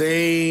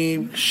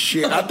same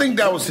shit. I think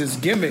that was his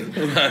gimmick.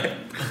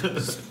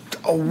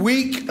 A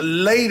week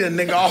later,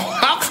 nigga,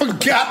 I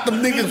forgot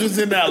them niggas was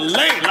in LA.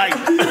 Like,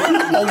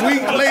 a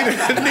week later,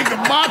 the nigga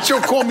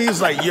Macho called me.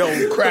 He's like,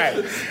 yo, Crack,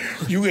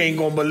 you ain't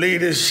gonna believe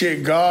this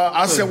shit, God.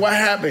 I said, what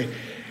happened?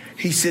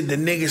 He said the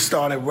nigga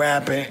started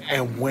rapping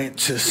and went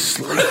to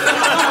sleep.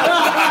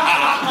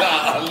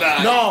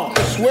 No,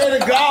 I swear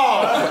to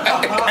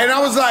God. And I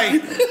was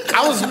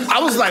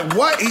like,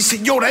 what? He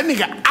said, yo, that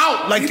nigga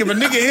out. Like if a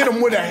nigga hit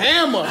him with a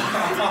hammer.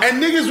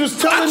 And niggas was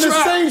telling the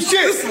same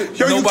shit.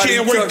 Yo, you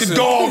can't wake the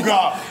dog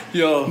up.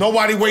 Yo.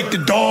 Nobody wake the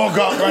dog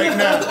up right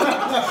now.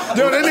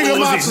 Yo, that nigga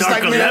Mops was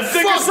like, man,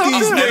 fuck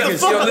these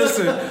niggas. Yo,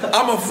 listen,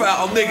 I'm a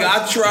foul nigga.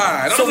 I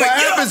tried. So what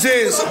happens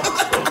is,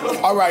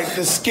 all right,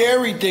 the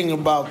scary thing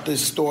about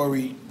this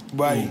story,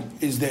 right,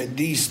 is that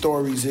these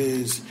stories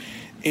is,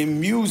 in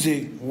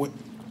music,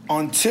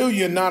 until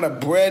you're not a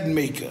bread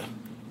maker,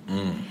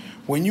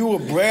 when you a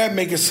bread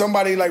maker,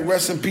 somebody like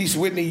rest in peace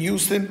Whitney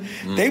Houston,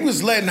 they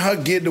was letting her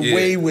get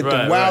away with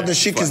the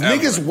wildest shit because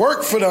niggas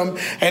work for them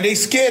and they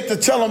scared to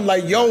tell them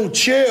like, yo,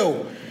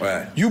 chill,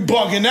 you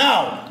bugging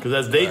out. Because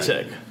that's day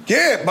check.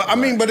 Yeah, but I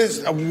mean, but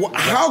it's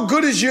how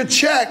good is your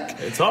check?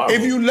 It's horrible.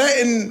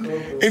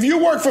 If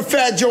you work for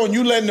Fat Joe and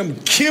you letting him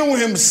kill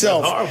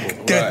himself,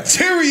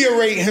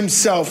 deteriorate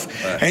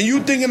himself, and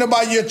you thinking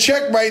about your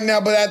check right now,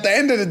 but at the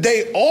end of the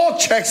day, all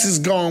checks is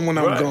gone when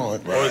I'm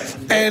gone.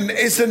 And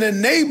it's an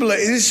enabler.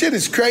 This shit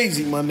is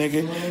crazy, my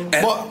nigga.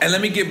 And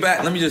let me get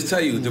back. Let me just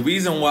tell you the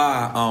reason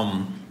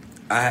why.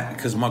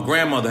 Because my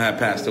grandmother had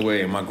passed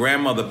away, and my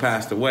grandmother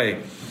passed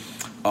away.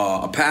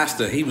 A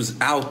pastor, he was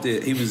out there.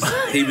 He was.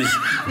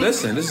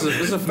 Listen, this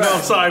is a fact. No,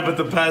 I'm sorry, but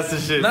the pastor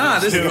shit. Nah,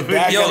 he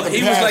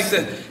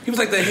was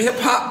like the hip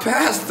hop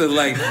pastor.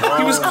 Like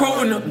he was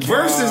quoting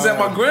verses at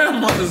my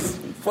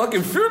grandmother's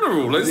fucking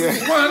funeral. Like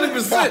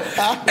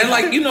 100%. And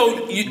like you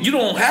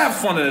don't have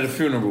fun at a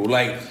funeral.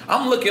 Like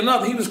I'm looking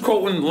up, he was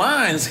quoting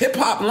lines, hip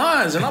hop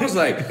lines, and I was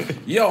like,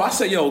 I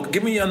said,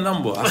 give me your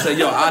number. I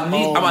said, I'm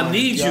gonna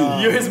need you.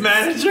 You're his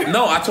manager?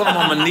 No, I told him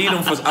I'm gonna need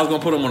him for. I was gonna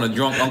put him on a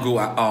Drunk Uncle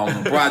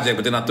project,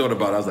 but then I thought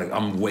about it. I was like,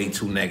 I'm way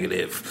too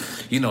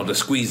negative, to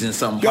squeeze in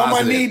something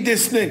positive. I need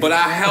this nigga. But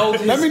I held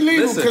his. Let me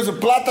leave him because of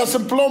Plata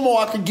Sin Plomo,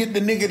 I could get the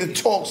nigga to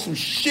talk some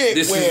shit.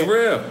 This is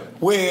real.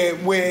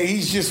 Where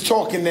he's just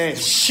talking that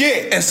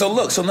shit. And so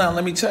look, now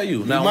let me tell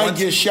you. Now might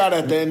get shot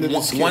at the end of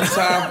this. One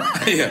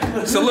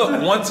time, So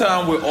look, one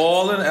time we're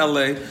all in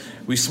LA,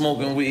 we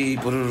smoking weed,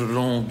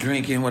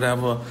 drinking,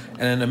 whatever,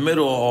 and in the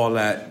middle of all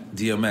that,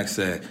 DMX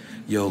said,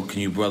 yo,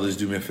 can you brothers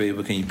do me a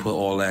favor? Can you put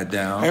all that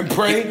down? And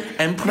pray?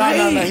 And pray.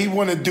 No, he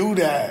want to do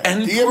that.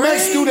 And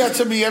DMX do that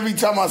to me every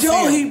time I see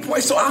him. He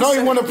pray. So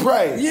he want to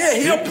pray. Yeah,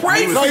 he'll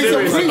pray. No, he's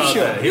a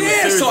preacher.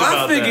 Yeah, so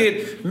I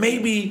figured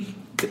maybe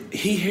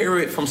he hear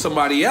it from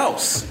somebody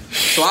else.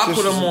 So I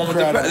put him on with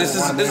the. This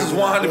is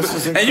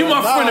 100%. And you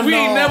my friend, and we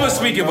ain't never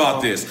speak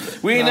about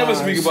this. We ain't never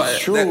speak about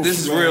it. This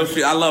is real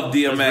shit. I love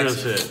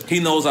DMX. He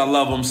knows I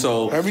love him,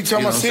 so every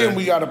time I see him,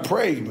 we gotta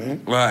pray,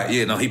 man. Right?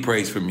 Yeah, no, he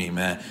prays for me,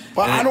 man.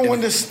 But I don't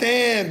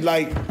understand,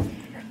 like,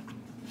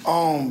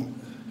 I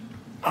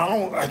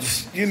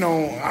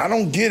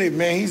don't get it,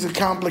 man. He's a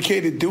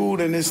complicated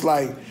dude, and it's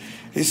like.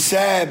 It's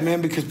sad, man,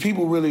 because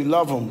people really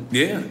love him.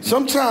 Yeah.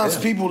 Sometimes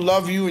people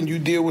love you and you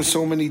deal with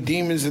so many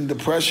demons and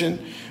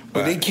depression,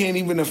 but they can't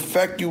even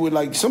affect you with,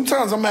 like,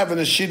 sometimes I'm having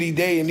a shitty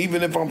day, and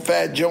even if I'm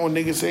Fat Joe and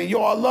niggas saying,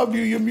 yo, I love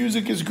you, your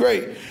music is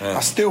great,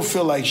 I still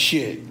feel like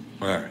shit.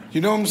 Right.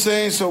 You know what I'm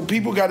saying? So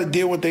people got to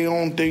deal with their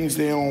own things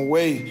their own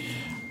way.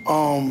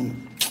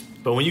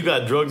 But when you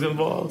got drugs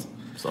involved,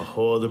 it's a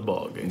whole other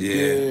ballgame.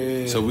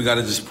 Yeah. So we got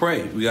to just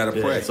pray. We got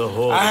to pray. It's a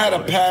whole I had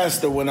a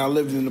pastor when I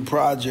lived in the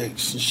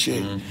projects and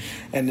shit.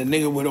 And the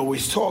nigga would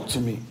always talk to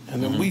me.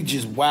 And then we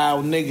just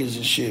wild niggas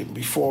and shit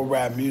before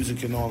rap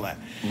music and all that.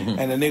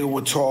 And the nigga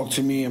would talk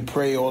to me and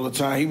pray all the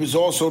time. He was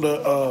also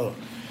the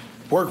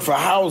work for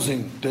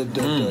housing.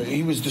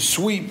 He was the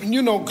sweep,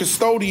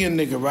 custodian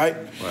nigga, right?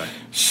 Right.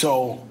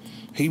 So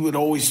he would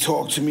always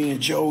talk to me and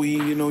Joey,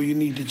 you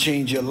need to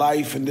change your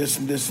life and this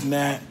and this and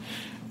that.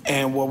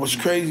 And what was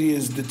crazy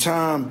is the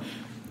time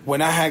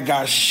when I had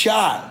got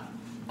shot,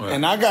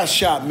 and I got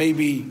shot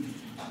maybe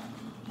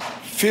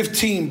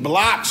 15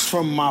 blocks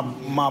from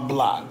my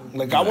block.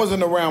 Like, I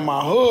wasn't around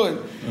my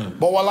hood,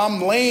 but while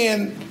I'm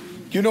laying,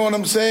 you know what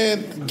I'm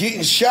saying,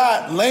 getting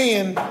shot,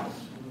 laying,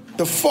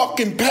 the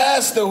fucking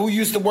pastor who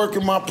used to work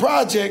in my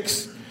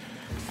projects,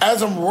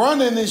 as I'm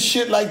running and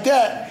shit like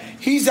that,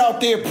 he's out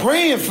there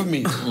praying for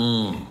me.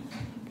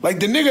 Like,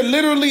 the nigga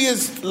literally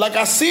is, like,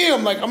 I see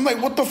him, like, I'm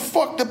like, what the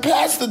fuck the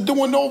pastor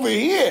doing over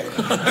here?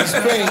 He's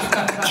praying,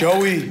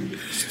 Joey,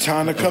 it's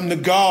time to come to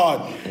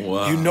God.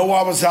 Wow. You know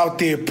I was out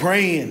there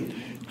praying.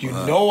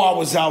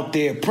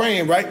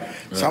 Right?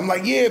 So I'm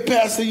like, yeah,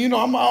 Pastor,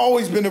 I've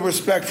always been a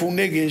respectful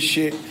nigga and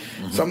shit.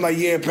 So I'm like,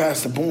 yeah,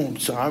 Pastor, boom.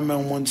 So I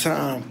remember one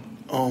time,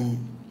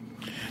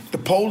 the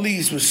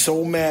police was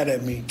so mad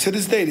at me. To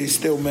this day, they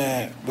still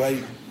mad,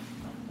 right?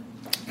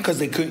 Because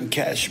they couldn't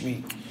catch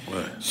me.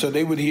 Right. So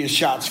they would hear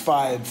shots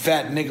fired,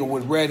 fat nigga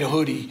with red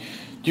hoodie.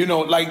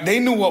 Like they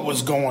knew what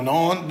was going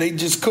on. They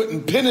just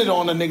couldn't pin it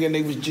on a nigga, and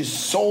they was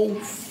just so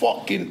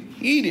fucking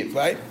heated,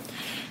 right?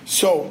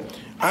 So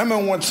I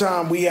remember one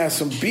time we had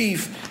some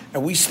beef,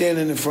 and we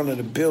standing in front of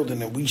the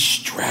building, and we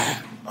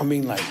strapped. I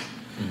mean, like,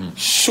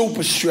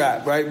 super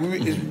strapped, right?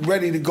 We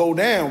ready to go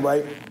down,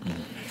 right?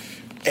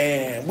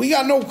 And we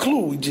got no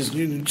clue. We just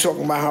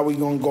talking about how we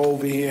gonna go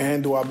over here,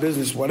 handle our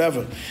business,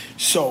 whatever.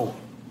 So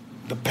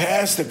the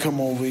pastor come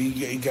over,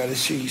 he got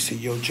his shit. He said,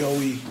 yo,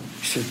 Joey,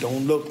 he said,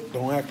 don't look,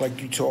 don't act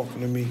like you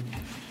talking to me.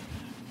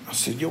 I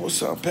said, yo,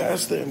 what's up,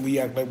 pastor? And we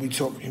act like we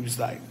talking. He was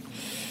like,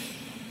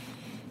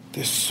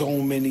 there's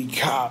so many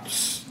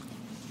cops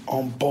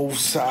on both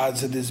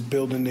sides of this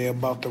building. They're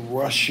about to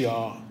rush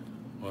y'all.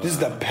 Wow. This is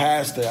the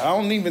pastor. I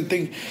don't even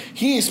think,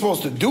 he ain't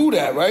supposed to do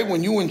that, right?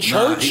 When you in church?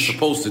 Nah, he's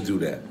supposed to do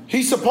that.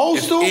 He's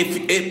supposed to?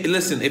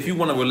 Listen, if you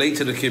want to relate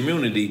to the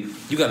community,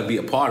 you got to be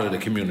a part of the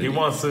community. He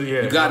wants to,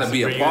 yeah. You got to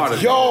be a part of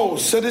it. Yo,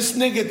 so this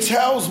nigga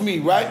tells me,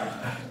 right?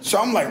 So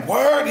I'm like,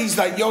 word? He's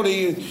like, yo,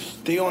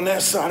 they on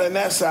that side and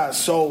that side.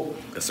 So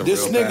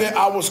this nigga pastor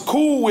I was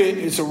cool with,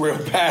 it's a real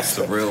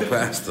pastor. It's a real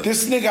pastor.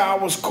 This nigga I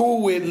was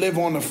cool with live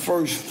on the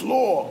first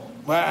floor.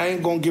 Right? I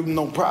ain't gonna give him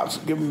no props,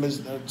 give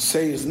him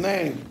say his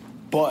name.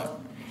 But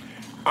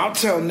I'll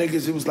tell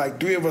niggas, it was like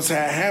 3 of us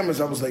had hammers.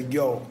 I was like,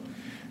 yo,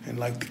 and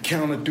like the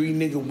count of 3,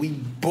 nigga, we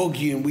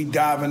boogie and we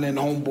diving in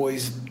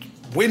homeboy's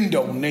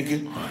window,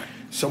 nigga. Right.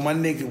 So my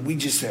nigga, we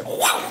just said,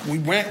 wow,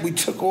 we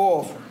took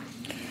off.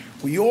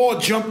 We all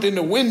jumped in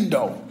the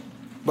window,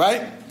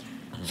 right?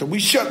 So we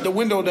shut the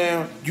window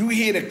down. You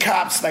hear the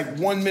cops like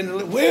 1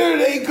 minute, where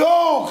did they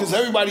go? Because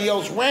everybody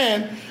else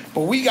ran.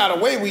 But we got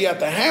away, we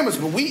had the hammers,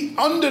 but we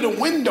under the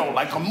window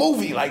like a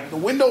movie, like the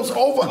window's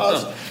over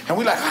us, and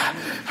we like,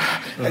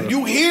 and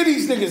you hear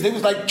these niggas, there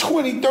was like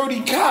 20,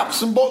 30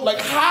 cops, and both, like,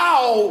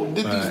 how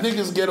did these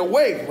niggas get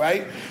away,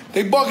 right?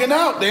 They bugging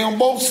out, they on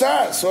both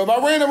sides. So if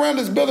I ran around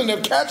this building, they'll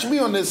catch me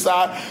on this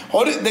side,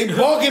 or they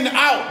bugging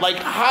out, like,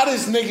 how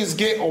does niggas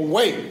get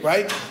away,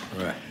 right?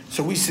 Right.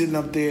 So we sitting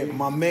up there,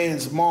 my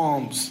man's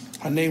mom's,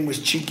 her name was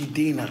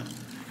Chiquitina.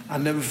 I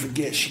never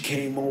forget, she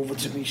came over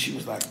to me, she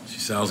was like... She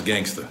sounds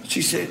gangster.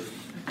 She said,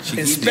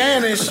 in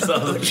Spanish,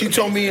 she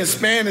told me in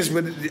Spanish,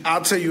 but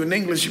I'll tell you in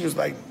English, she was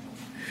like,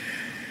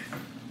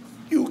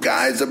 you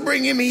guys are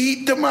bringing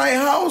heat to my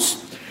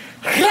house?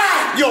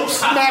 Yo,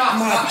 smack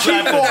my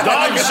cheek off.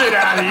 Dog shit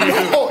out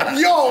of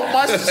you. Yo,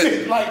 my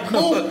shit, like,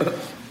 boom.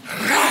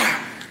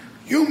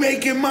 You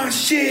making my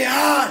shit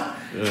hot.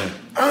 Yeah.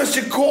 I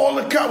should call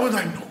the cop. I was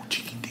like, no,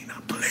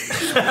 Chiquitina,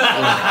 please.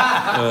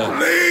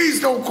 Please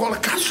don't call the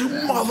cops, you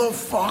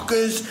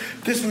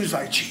motherfuckers. This was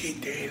like,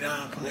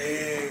 Chiquitina,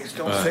 please,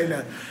 don't say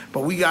that.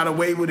 But we got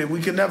away with it.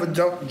 We could never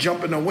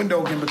jump in the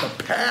window again, but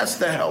the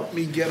pastor helped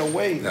me get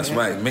away. That's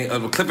right.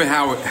 Clifford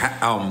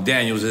Howard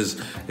Daniels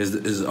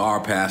is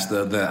our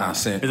pastor that I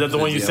sent. Is that the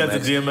one you sent to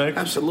DMX?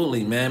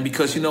 Absolutely, man.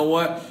 Because you know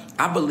what?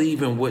 I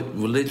believe in what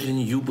religion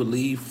you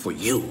believe for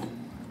you.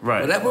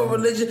 Right. Whatever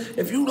religion,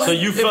 if you like. So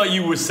you felt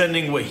you were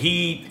sending what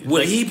he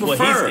prefers.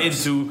 What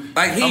he's into.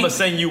 Like I'm gonna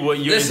send you what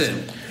you're into.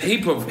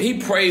 Listen, he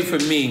prayed for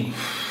me.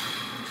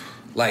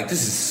 Like,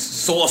 this is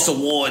Source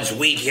Awards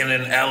weekend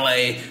in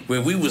LA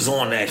where we was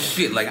on that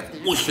shit. Like,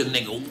 I wish a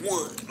nigga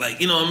would. Like,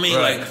 you know what I mean?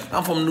 Right. Like,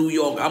 I'm from New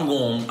York. I'm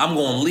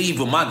going leave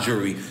with my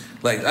jury.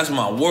 Like, that's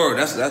my word.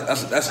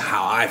 That's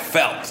how I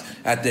felt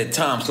at that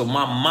time. So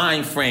my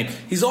mind frame.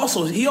 He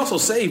also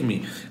saved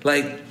me.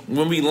 Like,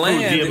 when we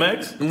landed.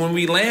 DMX? When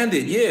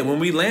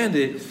we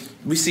landed,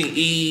 we seen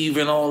Eve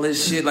and all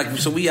this shit. Like,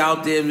 so we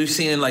out there, we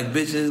seeing like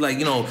bitches, like,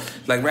 you know,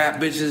 like rap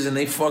bitches, and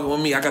they fucking with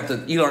me. I got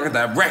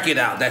that record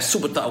out. That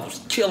Super Thug was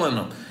killing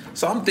them.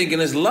 So I'm thinking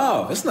it's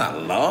love. It's not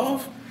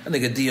love. That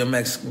nigga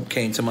DMX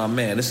came to my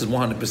man. This is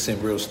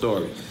 100% real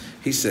story.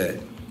 He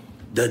said,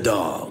 the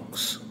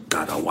dogs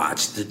gotta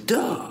watch the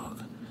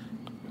dog.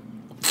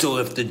 So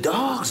if the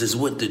dogs is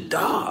with the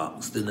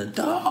dogs, then the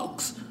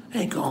dogs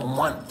ain't gonna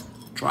want to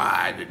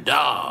try the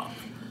dog.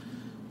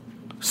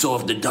 So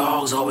if the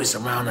dog's always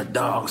around the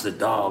dogs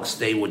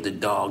stay with the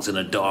dogs, and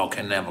the dog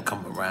can never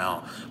come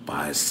around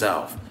by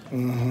itself.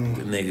 Mm-hmm.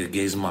 The nigga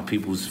gives my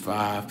people's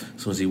 5.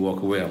 As soon as he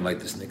walk away, I'm like,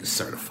 this nigga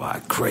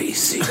certified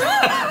crazy.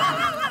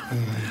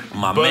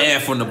 My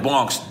man from the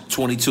Bronx,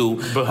 22,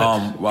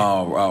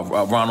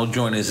 Ronald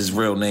Joyner is his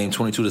real name.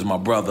 22 is my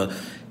brother.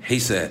 He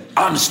said,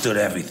 I understood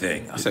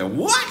everything. I said,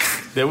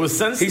 what? There was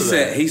sense to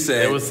that. He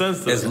said, there was sense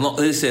to that.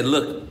 He said,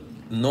 look,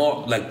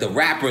 like the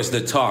rapper's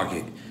the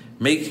target.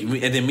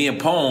 And then me and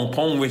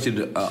Pone rented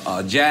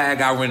a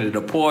Jag, I rented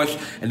a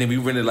Porsche, and then we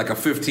rented like a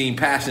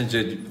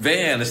 15-passenger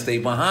van to stay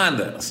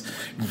behind us.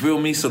 You feel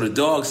me? So the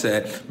dog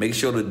said, make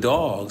sure the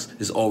dogs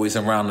is always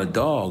around the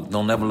dog.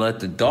 Don't ever let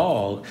the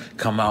dog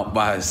come out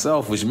by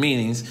itself, which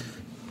means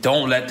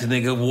don't let the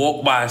nigga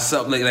walk by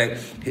himself. Like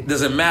it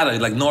doesn't matter.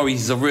 Like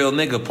Nori's a real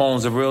nigga,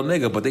 Pone's a real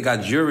nigga, but they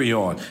got jury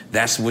on.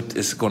 That's what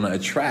it's going to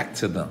attract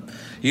to them.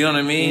 You know what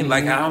I mean? Mm-hmm.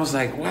 Like, I was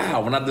like,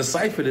 wow. When I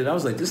deciphered it, I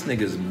was like, this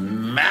nigga's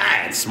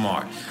mad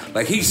smart.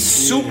 Like, he's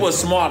super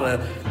smarter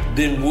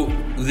than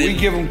we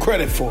give him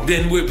credit for.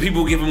 Than what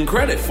people give him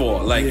credit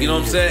for. Like, you know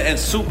what I'm saying? And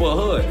super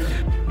hood.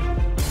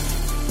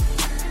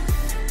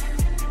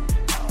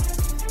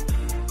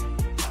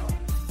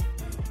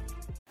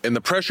 In the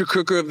pressure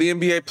cooker of the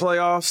NBA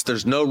playoffs,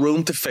 there's no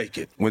room to fake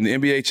it. When the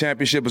NBA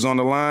championship is on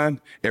the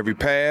line, every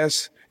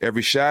pass,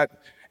 every shot,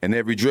 and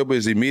every dribble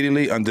is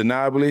immediately,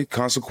 undeniably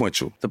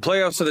consequential. The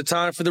playoffs are the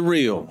time for the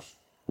real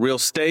Real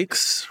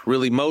stakes,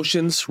 real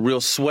emotions,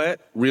 real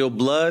sweat, real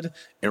blood,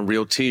 and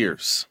real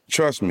tears.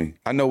 Trust me,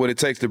 I know what it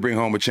takes to bring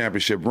home a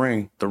championship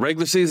ring. The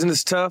regular season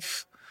is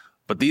tough,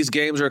 but these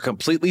games are a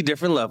completely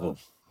different level.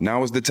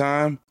 Now is the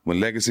time when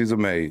legacies are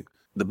made.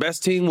 The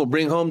best team will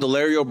bring home the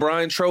Larry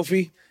O'Brien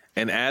Trophy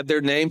and add their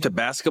name to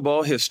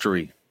basketball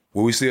history.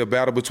 Will we see a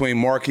battle between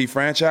marquee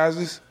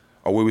franchises,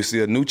 or will we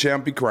see a new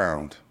champ be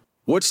crowned?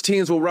 Which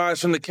teams will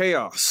rise from the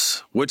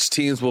chaos? Which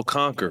teams will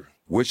conquer?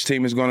 Which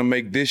team is going to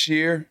make this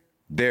year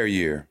their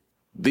year?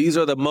 These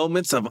are the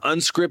moments of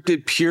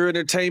unscripted, pure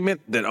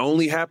entertainment that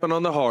only happen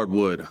on the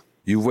hardwood.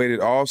 You've waited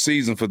all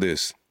season for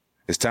this.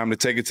 It's time to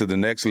take it to the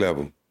next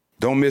level.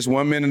 Don't miss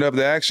 1 minute of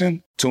the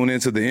action. Tune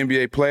into the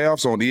NBA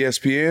playoffs on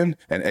ESPN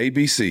and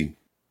ABC.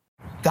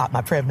 Got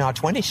my Prevnar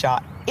 20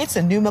 shot. It's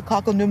a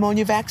pneumococcal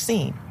pneumonia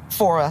vaccine.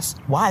 For us,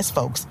 wise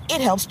folks, it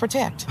helps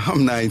protect.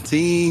 I'm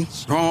 19,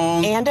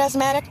 strong. And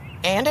asthmatic,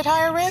 and at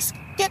higher risk.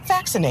 Get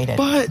vaccinated.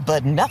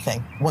 But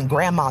nothing when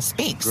grandma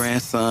speaks.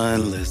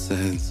 Grandson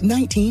listens.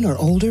 19 or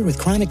older with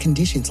chronic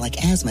conditions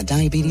like asthma,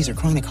 diabetes, or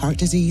chronic heart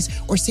disease,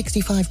 or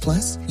 65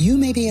 plus, you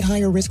may be at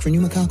higher risk for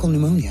pneumococcal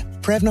pneumonia.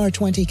 Prevnar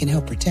 20 can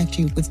help protect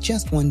you with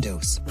just one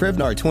dose.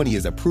 Prevnar 20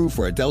 is approved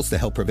for adults to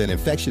help prevent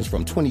infections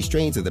from 20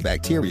 strains of the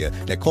bacteria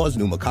that cause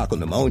pneumococcal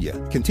pneumonia.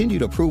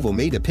 Continued approval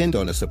may depend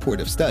on a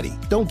supportive study.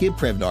 Don't get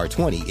Prevnar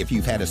 20 if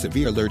you've had a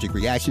severe allergic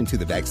reaction to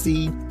the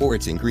vaccine or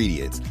its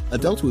ingredients.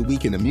 Adults with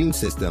weakened immune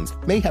systems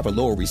may have a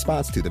lower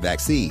response to the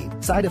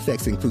vaccine. Side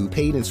effects include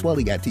pain and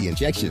swelling at the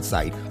injection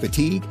site,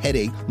 fatigue,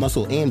 headache,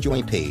 muscle, and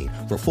joint pain.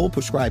 For full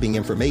prescribing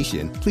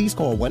information, please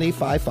call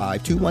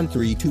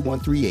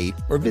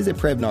 1-855-213-2138 or visit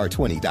Prevnar20.com.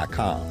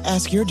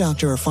 Ask your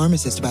doctor or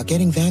pharmacist about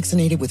getting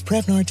vaccinated with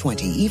Prevnar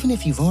 20, even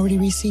if you've already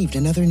received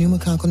another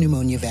pneumococcal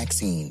pneumonia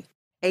vaccine.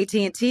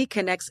 AT&T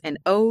connects an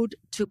ode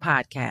to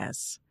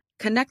podcasts.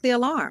 Connect the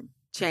alarm.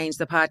 Change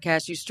the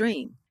podcast you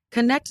stream.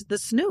 Connect the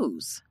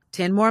snooze.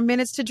 10 more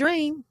minutes to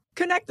dream.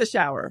 Connect the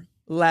shower.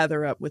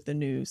 Lather up with the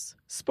news,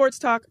 sports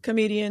talk,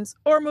 comedians,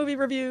 or movie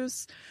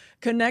reviews.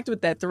 Connect with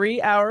that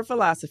 3-hour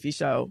philosophy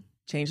show.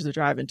 Change the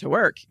drive into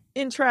work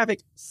in traffic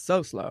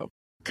so slow.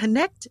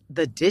 Connect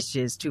the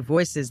dishes to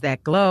voices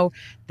that glow.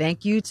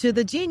 Thank you to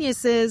the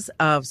geniuses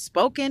of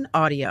spoken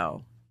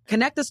audio.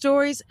 Connect the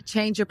stories,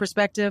 change your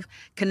perspective.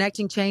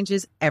 Connecting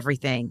changes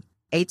everything.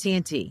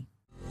 AT&T.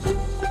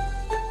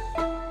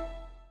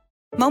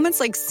 Moments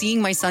like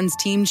seeing my son's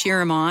team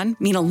cheer him on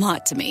mean a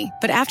lot to me.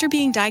 But after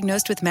being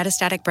diagnosed with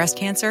metastatic breast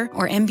cancer,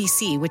 or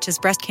MBC, which is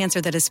breast cancer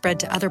that has spread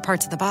to other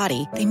parts of the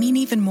body, they mean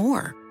even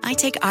more. I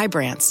take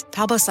Ibrance,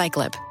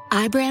 palbociclib.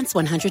 Ibrance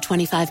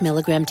 125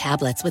 milligram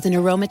tablets with an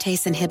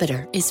aromatase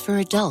inhibitor is for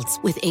adults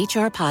with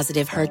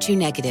HR-positive,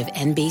 HER2-negative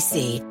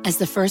NBC as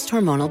the first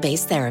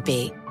hormonal-based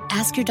therapy.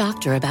 Ask your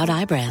doctor about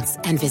Ibrance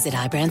and visit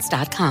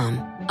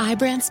Ibrance.com.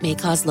 Ibrance may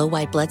cause low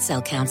white blood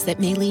cell counts that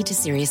may lead to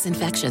serious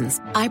infections.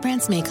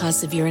 Ibrance may cause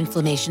severe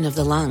inflammation of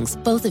the lungs.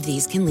 Both of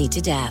these can lead to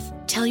death.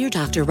 Tell your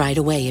doctor right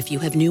away if you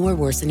have new or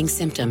worsening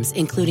symptoms,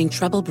 including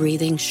trouble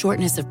breathing,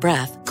 shortness of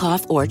breath,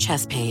 cough, or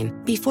chest pain.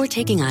 Before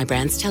taking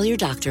Ibrance, tell your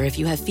doctor if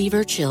you have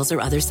fever, chills, or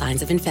other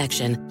signs of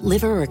infection,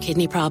 liver or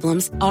kidney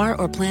problems, are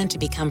or plan to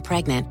become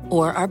pregnant,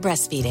 or are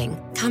breastfeeding.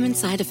 Common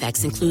side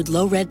effects include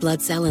low red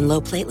blood cell and low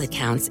platelet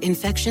counts,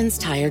 infections,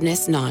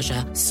 tiredness,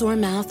 nausea, sore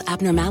mouth,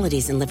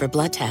 abnormalities in liver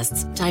blood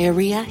tests,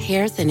 diarrhea,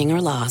 hair thinning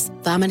or loss,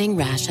 vomiting,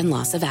 rash, and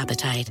loss of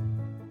appetite.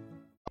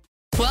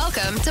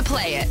 Welcome to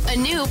Play It, a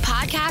new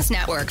podcast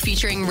network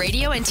featuring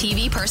radio and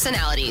TV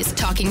personalities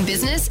talking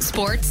business,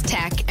 sports,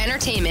 tech,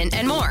 entertainment,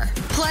 and more.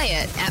 Play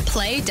it at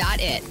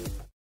play.it.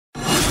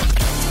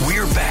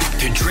 We're back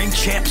to Drink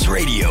Champs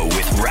Radio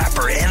with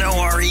rapper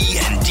NORE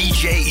and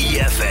DJ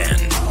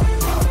EFN.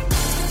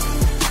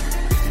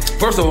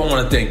 First of all, I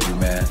want to thank you,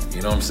 man.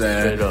 You know what I'm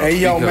saying? Hey,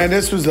 yo, man,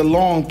 this was a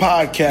long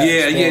podcast.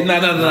 Yeah, no.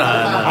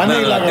 I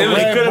need like a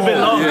It could have been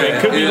longer.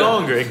 It could be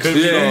longer. It could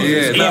be longer.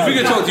 Yeah. Nah, we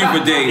can talk to you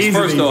for days.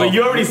 Easily. First off. But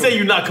you already say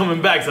you're not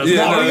coming back. So we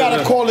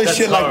gotta call this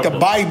shit like the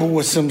Bible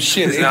or some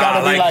shit. It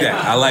gotta be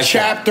like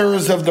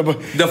chapters of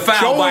the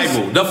foul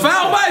Bible. The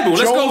foul Bible.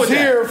 Let's go with that.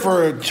 here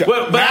for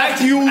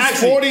Matthew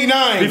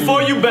 49.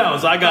 Before you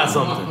bounce, I got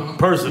something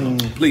personal.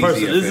 Please,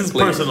 this is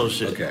personal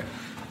shit. Okay.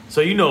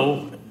 So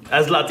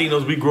as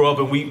Latinos, we grow up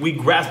and we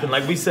grasping,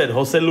 like we said,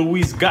 Jose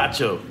Luis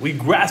Gacho. We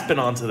grasping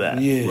onto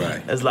that. Yeah.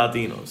 Right. As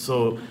Latinos.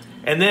 So,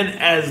 and then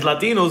as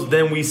Latinos,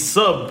 then we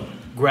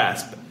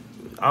grasp.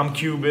 I'm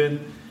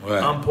Cuban.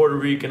 Right. I'm Puerto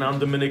Rican. I'm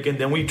Dominican.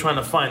 Then we trying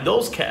to find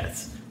those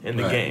cats in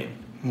the game.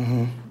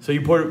 Mm-hmm. So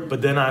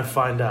but then I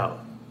find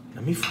out.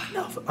 Let me find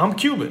out. I'm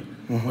Cuban.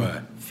 Mm-hmm.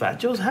 Right. Fat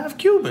Joe's half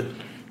Cuban.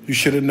 You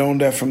should have known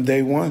that from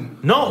day one.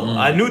 No,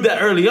 I knew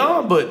that early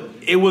on, but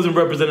it wasn't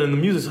represented in the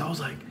music. So I was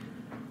like,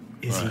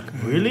 is he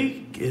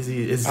is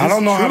this I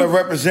don't know how to true?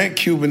 represent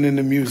Cuban in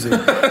the music.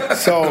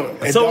 So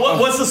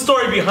what's the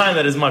story behind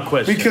that is my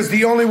question. Because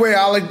the only way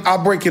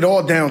I'll break it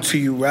all down to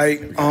you, right?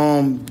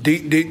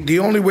 The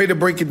only way to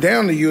break it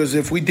down to you is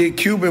if we did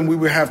Cuban, we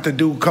would have to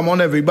do, come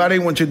on everybody,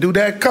 won't you do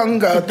that?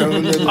 Conga.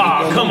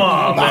 Come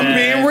on, man. I'm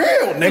being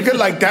real, nigga.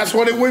 Like, that's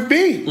what it would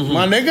be,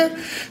 my nigga.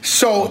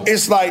 So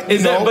it's like,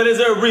 But is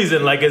there a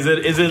reason? Like, is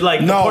it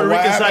like the Puerto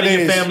Rican side of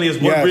your family is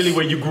really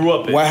where you grew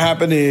up in? What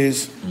happened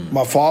is,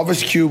 my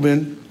father's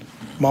Cuban,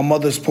 my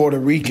mother's Puerto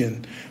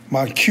Rican.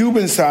 My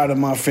Cuban side of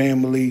my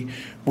family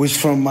was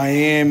from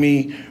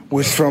Miami,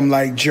 was from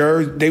like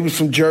Jersey. They was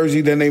from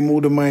Jersey, then they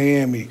moved to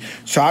Miami.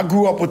 So I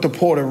grew up with the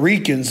Puerto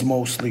Ricans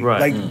mostly. Right.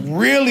 Like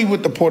really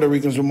with the Puerto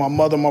Ricans, with my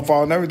mother, my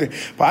father, and everything.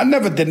 But I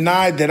never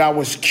denied that I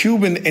was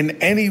Cuban in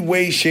any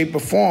way, shape, or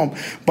form.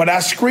 But I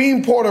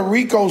screamed Puerto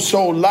Rico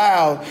so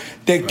loud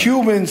that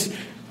Cubans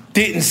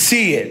didn't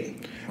see it.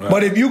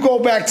 But if you go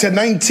back to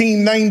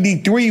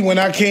 1993 when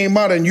I came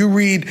out and you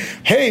read,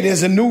 hey,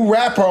 there's a new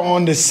rapper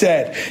on the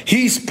set.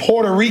 He's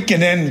Puerto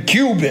Rican and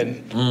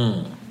Cuban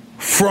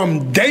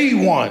from day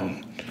one.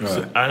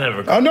 Right. I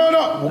never. Oh, no.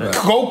 Yeah.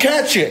 Go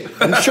catch it.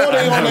 I'm sure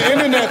they're on the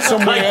internet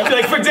somewhere.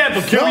 Like for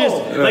example,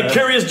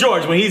 Curious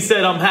George, when he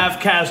said I'm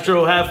half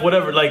Castro, half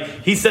whatever, like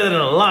he said it in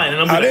a line,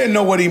 and I'm like, I didn't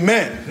know what he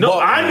meant. No,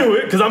 I knew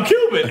it because I'm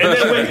Cuban. And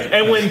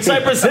then when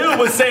Cypress Hill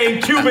was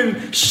saying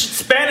Cuban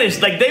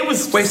Spanish, like they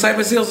was. Wait,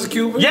 Cypress Hill is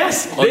Cuban?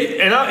 Yes.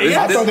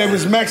 I thought they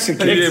was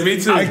Mexican. Yeah,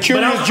 me too. Like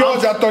Curious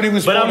George, I thought he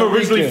was. But Puerto I'm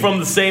originally Rican. from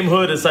the same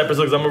hood as Cypress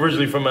Hill because I'm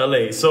originally from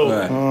LA.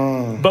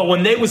 So, but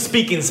when they was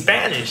speaking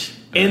Spanish.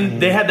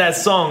 And they had that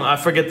song, I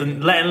forget the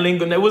Latin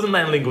Lingo. It wasn't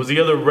Latin Lingo, it was the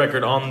other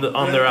record on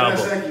their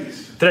album.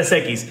 Tres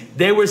X.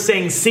 They were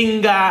saying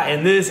Singa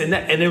and this and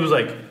that, and it was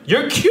like,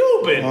 you're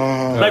Cuban.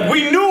 Like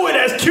we knew it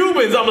as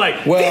Cubans. I'm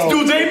like, these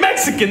dudes ain't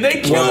Mexican,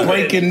 they Cuban.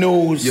 Breaking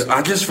news. Yeah,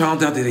 I just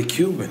found out that they're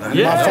Cuban. My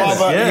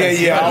father,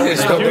 I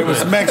always thought they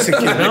was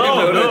Mexican.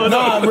 No.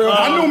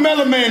 I knew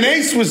Mellow Man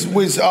Ace was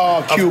Cuban.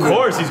 Of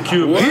course he's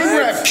Cuban. He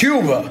rapped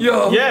Cuba.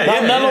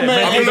 Yeah. Mellow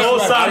Man Ace.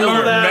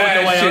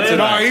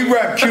 No, he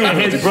rapped Cuba.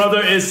 And his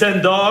brother is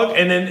Sendog,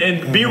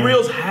 and Be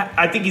Real's,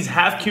 I think he's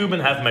half Cuban,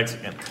 half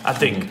Mexican. I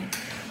think.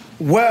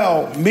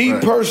 Well, me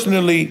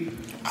personally,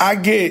 I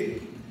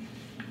get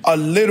a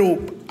little.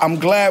 I'm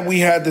glad we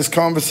had this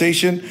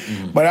conversation,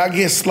 but I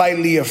get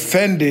slightly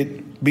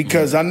offended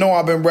because I know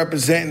I've been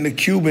representing the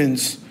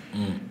Cubans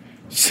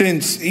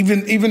since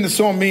even the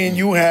song me and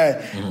you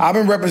had. I've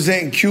been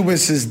representing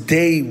Cubans since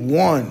day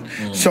one.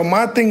 So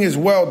my thing is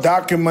well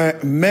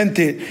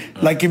documented.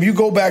 Like if you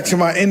go back to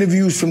my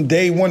interviews from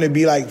day one, it'd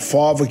be like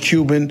father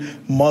Cuban,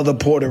 mother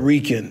Puerto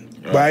Rican.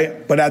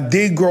 Right? But I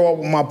did grow up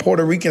with my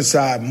Puerto Rican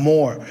side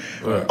more.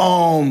 Right.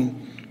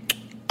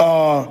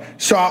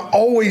 So I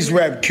always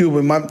rap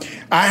Cuban.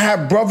 I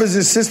have brothers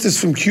and sisters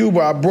from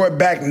Cuba. I brought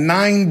back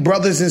 9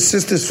 brothers and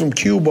sisters from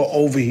Cuba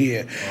over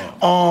here.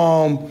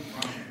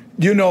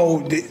 You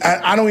know,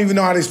 I don't even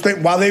know how to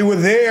explain. While they were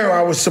there,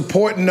 I was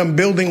supporting them,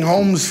 building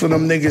homes for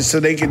them niggas so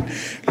they could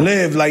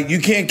live. Like, you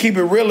can't keep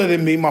it realer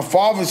than me. My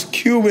father's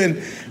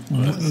Cuban,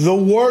 the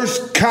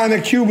worst kind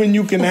of Cuban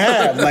you can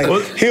have. Like,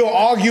 he'll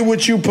argue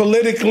with you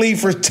politically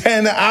for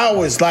 10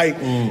 hours.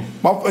 Like,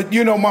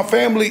 my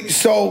family,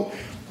 so...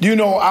 You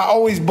know, I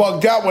always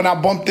bugged out when I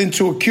bumped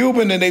into a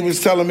Cuban and they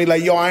was telling me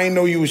like, yo, I ain't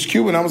know you was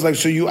Cuban. I was like,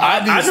 so you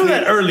obviously... I knew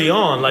that early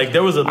on. Like,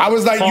 there was a... I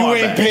was like, you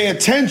ain't pay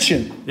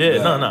attention. Yeah,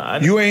 no.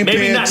 You ain't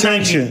pay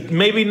attention.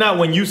 Maybe not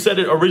when you said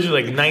it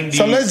originally, like 90.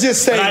 So let's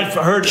just say I've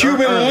heard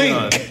Cuban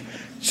Link. On.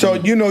 So,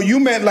 you know, you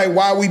meant like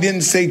why we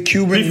didn't say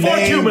Cuban Before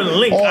name Cuban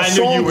Link, or I a knew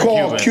song you were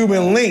called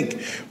Cuban.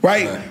 Link,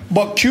 right?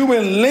 But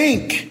Cuban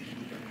Link,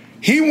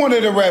 he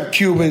wanted to rap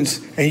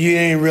Cubans and you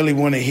ain't really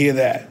want to hear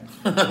that.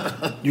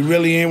 You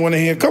really ain't want to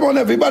hear. Come on,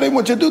 everybody,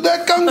 want you to do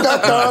that?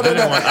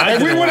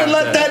 If we would have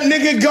let that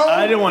nigga go,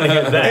 I didn't want to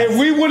hear that. If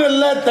we would have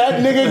let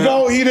that nigga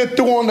go, he'd have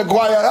threw on the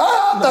choir.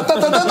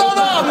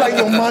 I'm like,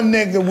 yo, my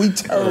nigga, we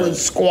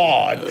terrorist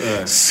squad,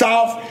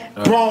 South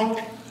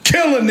Bronx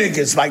killer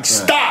niggas. Like,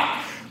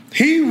 stop.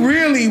 He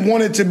really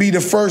wanted to be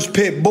the first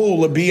pit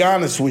bull. To be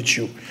honest with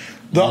you,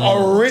 he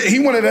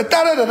wanted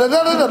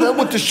to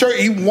with the shirt.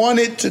 He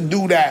wanted to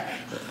do that.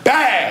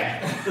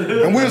 Bad.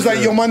 And we was like,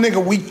 yo, my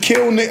nigga, we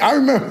kill nigga. I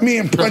remember me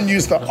and Pun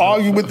used to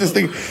argue with this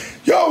thing.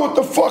 Yo, what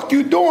the fuck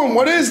you doing?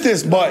 What is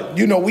this? But,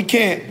 you know, we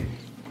can't.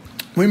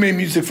 We make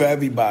music for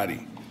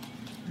everybody.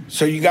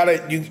 So you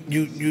gotta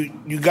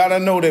you gotta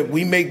know that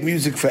we make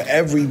music for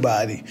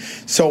everybody.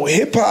 So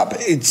hip hop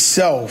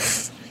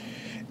itself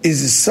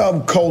is a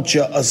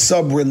subculture, a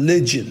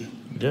sub-religion.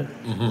 Yeah.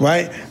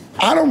 Right?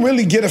 I don't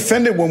really get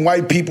offended when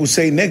white people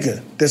say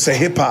nigga that's a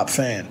hip hop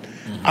fan.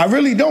 I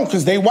really don't,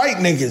 because they white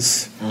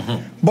niggas.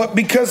 But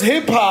because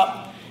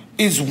hip-hop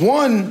is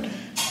one,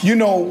 you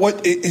know,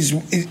 what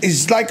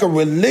is like a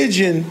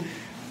religion,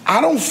 I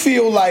don't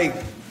feel like,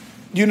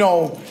 you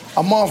know,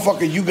 a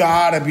motherfucker, you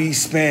gotta be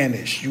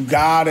Spanish, you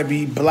gotta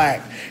be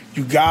black,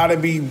 you gotta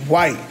be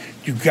white,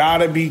 you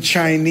gotta be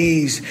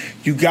Chinese,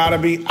 you gotta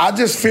be... I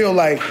just feel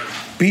like,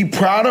 be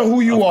proud of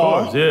who you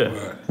are.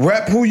 Yeah.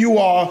 rep who you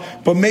are,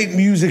 but make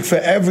music for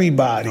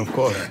everybody. Of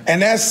course.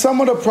 And that's some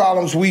of the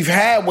problems we've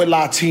had with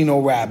Latino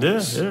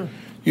rappers. Yeah.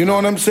 You know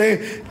what I'm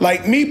saying?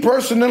 Like me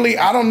personally,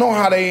 I don't know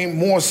how they ain't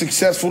more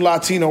successful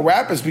Latino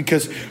rappers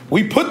because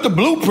we put the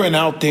blueprint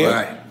out there.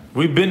 Right.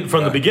 We've been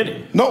from the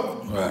beginning. No.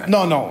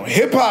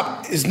 Hip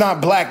hop is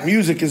not black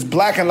music. It's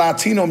black and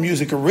Latino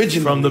music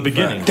originally. From the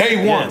beginning.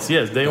 Day one.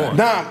 Yes, day one.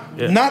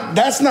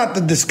 That's not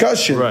the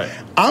discussion. Right.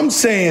 I'm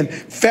saying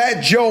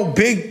Fat Joe,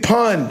 Big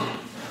Pun,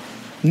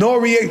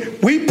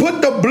 Noriega. We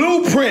put the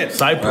blueprint.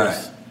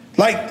 Cypress.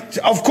 Like,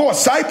 of course,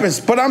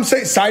 Cypress, but I'm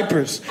saying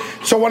Cypress.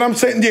 So what I'm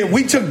saying,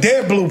 we took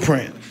their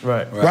blueprint.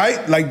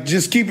 Right? Like,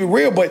 just keep it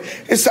real, but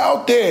it's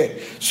out there.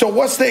 So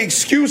what's the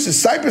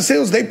excuses? Cypress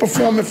Hills, they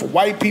performing for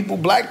white people,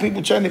 black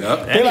people, they're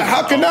like,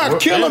 how can I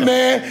kill a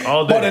man?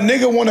 But a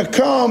nigga want to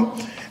come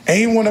and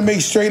he want to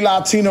make straight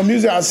Latino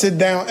music. I sit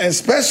down, and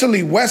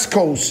especially West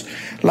Coast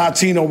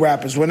Latino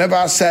rappers. Whenever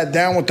I sat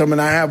down with them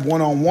and I have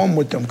one-on-one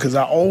with them, because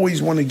I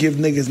always want to give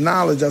niggas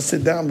knowledge, I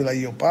sit down and be like,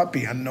 yo,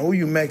 papi, I know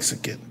you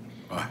Mexican.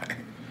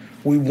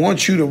 We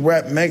want you to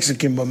rap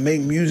Mexican, but make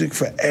music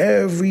for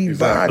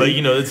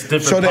everybody. But it's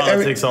different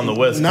politics on the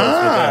West Coast.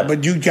 Nah,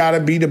 but you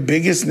gotta be the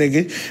biggest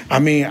nigga. I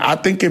mean, I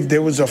think if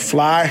there was a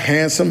fly,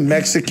 handsome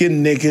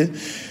Mexican nigga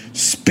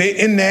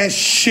spitting that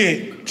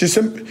shit,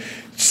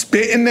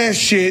 spitting that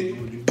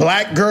shit,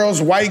 black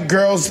girls, white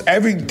girls,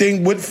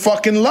 everything would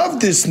fucking love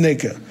this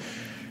nigga.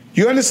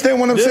 You understand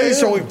what I'm saying?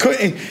 So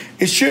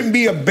it shouldn't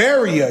be a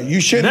barrier.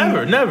 You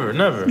shouldn't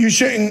never. You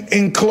shouldn't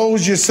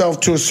enclose yourself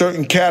to a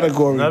certain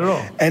category. Not at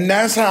all. And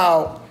that's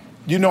how,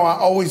 I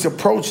always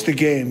approach the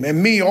game.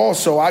 And me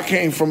also, I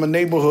came from a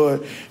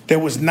neighborhood that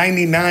was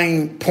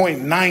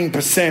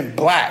 99.9%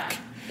 black.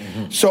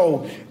 Mm-hmm.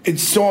 So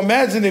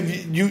imagine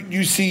if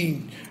you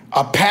see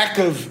a pack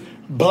of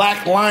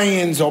black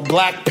lions or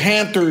black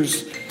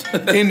panthers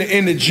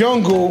in the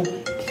jungle,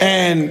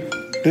 and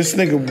this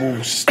nigga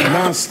will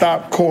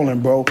non-stop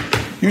calling, bro.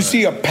 You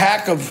see a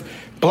pack of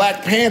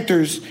Black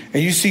Panthers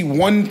and you see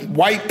one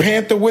white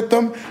panther with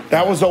them,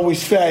 that was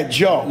always Fat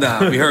Joe.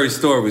 Nah, we heard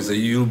stories that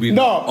you'll be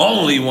the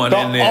only one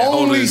in there. The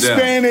only holding it down.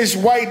 Spanish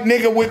white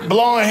nigga with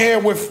blonde hair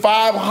with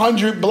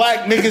 500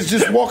 black niggas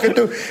just walking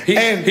through.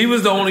 He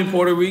was the only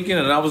Puerto Rican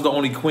and I was the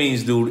only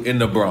Queens dude in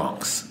the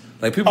Bronx.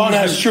 Like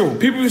that's true.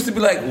 People used to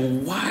be like,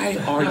 "Why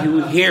are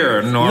you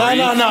here, Nori?" No.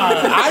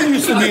 I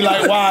used to be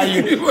like, "Why are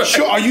you?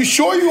 Sure, are you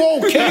sure you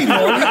okay,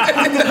 Nori?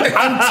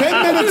 I'm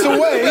 10 minutes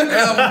away.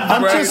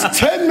 I'm just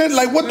 10 minutes.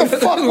 Like, what the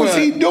fuck was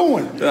he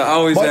doing?" I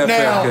always have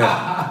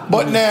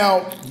But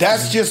now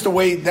that's just the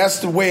way. That's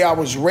the way I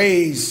was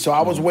raised. So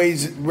I was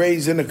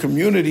raised in a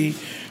community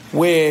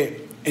where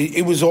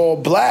it was all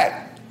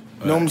black.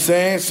 You know what I'm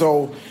saying?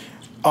 So.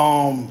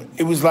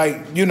 It was like,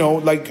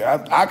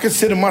 I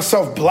consider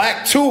myself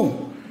black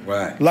too.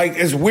 Right. Like,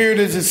 as weird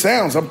as it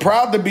sounds, I'm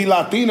proud to be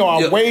Latino.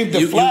 I waved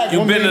the flag.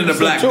 You've been in the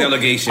black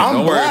delegation.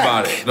 Don't worry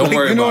about it. Don't worry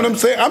about it. You know what I'm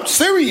saying? I'm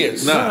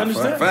serious. Nah, I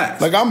understand. Facts.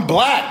 Like, I'm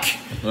black.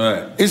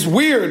 Right. It's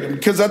weird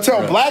because I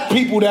tell black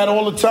people that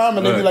all the time,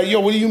 and they be like, "Yo,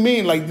 what do you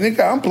mean?" Like,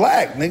 nigga, I'm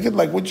black, nigga.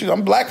 Like,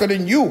 I'm blacker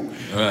than you,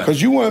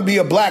 because you want to be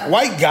a black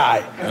white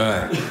guy.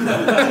 Right.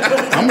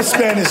 I'm a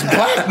Spanish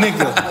black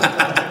nigga.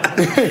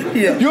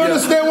 You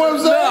understand what I'm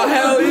saying? No,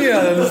 hell yeah,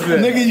 I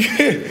understand. Nigga,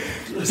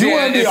 you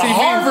want to be a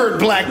Harvard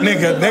black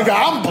nigga. Nigga,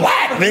 I'm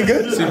black,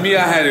 nigga. See, me,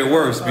 I had it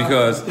worse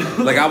because,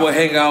 like, I would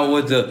hang out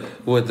with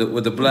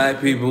the black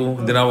people,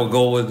 then I would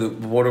go with the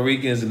Puerto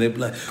Ricans, and they'd be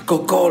like,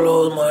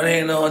 Cocolo,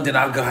 Moreno, and then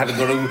I gotta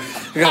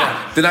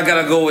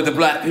go with the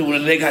black people,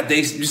 and they got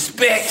their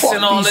specs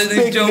and all of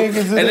these jokes,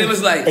 and it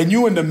was like, and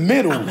you in the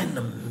middle. I'm in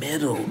the middle.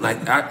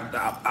 Like,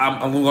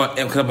 I'm going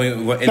to end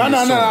No,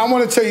 I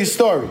want to tell you a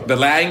story. The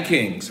Latin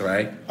Kings,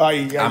 right?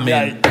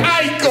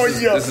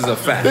 This is a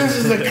fact. This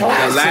is a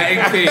classic. The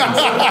Latin Kings.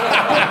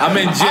 I'm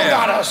in jail. I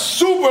got a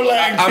super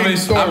Latin King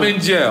story. I'm in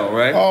jail,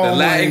 right? Oh, the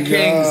Latin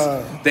Kings,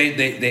 God.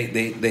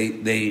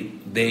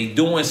 they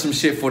doing some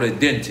shit for the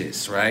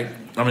dentist, right?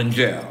 I'm in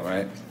jail,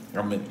 right?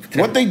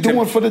 What they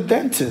doing for the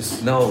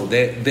dentist? No,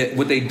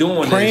 what they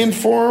doing praying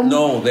for him?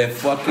 No, they're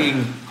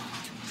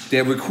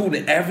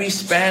recruiting every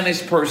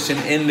Spanish person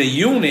in the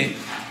unit,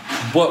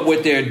 but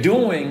what they're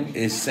doing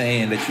is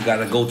saying that you got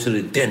to go to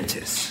the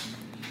dentist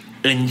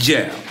in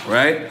jail,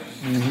 right?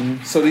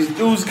 Mm-hmm. So these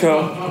dudes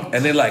come,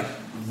 and they're like,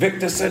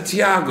 Victor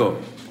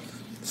Santiago.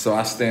 So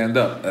I stand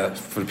up.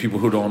 For the people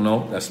who don't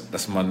know,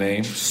 that's my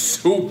name.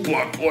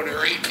 Super Puerto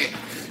Rican.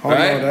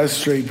 Right? Oh, no, that's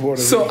straight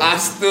Puerto Rican. So I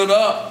stood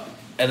up,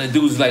 and the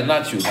dude's like,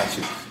 not you.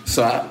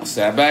 So I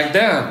sat back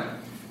down.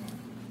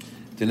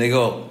 Then they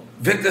go,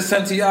 Victor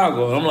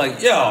Santiago. And I'm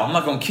like, yo, I'm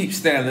not going to keep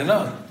standing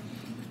up.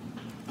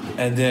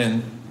 And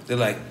then they're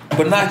like,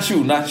 but not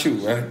you,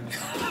 right?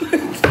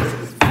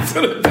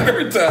 So the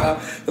third time,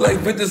 they're like,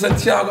 Victor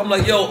Santiago. I'm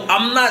like, yo,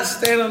 I'm not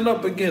standing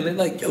up again. They're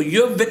like, yo,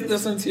 you're Victor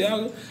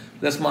Santiago?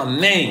 That's my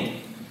name.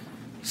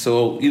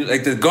 So,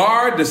 like the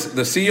guard, the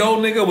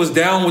CO nigga was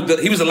down with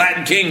he was a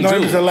Latin king, too. No,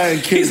 he was a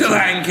Latin king. He's a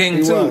Latin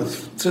king, too.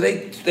 Was. So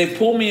they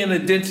pulled me in the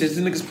dentist.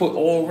 The niggas put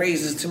all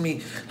razors to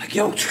me. Like,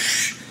 yo,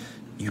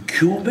 you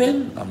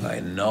Cuban? I'm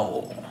like,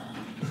 no.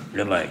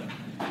 They're like,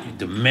 you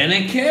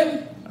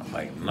Dominican? I'm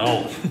like,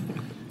 no.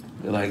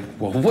 They're like,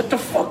 well, what the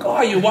fuck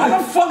are you? Why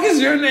the fuck is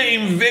your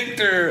name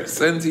Victor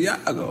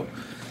Santiago?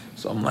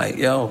 So I'm like,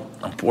 yo,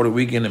 I'm Puerto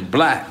Rican and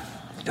black.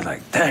 They're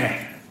like,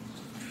 dang.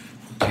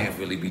 Can't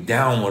really be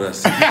down with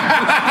us.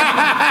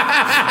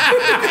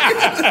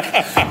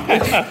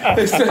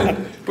 They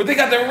said, but they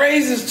got the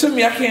raises to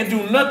me. I can't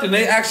do nothing.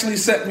 They actually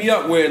set me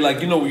up where, like,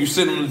 you know, when you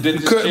sit on the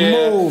dentist chair. You couldn't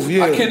move,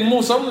 yeah. I couldn't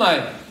move. So I'm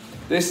like,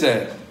 they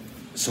said,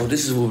 so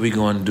this is what we're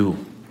going to do.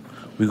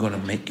 We're going to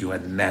make you a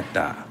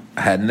neta.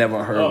 I had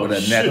never heard what a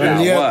neta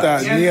was.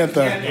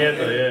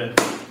 Nieta.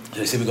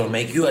 They said, we're going to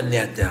make you a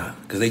neta.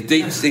 Because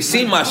they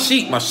seen my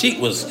sheet. My sheet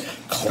was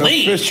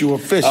clean.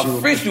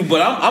 Official.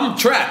 But I'm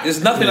trapped.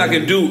 There's nothing I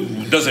can do.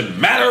 Doesn't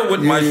matter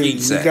what my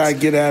sheet says. You got to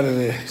get out of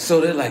there.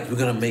 So they're like, we're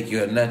going to make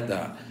you a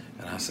neta.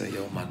 And I say,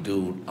 yo, my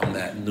dude, I'm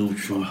that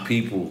neutral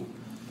people.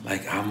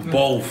 Like, I'm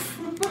both.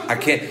 I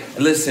can't.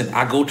 Listen,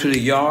 I go to the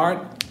yard.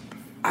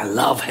 I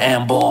love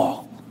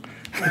handball.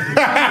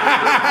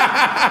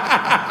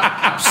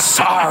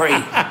 Sorry.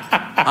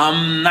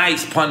 I'm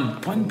nice.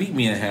 Pun beat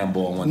me in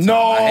handball one time.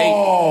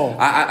 No.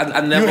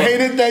 I never. You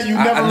hated that? You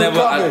never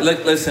recovered?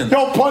 Listen.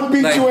 Yo, Pun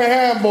beat you in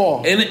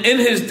handball. In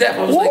his death,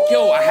 I was like,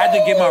 yo, I had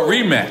to get my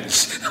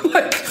rematch.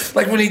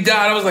 like when he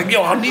died, I was like,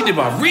 yo, I needed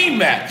my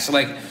rematch.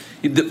 Like,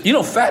 you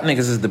know, fat niggas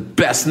is the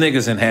best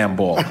niggas in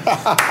handball.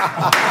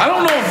 I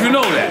don't know if you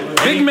know that.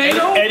 Big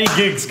Mano? Eddie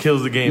Giggs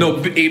kills the game. No,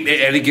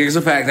 Eddie Giggs is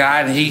a fat guy,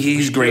 and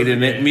he's great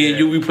in it. Me and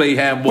you, we played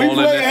handball. We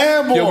played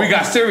handball. Yo, we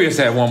got serious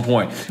at one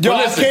point. Yo,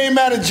 I came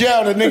out of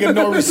jail. The nigga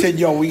Nori said,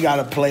 yo, we got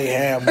to play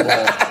handball.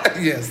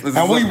 Yes.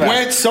 And we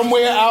went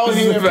somewhere out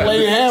here and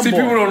played handball. See,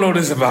 people don't know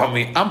this about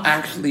me.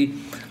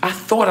 I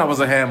thought I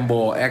was a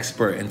handball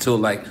expert until,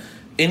 like,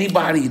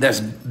 anybody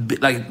that's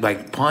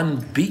like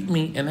Pun beat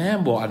me in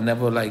handball. I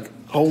never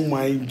oh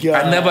my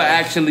God. I never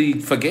actually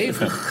forgave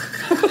him.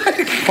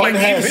 Pun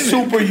has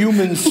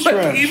superhuman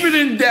strength. Even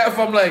in death,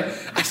 I'm like,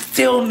 I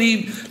still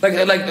need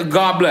like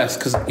God bless,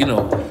 because you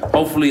know,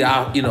 hopefully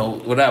I, you know,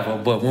 whatever.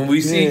 But when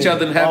we see each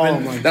other in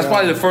heaven, that's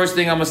probably the first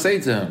thing I'm gonna say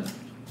to him.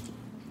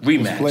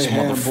 Rematch,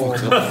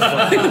 motherfucker.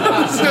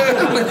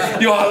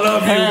 Yo, I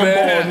love you,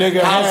 man.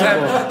 Nigga, how's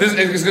heaven? This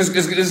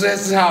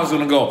is how it's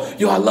gonna go.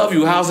 Yo, I love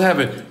you. How's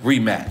heaven?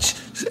 Rematch.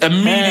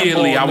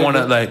 Immediately, I want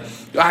to like.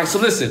 All right. So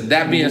listen.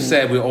 That being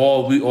said, we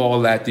all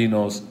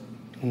Latinos.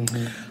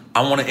 Mm-hmm.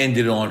 I want to end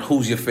it on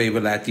who's your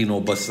favorite Latino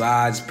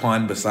besides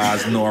Pun,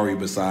 besides Nori,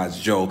 besides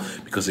Joe,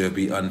 because it would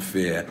be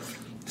unfair.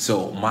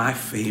 So my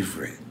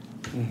favorite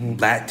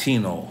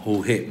Latino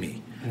who hit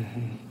me.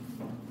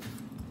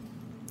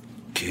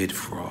 Kid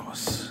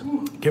Frost.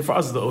 Kid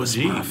Frost is the OG. That's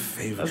my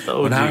favorite. That's the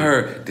OG. When I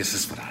heard this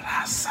is for the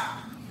raza.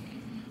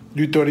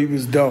 You thought he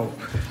was dope.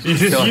 I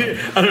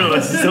don't know. I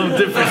see something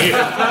different here.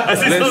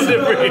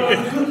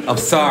 I'm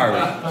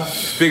sorry.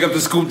 Big up to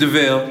Scoop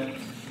DeVille.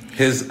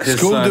 His Scoop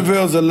son.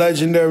 DeVille's a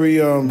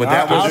legendary.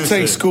 I'll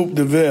take Scoop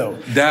DeVille.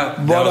 That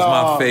was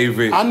my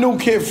favorite. I knew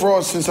Kid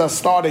Frost since I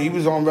started. He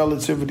was on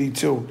Relativity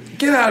too.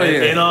 Get out of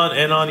here. And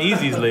on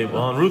Easy's label,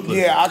 on Ruthless.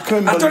 Yeah, I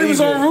couldn't. I thought he was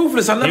on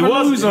Ruthless. I never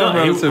knew he was on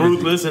Relativity.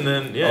 Ruthless, and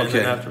then and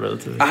then after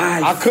Relativity.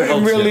 I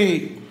couldn't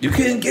really. You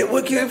couldn't get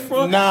with Kid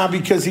Frost? Nah,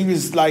 because he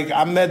was like,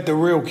 I met the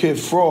real Kid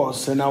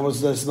Frost, and I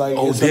was just like,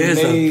 it's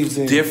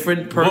amazing. A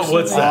different person.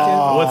 What's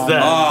that? What's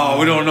that? Oh,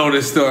 we don't know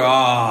this story.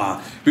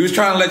 We was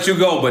trying to let you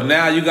go, but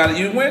now you got it.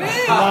 You went in.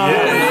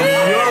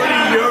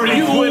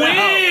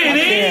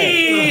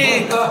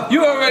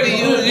 You already.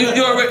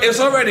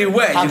 It's already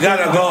wet. You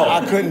gotta go.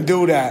 I couldn't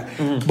do that.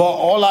 But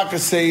all I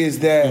could say is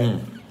that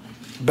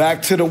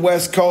back to the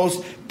West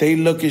Coast, they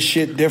look at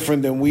shit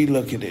different than we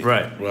look at it.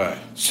 Right.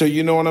 So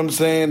you know what I'm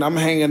saying? I'm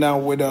hanging out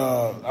with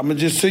I'm gonna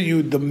just show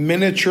you the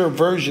miniature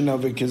version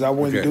of it because I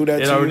wouldn't do that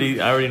to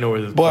you. I already know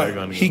where this is going to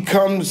go. He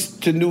comes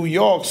to New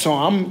York, so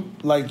I'm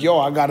like, yo,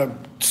 I gotta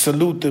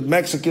salute the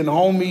Mexican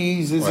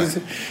homies.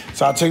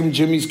 So I take him to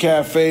Jimmy's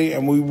Cafe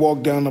and we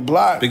walk down the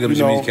block. Big up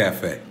Jimmy's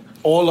Cafe.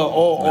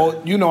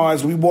 All you know,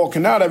 as we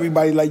walking out,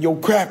 everybody like, yo,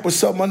 Crack,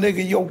 what's up, my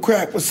nigga? Yo,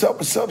 Crack, what's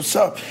up?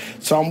 So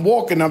I'm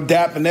walking, I'm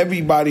dapping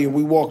everybody, and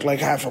we walk like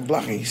half a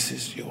block, and he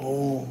says,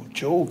 yo,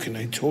 Joe, can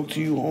I talk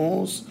to you,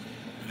 Holmes?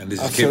 And this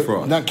is Kid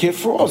Frost. Not Kid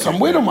Frost. I'm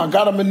with him. I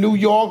got him in New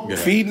York,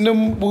 feeding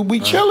him. We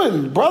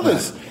chilling,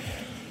 brothers.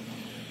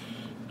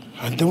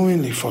 I don't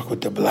really fuck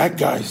with the black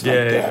guys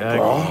like that,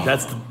 bro.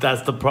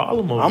 That's the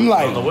problem I'm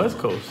like, on the West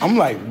Coast. I'm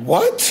like,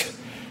 what?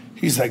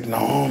 He's like,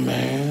 no,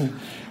 man.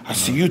 I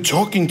see you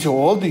talking to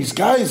all these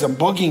guys. I'm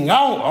bugging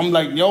out. I'm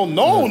like, yo,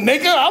 no,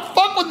 nigga. I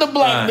fuck with the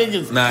black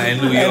niggas. Nah, in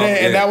New York.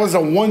 And that was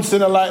a once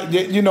in a life.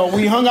 You know,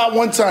 we hung out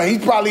one time. He's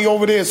probably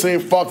over there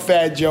saying, fuck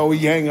Fat Joe.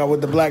 He hang out with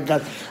the black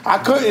guys. I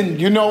couldn't,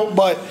 you know,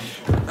 but,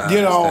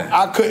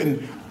 I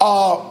couldn't.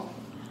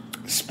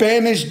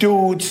 Spanish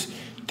dudes,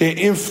 they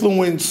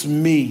influence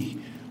me.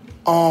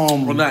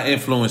 Well, not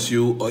influence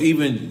you, or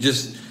even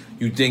just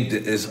you think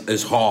that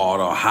it's hard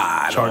or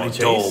hot or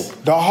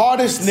dope. The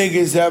hardest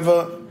niggas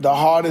ever.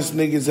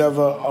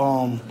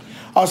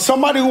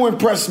 Somebody who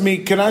impressed me.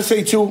 Can I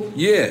say two?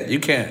 Yeah, you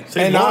can.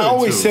 And I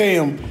always say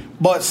him,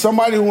 but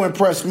somebody who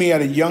impressed me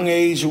at a young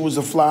age, who was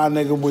a fly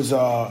nigga, was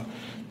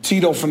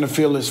Tito from the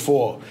Fearless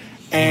Four.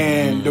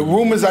 And the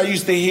rumors I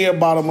used to hear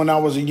about him when I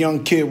was a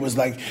young kid was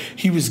like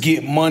he was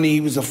getting money, he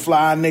was a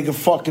fly nigga,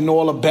 fucking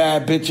all the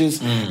bad bitches.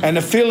 And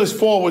the Fearless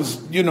Four was,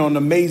 an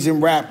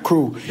amazing rap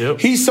crew. Yep.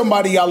 He's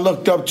somebody I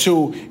looked up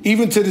to.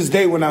 Even to this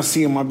day when I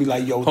see him, I'll be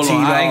like, yo, Hold Tito.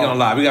 on, I ain't gonna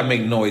lie. We gotta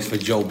make noise for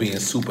Joe being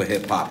super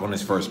hip hop on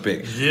his first pick.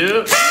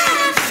 Yep.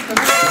 Some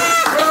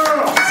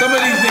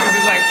of these niggas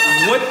is like,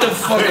 what the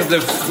fuck is the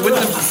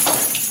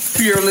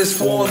Fearless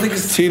Four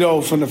niggas?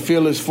 Tito from the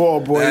Fearless Four,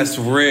 boy. That's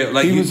real.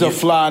 Like he was a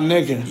fly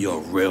nigga. You're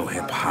a real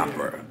hip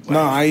hopper. No,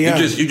 I am.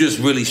 You just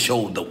really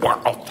showed the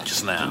world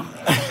just now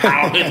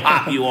how hip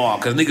hop you are.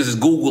 Because niggas is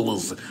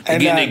Googlers.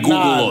 Again, they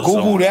Googlers.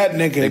 Google that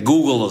nigga. They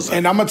Googlers.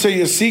 And I'm gonna tell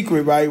you a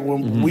secret, right?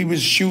 When we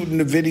was shooting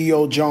the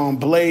video John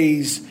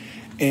Blaze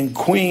in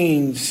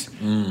Queens,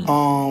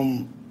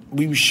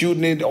 we was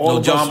shooting it all.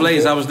 No, John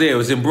Blaze, I was there. It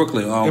was in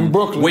Brooklyn. In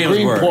Brooklyn,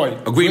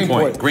 Williamsburg.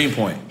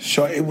 Greenpoint.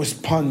 So it was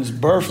Pun's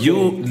birthday.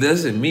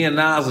 Listen, me and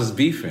Nas was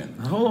beefing.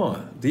 Hold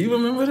on. Do you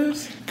remember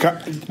this?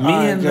 Me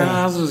and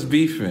Nas was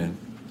beefing.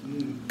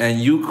 And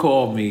you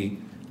called me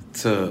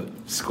to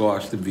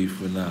squash the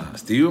beef with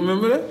Nas. Do you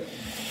remember that?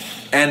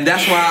 And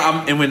that's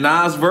why and when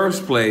Nas'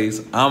 verse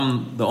plays,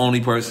 I'm the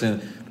only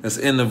person that's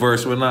in the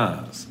verse with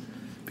Nas.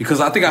 Because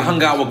I think I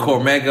hung out with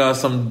Cormega or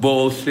some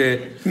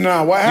bullshit.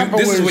 Nah, what happened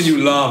This was... is when you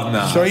love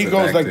Nas. So he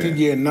goes like, then.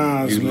 yeah,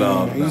 Nas, You man.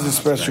 love He's a Nas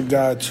special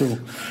guy, too.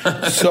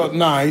 So,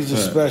 he's a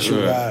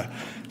special guy.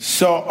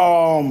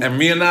 So, and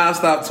me and Nas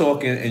stopped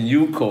talking, and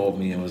you called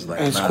me and was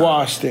like, and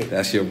squashed it.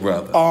 That's your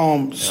brother.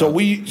 So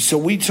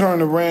we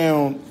turned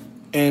around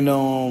and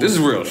this is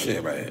real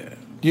shit right here.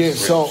 Yeah, Real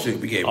so shit.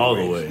 We gave all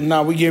him the way.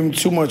 Nah, we gave him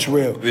too much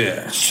real.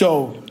 Yeah.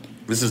 So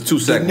this is 2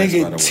 the segments.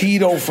 nigga by the way.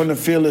 Tito from the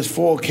Fearless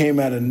Four came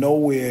out of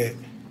nowhere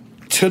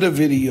to the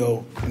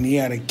video, and he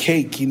had a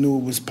cake. He knew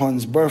it was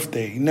Pun's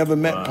birthday. He never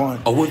met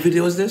Pun. Oh, what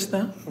video is this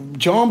now?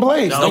 John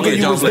Blaze. Okay,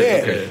 He John was Blaze,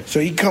 there. okay. So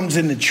he comes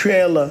in the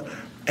trailer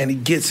and he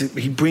gets it.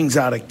 He brings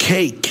out a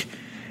cake,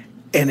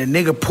 and the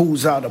nigga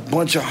pulls out a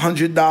bunch of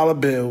 $100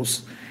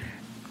 bills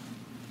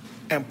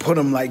and put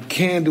them like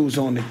candles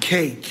on the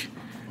cake.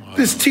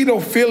 This Tito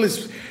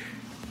Fearless,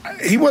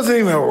 he wasn't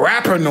even a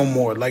rapper no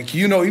more. Like,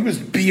 he was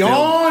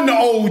beyond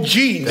OG.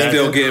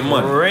 Still getting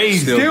money.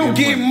 Still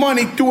getting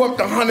money. Threw up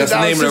the $100. That's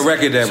the name of the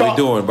record that we're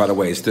doing, by the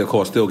way. It's still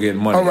called Still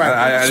Getting Money. All right.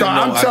 I So didn't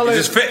know. I'm telling-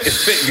 It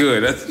fit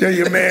good. Yeah,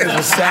 your man's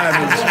a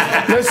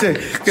savage. Listen,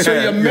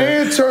 so your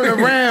man turned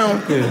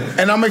around,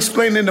 and I'm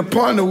explaining to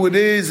Pun who it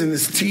is, and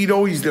it's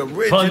Tito. He's the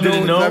original. Pun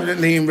didn't know him?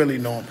 He didn't really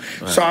know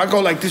him. So I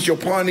go like this, your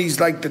Pun, he's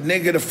like the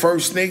nigga, the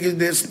first nigga,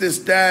 this,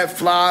 that,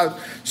 fly,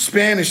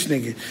 Spanish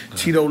nigga.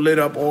 Tito lit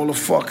up all the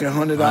fucking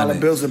 $100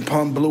 bills, and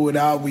Pun blew it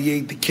out. We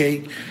ate the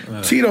cake.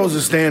 Tito's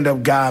a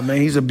stand-up guy,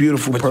 man. He's a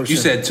beautiful person. You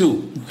said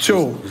 2.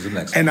 Two. Who's the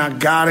next And I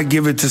gotta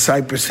give it to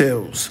Cypress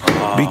Hills.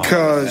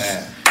 Because...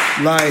 man.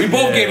 Like, We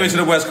both came into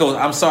the West Coast.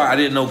 I'm sorry, I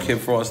didn't know Kid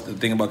Frost, the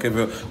thing about Kid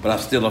Frost, but I'm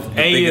still a And you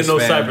biggest didn't know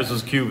fan. Cypress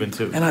was Cuban,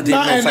 too. And I didn't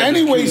know and Cypress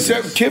anyway,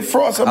 Cuban. Kid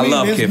Frost, I mean,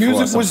 love his Kid music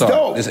Frost. I'm was sorry.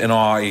 dope. It's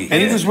NRE.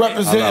 And he was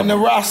representing the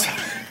roster.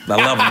 I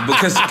love him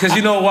because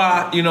you know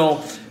why?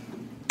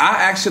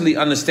 I actually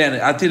understand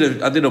it. I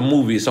did a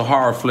movie. It's a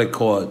horror flick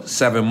called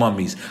Seven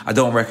Mummies. I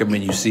don't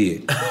recommend you see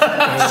it.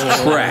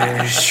 It's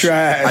trash.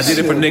 I did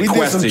it for Nick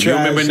Queston. You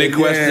remember Nick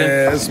Queston?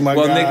 Yeah, that's my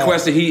guy. Nick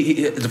Queston.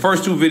 He the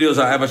first 2 videos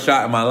I ever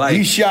shot in my life.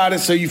 He shot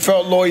it, so you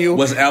felt loyal.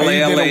 Was and LA,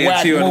 you did a and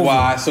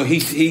whack TNY. So he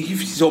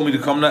told me to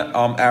come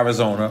to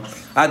Arizona.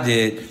 I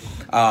did.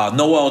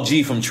 Noel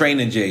G from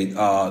Training Day.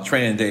 No,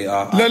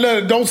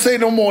 don't say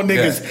no more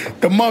niggas. Yeah.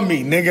 The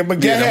Mummy, nigga.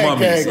 But Yeah, get the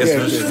Mummies. ahead.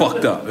 It was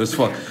fucked up. It was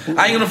fucked.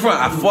 I ain't gonna front.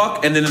 I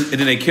fuck and then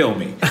they kill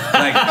me.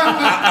 Like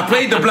I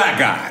played the black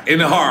guy in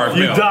the horror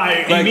film. You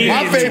die immediately.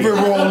 My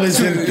favorite role is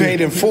in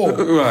Paid in Full.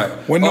 Right.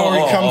 When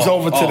Nori comes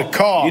over to the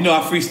car. You know, I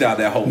freestyled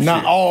that whole shit.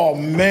 Oh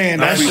man,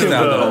 that shit. freestyled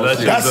the whole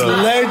shit. That's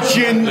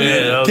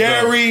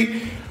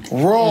legendary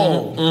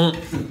role.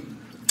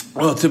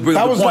 Well, to bring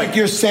That the was point. like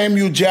your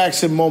Samuel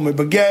Jackson moment,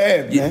 but get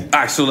ahead, man.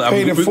 Actually,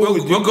 Paid in Full.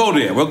 we'll go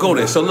there. We'll go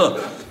there. So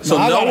look, so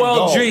No, I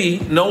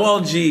gotta Noel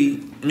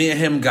G, me and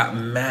him got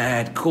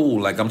mad cool.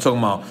 Like I'm talking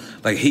about,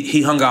 like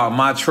he hung out in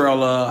my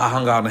trailer, I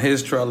hung out in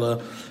his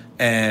trailer,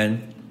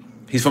 and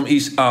he's from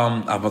East.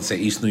 I'm about to say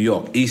East New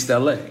York, East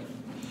LA.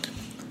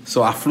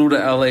 So I flew to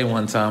LA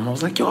one time. I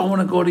was like, yo, I want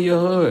to go to your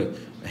hood.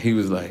 He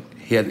was like,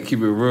 he had to keep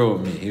it real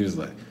with me. He was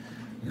like,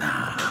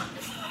 nah.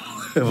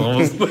 And I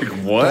was like,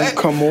 what? Don't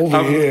come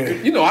over here.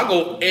 You know, I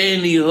go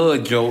any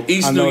hood, Joe.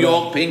 East New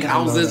York, pink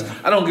houses.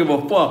 I don't give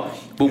a fuck.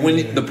 But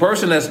when the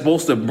person that's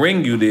supposed to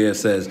bring you there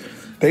says,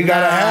 they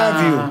gotta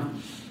have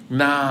you.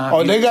 Nah.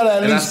 Or they gotta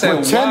at And I least said,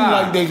 pretend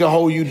why? like they can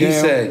hold you down. He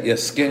said, your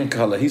skin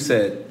color. He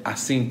said, I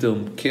seen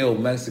them kill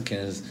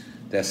Mexicans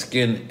that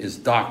skin is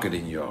darker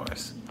than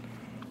yours.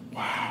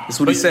 That's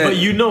what he said. But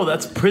you know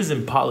that's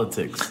prison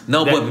politics.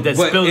 No, but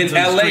in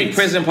LA,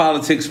 prison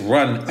politics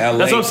run LA.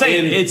 That's what I'm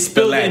saying. It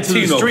spilled into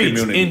the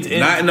streets,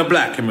 not in the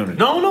black community.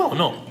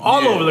 No,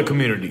 all over the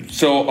community.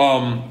 So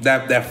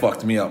that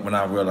fucked me up when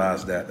I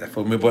realized that. That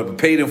fucked me. But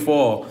Paid in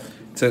Full,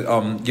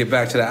 to get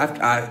back to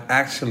that, I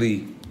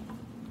actually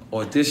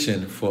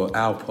auditioned for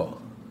Alpo,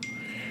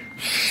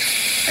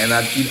 and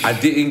I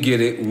didn't get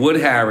it. Wood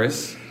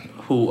Harris,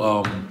 who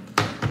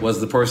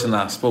was the person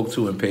I spoke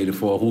to in Paid in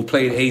Full, who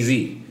played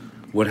AZ.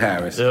 Wood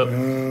Harris.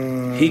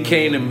 Yep. He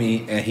came to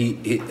me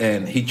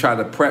and he tried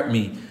to prep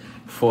me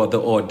for the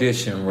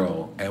audition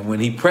role. And when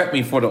he prepped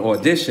me for the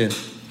audition,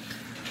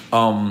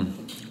 I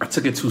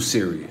took it too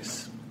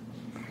serious.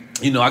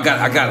 You know, I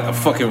got a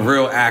fucking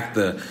real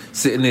actor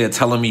sitting there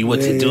telling me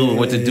what to do and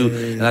what to do,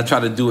 and I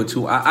tried to do it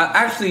too.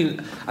 I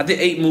did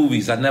 8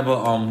 movies. I never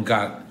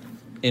got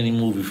any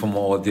movie from an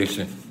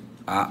audition.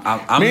 I'm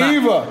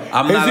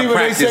not a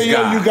practice they say,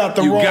 guy. You got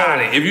the role. You got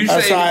it. If you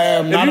say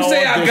I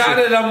got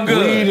it, I'm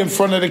good. Read in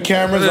front of the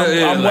cameras,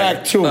 I'm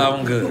whack too.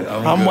 I'm good.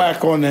 I'm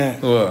whack on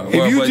that.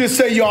 If you just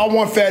say, yo, I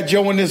want Fat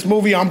Joe in this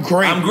movie, I'm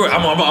great. I'm great.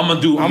 I'm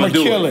gonna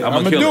kill it.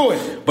 I'm gonna do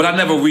it. But I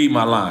never read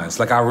my lines.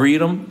 Like, I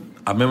read them,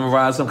 I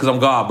memorize them, because I'm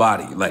God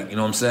body. Like, you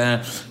know what I'm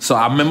saying? So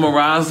I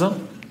memorize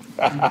them.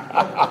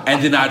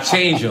 And then I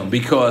change them,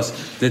 because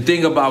the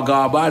thing about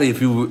God body,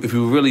 if you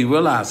really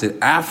realize it,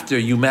 after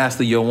you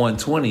master your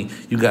 120,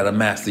 you got to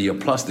master your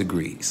plus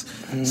degrees.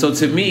 So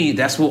to me,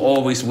 that's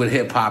what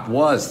hip hop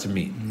was to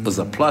me. It was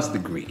a plus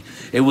degree.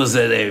 It was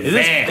an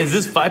advance. Is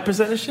this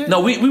 5% of shit? No,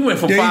 we went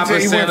from 5%.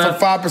 He went from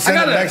 5%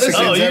 to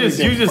Mexicans.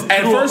 You just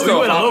and first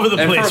off, all over the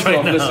place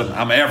right now. Listen,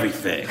 I'm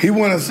everything.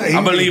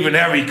 I believe in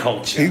every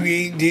culture.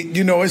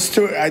 You know, it's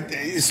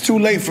too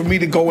late for me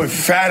to go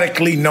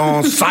emphatically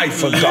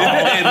non-cipher, dog.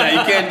 No,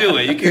 you can't do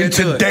it. You can't in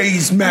do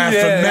today's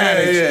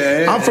mathematics.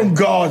 Yeah. I'm from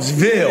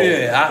Godsville.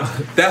 Yeah,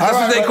 that's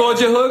what they called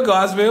your hood,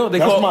 Godsville. They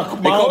called my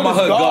hood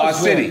God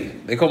City.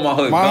 They called my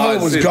hood God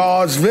hood was City.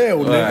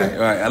 Godsville, nigga.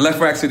 Right. I left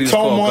Rack City.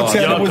 Tom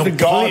Montana was the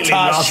God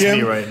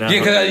Tashim. Right now.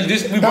 Yeah,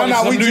 because we brought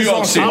some New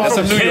York shit. That's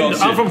some New York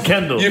shit. I'm from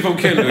Kendall. You're from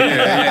Kendall.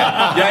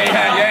 Yeah.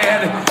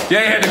 You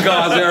ain't had the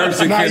gods that Herbs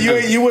and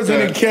Kendall. You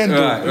wasn't in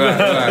Kendall.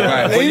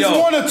 Right. There's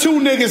one or two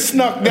niggas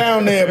snuck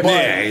down there,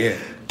 but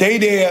they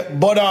there.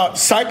 But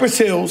Cypress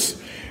Hills,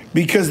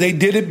 because they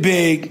did it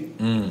big,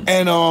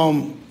 and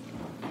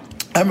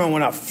I remember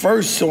when I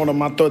first saw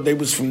them, I thought they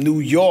was from New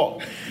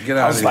York.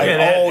 I was like,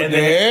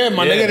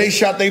 nigga, they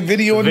shot their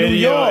video in New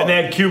York. And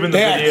they had Cube in the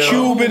video. They had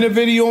Cube in the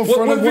video in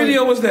front of What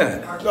video was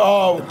that?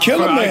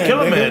 Killer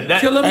Man.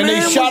 And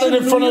they shot it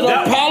in front of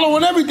the Apollo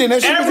and everything.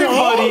 That shit was in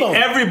Harlem.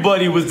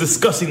 Everybody was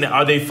discussing that.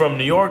 Are they from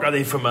New York? Are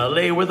they from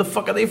LA? Where the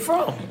fuck are they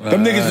from?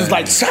 Them niggas was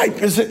like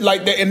Cypress,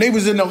 like that, and they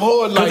was in the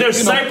hood. Like,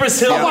 there's Cypress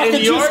Hill in New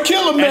York,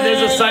 and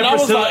there's a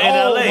Cypress Hill in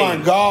LA. Oh my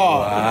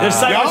God! There's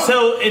Cypress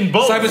Hill in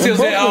both. Cypress Hill's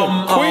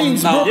in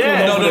Queens,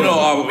 Brooklyn.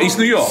 No, East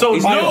New York. So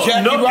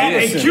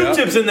and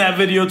Q-Tip's in that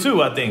video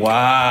too, I think.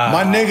 Wow.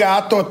 My nigga,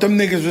 I thought them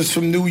niggas was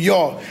from New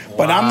York.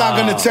 But I'm not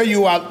going to tell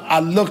you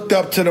I looked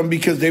up to them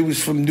because they was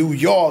from New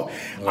York.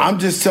 I'm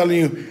just telling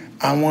you,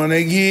 I want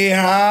to get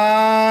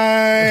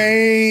high,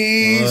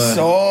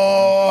 so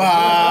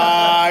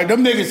high.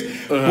 Them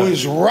niggas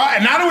was right.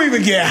 And I don't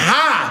even get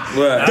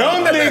high.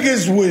 Them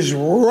niggas was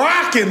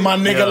rocking, my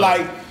nigga.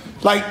 Like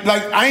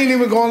I ain't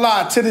even going to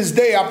lie. To this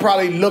day, I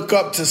probably look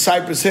up to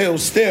Cypress Hill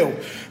still.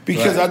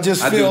 Because I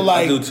just feel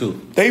like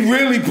they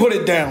really put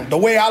it down the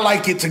way I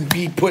like it to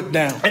be put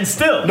down. And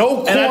still,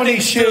 no corny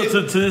shit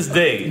to this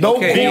day. No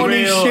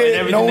corny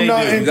shit, no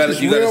nothing. Just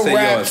real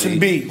raps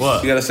and beats. You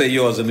gotta say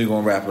yours, and we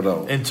gonna rap it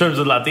up. In terms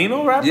of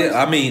Latino rappers, yeah,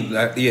 I mean,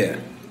 yeah.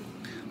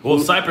 Well,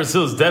 Cypress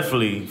Hill's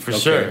definitely for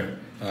sure.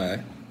 All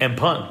right, and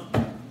Pun,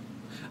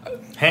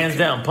 hands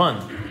down,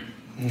 Pun.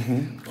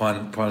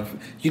 Pun.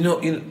 You know,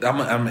 and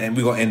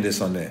we're gonna end this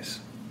on this.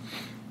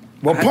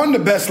 Well, Pun the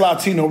best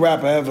Latino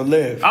rapper ever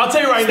lived. I'll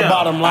tell you right now.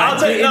 Bottom line. I'll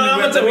tell you. I'm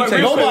gonna tell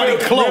you. Nobody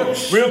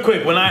close. Real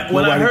quick, when I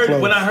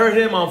heard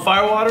him on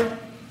Firewater.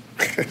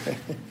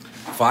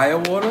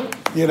 Firewater?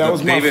 Yeah, that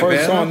was my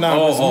first song.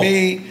 No,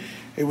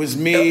 it was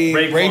me.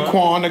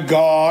 Raekwon, the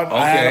God.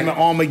 I had him in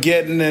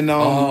Armageddon and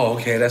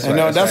okay, that's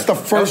right. That's the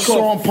first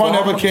song Pun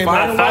ever came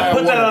out. I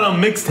put that on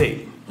a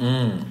mixtape.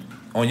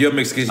 On your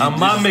mixtape? On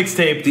my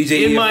mixtape.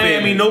 DJ in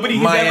Miami, nobody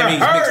had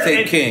ever heard.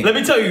 Mixtape King. Let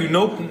me tell you,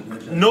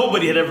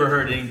 nobody had ever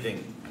heard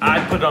anything.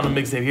 I put it on a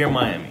mixtape here in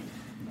Miami.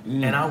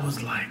 And I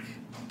was like,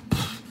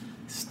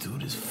 this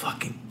dude is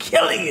fucking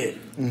killing it.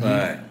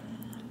 Right.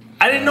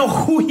 I didn't know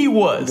who he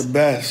was. The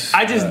best.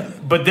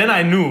 But then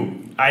I knew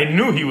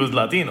he was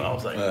Latino. I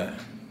was like,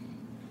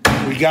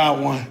 we got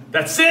one.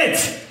 That's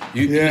it.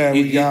 We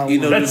got one.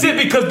 That's it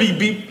because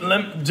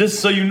just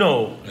so you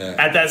know,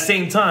 at that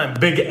same time,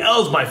 Big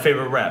L's my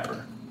favorite rapper.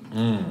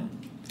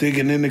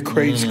 Digging in the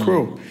Crates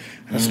crew.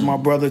 That's my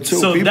brother too.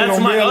 So People that's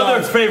don't my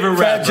realize other favorite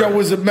rapper. Fat Joe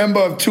was a member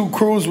of two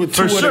crews with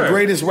two of the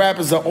greatest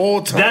rappers of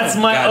all time. That's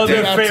my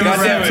other favorite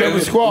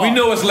rapper. We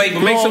know it's late,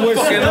 but make some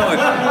fucking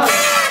noise.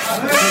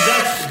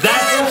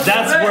 So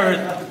that's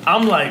where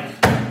I'm like,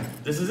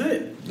 this is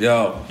it.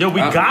 Yo, we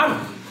got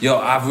him. Yo,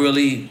 I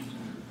really.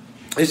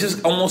 It's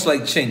just almost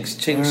like Chinks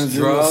drugs.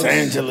 Los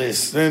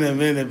Angeles,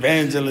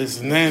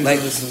 evangelist, and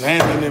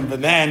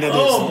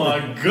Oh my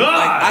God!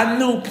 Like, I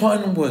knew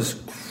Pun was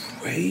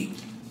great.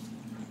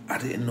 I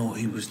didn't know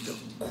he was the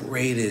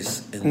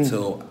greatest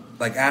until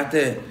like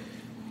after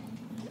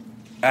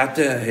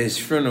his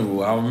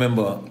funeral. I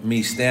remember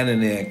me standing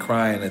there and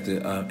crying at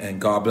the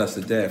and God bless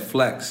the dead.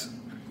 Flex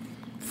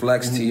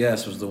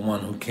TS was the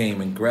one who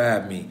came and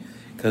grabbed me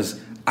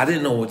because I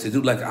didn't know what to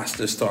do. Like I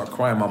just started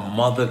crying. My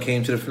mother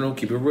came to the funeral.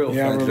 Keep it real,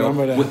 Yeah, I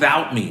remember that.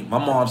 Without me. My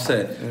mom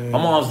said. My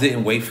mom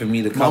didn't wait for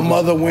me to come. My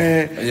mother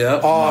went. Yeah.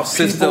 My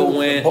sister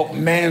went.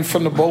 Man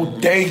from the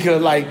bodega,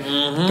 like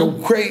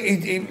the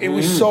crazy. It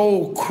was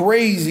so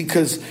crazy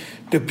because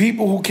the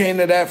people who came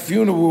to that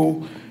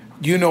funeral,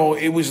 you know,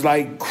 it was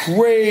like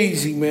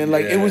crazy, man.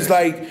 Like it was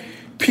like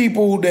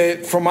people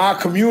that from our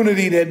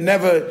community that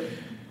never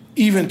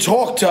even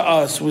talked to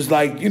us was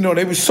like, you know,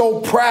 they were so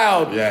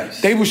proud.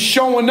 Yes. They was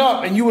showing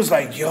up and you was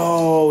like,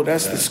 yo,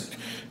 that's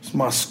it's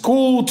my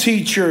school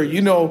teacher,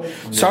 you know.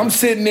 So I'm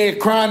sitting there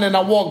crying and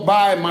I walk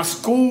by and my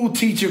school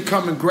teacher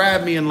come and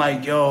grab me and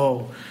like,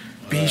 yo,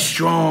 be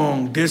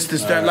strong, this,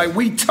 that. Like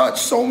we touched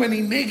so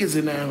many niggas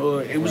in that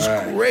hood. It was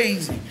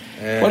crazy.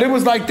 Yeah. But it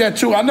was like that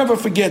too. I'll never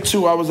forget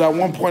too. I was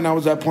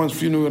at Pun's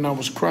funeral and I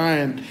was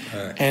crying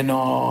and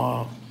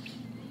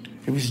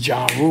it was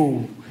Ja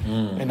Rule.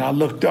 And I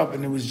looked up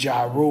and it was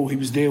Ja Rule. He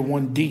was there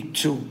one deep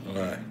too.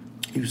 Right.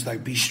 He was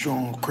like, be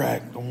strong,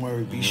 crack. Don't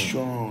worry, be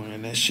strong.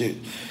 And that shit,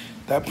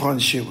 that Pun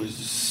shit was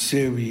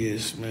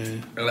serious,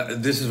 man.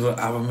 This is what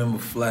I remember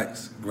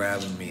Flex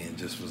grabbing me and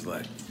just was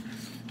like,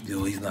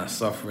 yo, he's not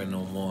suffering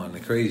no more. And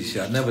the crazy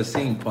shit, I've never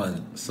seen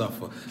Pun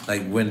suffer.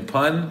 Like when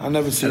Pun, I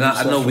never seen and him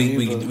I know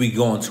suffer we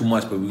going too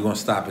much, but we're gonna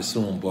stop it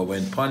soon. But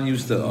when Pun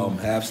used to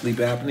have sleep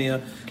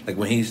apnea, like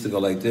when he used to go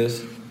like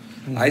this,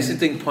 I used to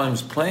think Pun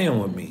was playing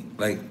with me.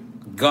 Like,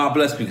 God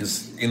bless me,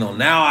 because, you know,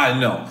 now I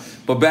know.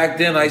 But back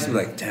then, I used to be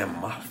like, damn,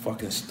 my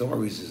fucking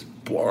stories is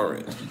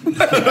boring. Put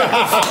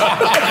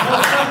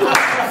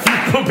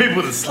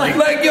people to sleep.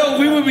 Like, yo,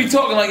 we would be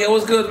talking like, yo,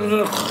 what's good?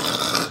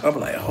 I'm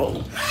like,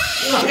 oh,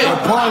 shit.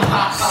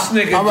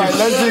 All right,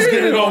 let's just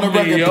get it on the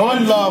record.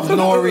 Pun loved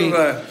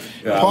Nori.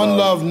 Pun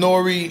loved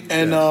Nori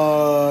and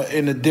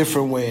in a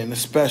different way, in a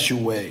special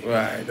way.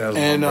 Right. That was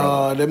and my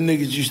brother. them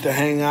niggas used to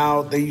hang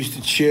out. They used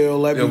to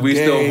chill every day. We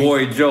used to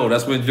avoid Joe.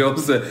 That's what Joe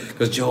said.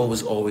 Because Joe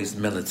was always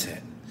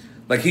militant.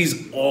 Like,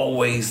 he's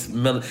always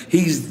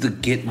he's the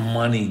get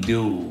money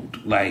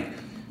dude. Like,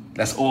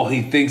 that's all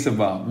he thinks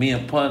about. Me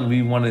and Pun,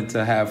 we wanted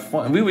to have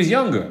fun. We was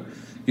younger.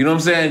 You know what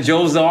I'm saying?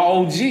 Joe's our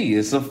OG.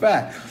 It's a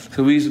fact.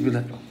 So we used to be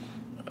like,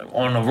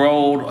 on the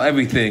road,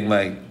 everything.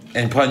 Like,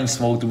 and Pun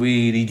smoked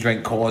weed. He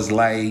drank Coors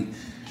Light.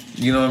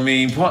 You know what I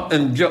mean? Pun,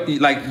 and Joe,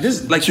 like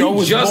this, like Joe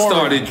you just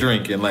started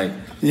drinking. Like,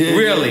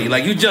 really?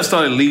 Like, you just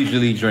started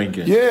leisurely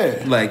drinking.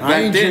 Yeah. Like,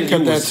 back then,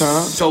 you was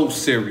so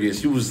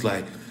serious. You was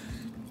like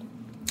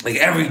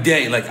every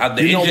day, like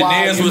the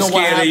engineers were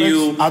scared of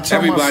you.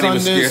 Everybody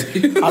was scared of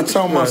you. I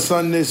tell my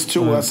son this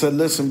too. I said,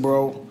 listen,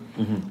 bro,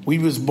 we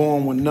was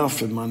born with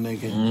nothing, my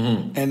nigga.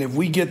 And if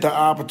we get the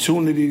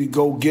opportunity to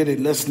go get it,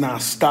 let's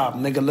not stop,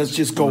 nigga. Let's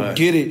just go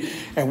get it.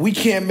 And we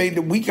can't make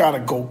it. We gotta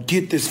go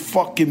get this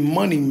fucking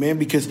money, man,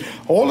 because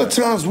all the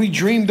times we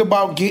dreamed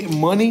about getting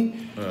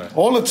money,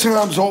 all the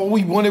times all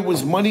we wanted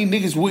was money.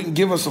 Niggas wouldn't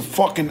give us a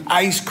fucking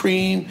ice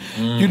cream.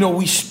 You know,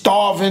 we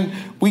starving.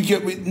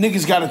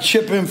 Niggas got to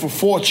chip in for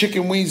 4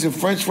 chicken wings and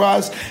french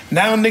fries.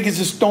 Now niggas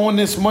is throwing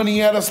this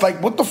money at us. Like,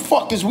 what the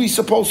fuck is we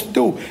supposed to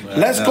do?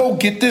 Let's go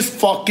get this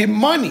fucking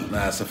money.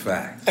 That's a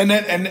fact. And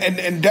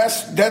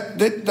that's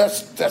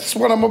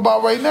what I'm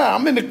about right now.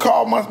 I'm in the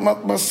car.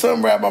 My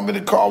son rap. I'm in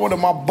the car with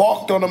him. I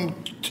balked on him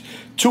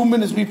 2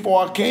 minutes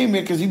before I came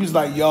here because he was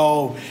like,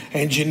 yo,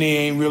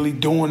 engineer ain't really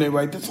doing it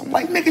right. I'm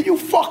like, nigga, you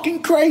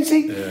fucking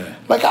crazy? Yeah.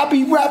 Like, I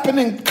be rapping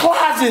in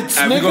closets,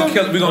 nigga.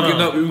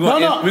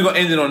 We're gonna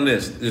end it on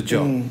this,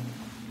 Joe.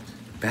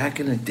 Back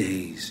in the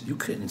days, you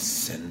couldn't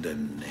send a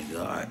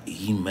nigga an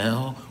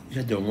email. You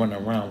had to run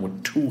around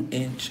with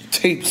 2-inch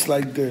tapes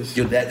like this.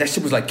 Yo, that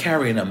shit was like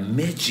carrying a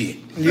midget.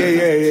 Yeah.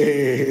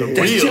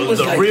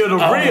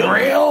 The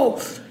real.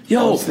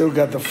 Yo, still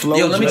got the flow.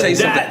 Yo, let me tell you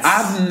something.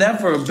 I've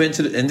never been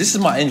to and this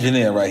is my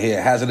engineer right here,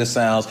 Hazardous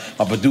Sounds,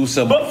 my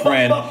producer, my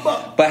friend.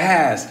 But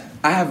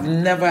I have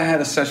never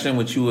had a session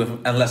with you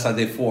unless I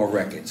did 4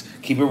 records.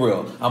 Keep it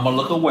real. I'm gonna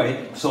look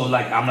away, so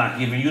like I'm not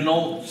giving you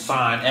no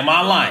sign. Am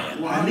I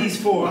lying? Well, at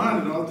least 4.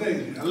 I'll take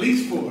it. At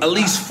least 4. At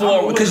least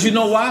 4, because you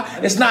know why?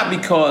 It's not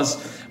because.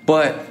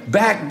 But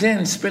back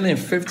then, spending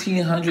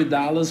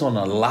 $1,500 on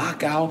a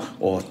lockout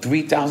or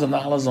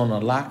 $3,000 on a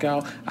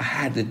lockout, I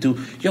had to do,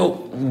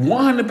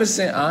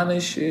 100%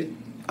 honest shit.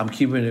 I'm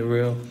keeping it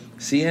real.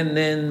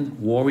 CNN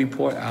War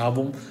Report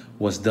album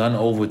was done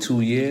over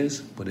 2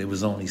 years, but it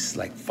was only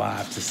like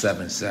 5 to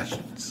 7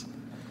 sessions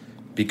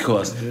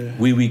because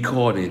we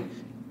recorded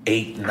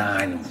 8,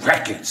 9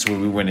 records when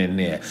we went in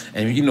there.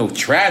 And you know,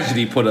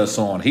 Tragedy put us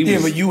on.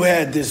 But you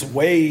had this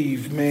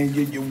wave, man.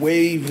 Your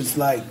wave is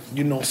like,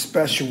 you know,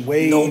 special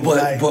wave. No,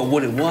 but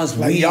what it was,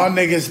 like y'all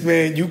niggas,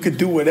 man, you could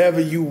do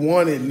whatever you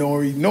wanted,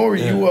 Nori.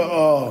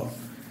 Nori,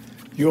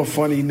 you're a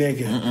funny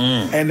nigga.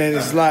 And then it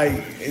was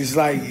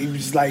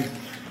like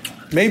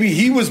maybe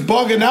he was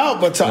bugging out,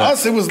 but to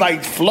us it was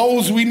like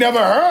flows we never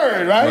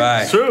heard, right?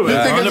 Right. True.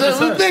 This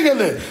nigga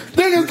ridiculous.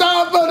 Niggas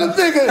talking about the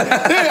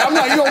nigga. I'm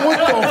like, yo, what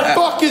the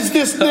fuck is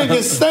this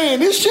nigga saying?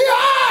 This shit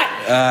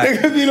hot. They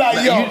could be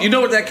like, yo. You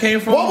know what that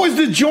came from? What was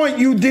the joint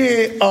you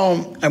did?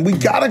 And we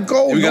gotta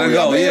go. We gotta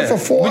go, here for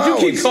 4 hours.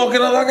 But you keep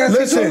talking, I gotta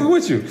keep talking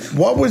with you.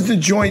 What was the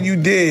joint you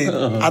did?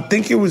 I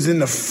think it was in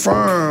the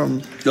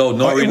Firm. Yo,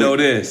 Nori know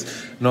this.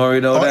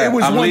 Nori know that.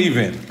 I'm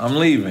leaving. I'm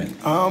leaving.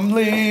 I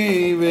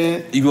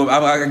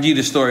can give you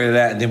the story of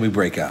that, and then we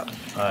break out.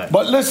 All right.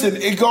 But listen,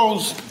 it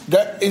goes.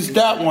 It's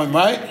that one,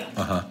 right?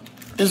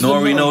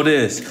 Nori know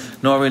this.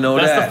 Nori know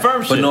that. That's the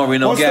Firm shit. But Nori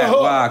know that.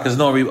 Why? Because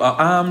Nori,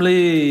 I'm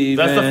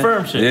leaving. That's the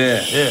Firm shit.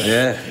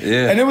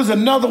 Yeah. And there was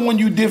another one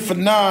you did for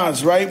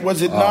Nas, right?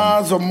 Was it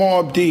Nas or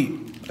Mobb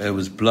Deep? It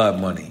was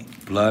Blood Money.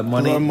 Blood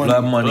Money.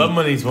 Blood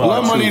Money's one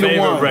of my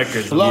favorite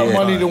records. Blood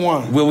Money the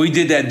one. Well, we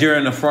did that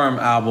during the Firm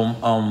album.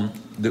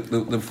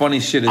 The funny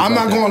shit is, I'm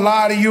not gonna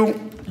lie to you,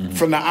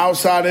 from the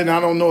outside, and I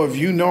don't know if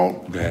you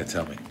know. Go ahead,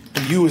 tell me.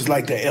 You was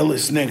like the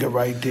illest nigga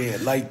right there.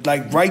 Like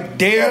right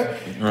there,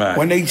 right.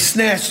 When they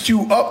snatched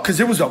you up, because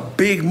it was a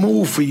big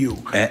move for you.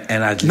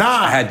 And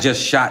I had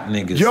just shot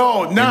niggas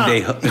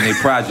in they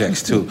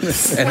projects too.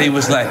 And they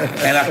was like,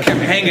 and I kept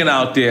hanging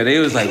out there. They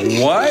was like,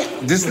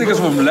 what? This nigga's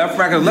from Left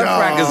Rackers.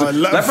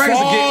 Left Rackers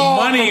are getting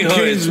money in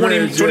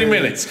hood 20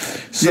 minutes.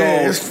 So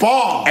it's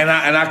far. And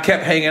I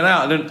kept hanging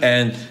out.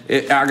 And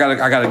I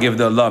gotta give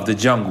the love to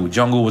Jungle.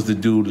 Jungle was the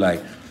dude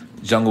like,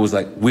 Jungle was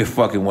like, we're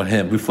fucking with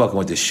him. We're fucking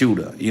with the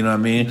shooter. You know what I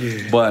mean?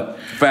 Yeah. But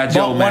Fat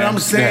Joe, man. What I'm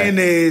saying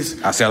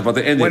is, I said about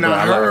the ending. When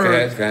I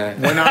heard that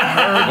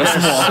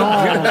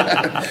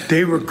song,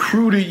 they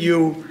recruited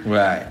you,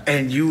 right?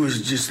 And you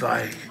was just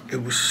like,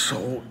 it was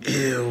so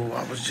ill.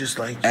 I was just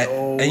like,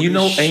 yo. And you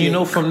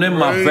know, from them,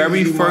 my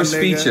very first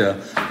feature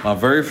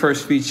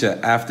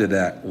after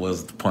that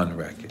was the Pun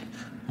record.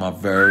 My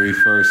very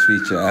first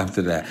feature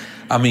after that.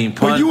 I mean,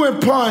 Pun. But you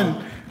and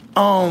Pun,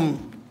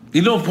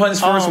 you know Pun's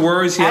first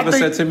words he ever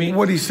said to me?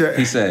 What he said?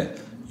 He said,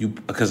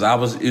 because it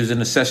was in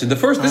the session.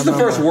 This is the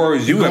first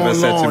words you ever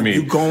said to me.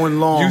 You going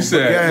long. You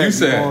said,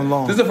 this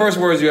is the first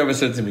words you ever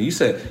said to me. You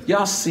said,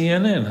 y'all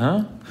CNN,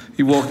 huh?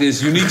 He walked in,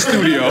 it's Unique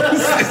Studios.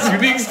 It's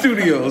Unique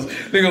Studios.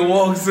 Nigga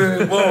walks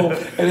in, whoa,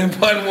 and then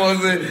Pun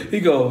walks in. He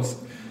goes,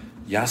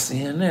 y'all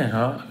CNN,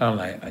 huh? I'm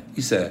like,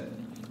 he said,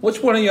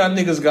 which one of y'all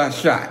niggas got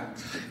shot?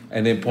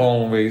 And then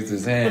Pone raised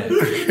his hand.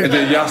 And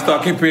then y'all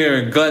start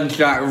comparing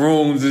gunshot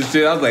rooms and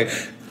shit. I was like,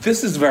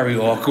 this is very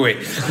awkward.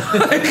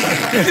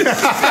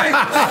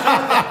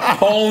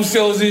 Holmes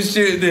shows his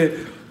shit there.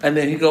 And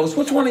then he goes,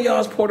 which one of y'all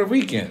is Puerto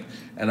Rican?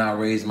 And I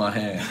raised my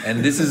hand.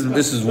 And this is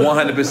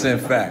 100%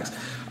 facts.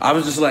 I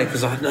was just like,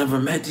 because I never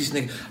met these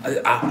niggas.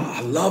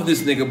 I love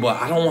this nigga,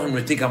 but I don't want him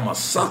to think I'm a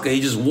sucker.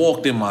 He just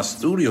walked in my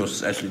studio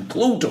session.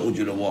 Clue told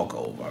you to walk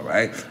over,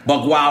 right?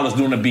 Buck Wild is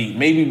doing the beat.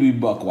 Maybe we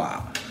Buck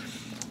Wild.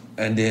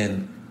 And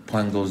then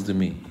Pun goes to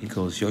me. He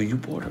goes, yo, you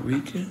Puerto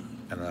Rican?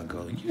 And I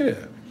go, yeah.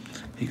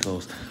 He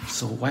goes,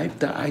 so wipe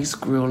the ice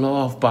grill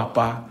off,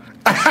 Papa.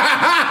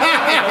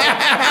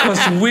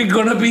 Because we're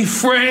going to be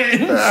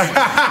friends. And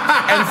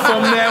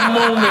from that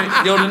moment,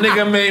 yo, the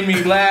nigga made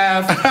me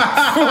laugh.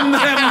 From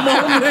that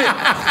moment,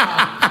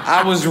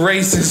 I was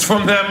racist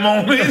from that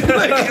moment.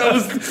 Like, it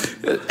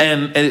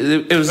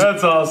was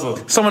That's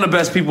awesome. Some of the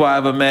best people I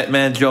ever met,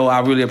 man. Joe, I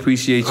really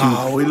appreciate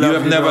you. You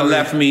have never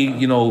left me,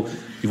 you know.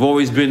 You've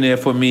always been there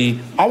for me.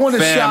 I want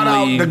to shout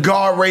out the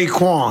guard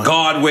Raekwon.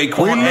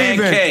 And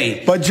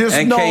K. But just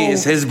and know, K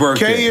is his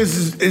birthday. K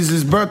is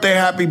his birthday.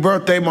 Happy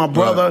birthday, my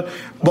brother.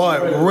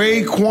 But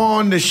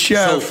Raekwon the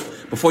chef. So,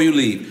 before you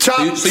leave,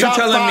 top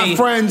 5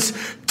 friends,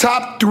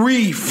 top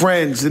 3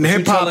 friends in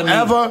hip hop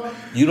ever.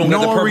 You don't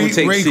get the purple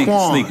tape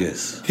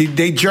sneakers.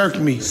 They jerked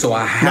me. So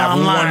I have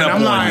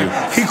I'm lying.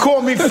 He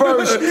called me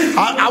first.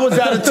 I was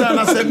out of town.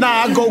 I said, nah,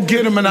 I'll go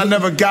get him, and I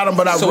never got him,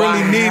 but I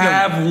really need him. I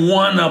have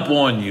one up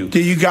on you.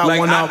 Yeah, you got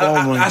one up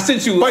on me. I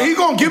sent you. But he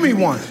gonna give me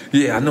one.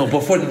 Yeah, I know,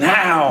 but for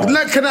now.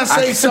 Can I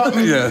say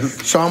something?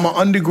 Yes. So I'm an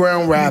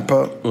underground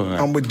rapper.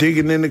 I'm with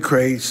Digging in the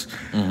Crates.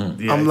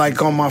 Mm-hmm. Yeah. I'm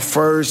like on my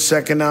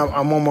second album.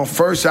 I'm on my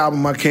first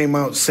album. I came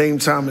out same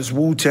time as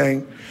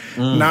Wu-Tang.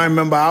 And I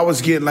remember I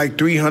was getting like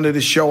 $300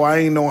 a show. I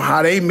ain't know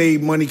how they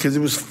made money because it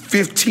was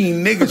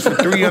 15 niggas for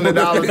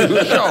 $300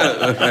 a show.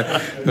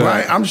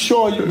 Right? I'm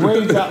sure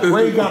Ray got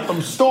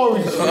them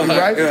stories,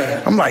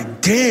 right? I'm like,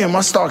 damn,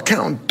 I start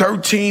counting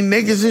 13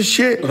 niggas and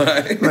shit.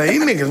 Like,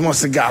 these niggas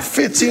must have got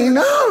 $15.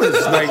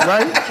 Like,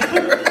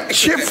 right?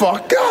 Shit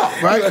fucked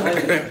up, right?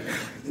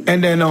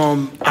 And then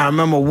I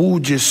remember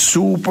Wu just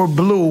super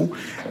blew.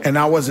 and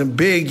I wasn't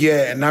big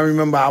yet. And I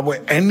remember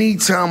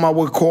anytime I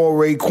would call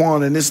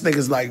Raekwon, and this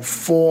nigga's like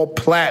 4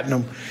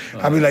 platinum,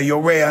 I'd be like, yo,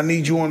 Ray, I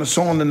need you on the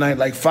song tonight.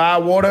 Like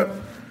Firewater.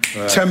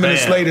 10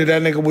 minutes later,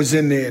 that nigga was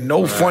in there.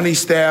 No Funny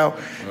Style.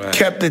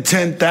 Kept the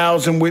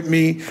 10,000 with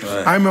me.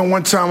 I remember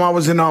one time I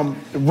was in,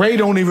 Ray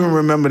don't even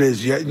remember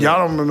this. Y'all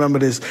don't remember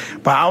this.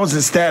 But I was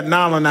in Staten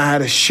Island. I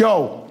had a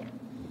show.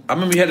 I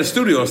remember you had a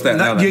studio in Staten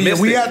Island. Yeah,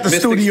 we had the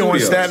studio in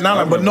Staten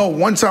Island. But no,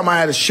 one time I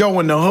had a show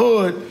in the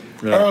hood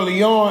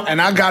early on,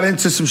 and I got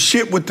into some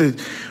shit with the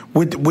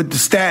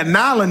Staten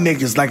Island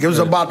niggas. Like, it was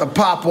about to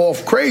pop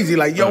off crazy.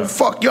 Like, yo,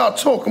 fuck y'all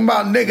talking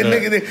about,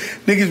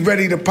 niggas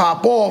ready to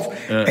pop off.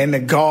 And the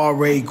guard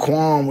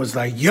Raekwon was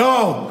like,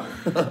 yo,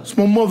 it's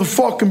my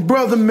motherfucking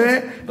brother,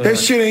 man. That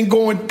shit ain't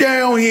going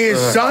down here,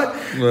 son.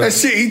 That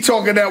shit, he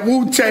talking that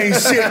Wu-Tang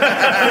shit.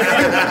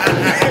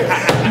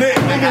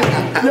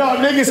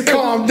 Niggas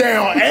calm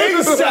down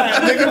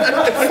ASAP, nigga.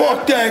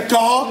 Fuck that,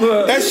 dog.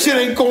 That shit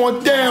ain't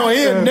going down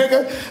here,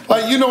 nigga.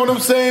 Like, you know what I'm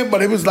saying?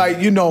 But it was like,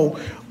 you know,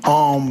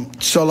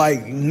 so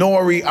like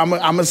Nori, I'm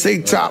gonna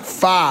say top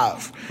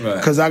 5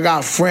 because I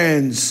got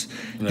friends.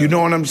 You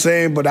know what I'm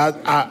saying? But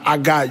I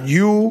got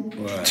you,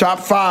 top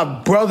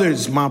 5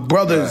 brothers, my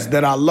brothers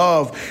that I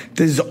love.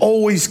 This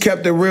always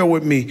kept it real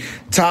with me.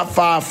 Top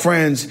 5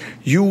 friends.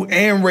 You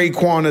and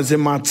Raekwon is in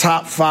my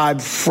top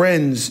 5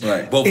 friends.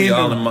 Right. Both of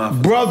y'all in my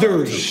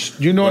brothers.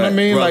 You know what I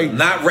mean? Like,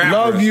 not rappers.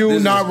 Love you,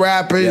 not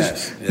rappers.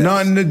 Yes.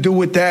 Nothing to do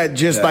with that.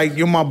 Just like,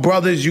 you're my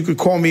brothers. You could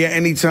call me at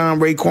any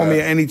time. Ray call me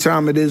at any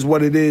time. It is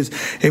what it is.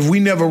 If we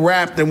never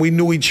rapped and we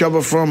knew each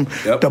other from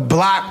the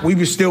block, we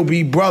would still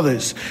be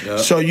brothers.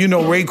 So, you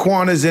know,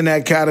 Raekwon is in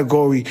that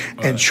category,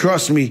 and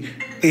trust me,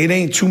 it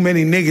ain't too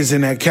many niggas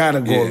in that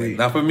category. Yeah,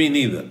 not for me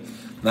neither.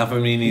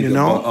 You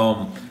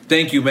know? But,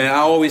 thank you, man. I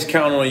always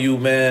count on you,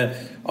 man.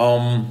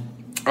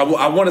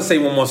 I want to say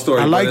one more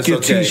story. I like your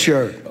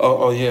T-shirt.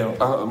 Oh yeah,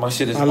 my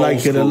shit is. I like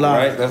old it school, a lot.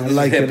 Right? I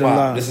like it a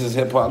lot. This is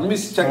hip hop. Let me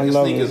check your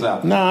sneakers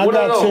out. Nah, I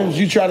got Tim's.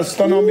 You try to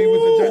stun on me with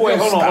the. Wait,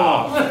 hold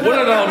on.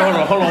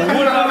 Hold on.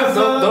 What are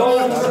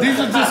those? These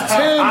are just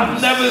Tim's.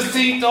 I've never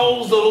seen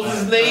those. Those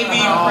is navy blue.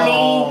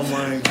 Oh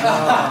my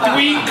god.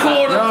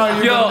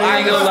 3/4. Yo, I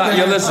ain't gonna lie.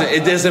 Yo, listen,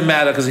 it doesn't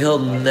matter because he'll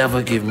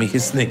never give me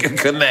his sneaker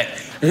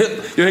connect.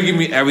 He'll give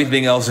me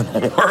everything else in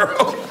the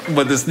world,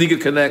 but the sneaker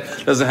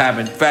connect doesn't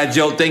happen. Fat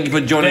Joe, thank you for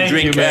joining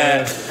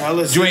Drinkcast. I'll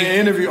listen to the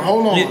interview.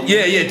 Hold on.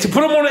 Yeah. To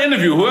put him on the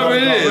interview, whoever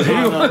it is.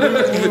 We'll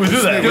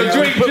do that.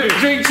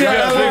 Drink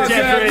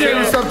chat.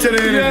 What's up to the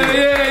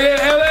interview?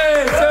 Yeah. LA.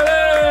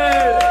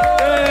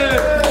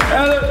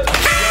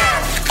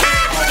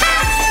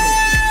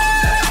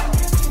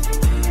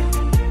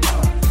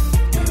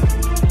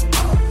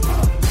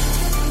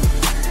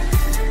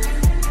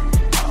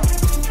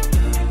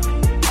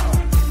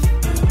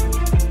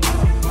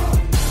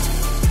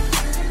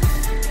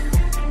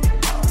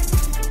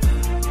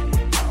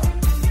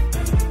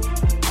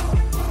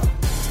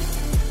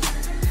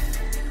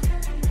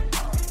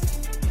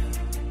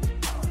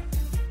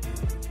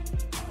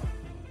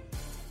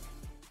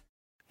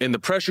 In the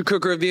pressure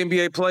cooker of the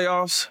NBA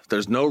playoffs,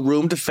 there's no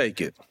room to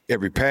fake it.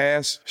 Every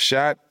pass,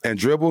 shot, and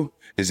dribble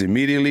is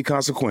immediately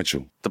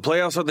consequential. The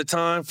playoffs are the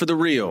time for the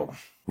real.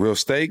 Real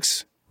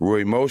stakes,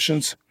 real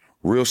emotions,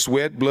 real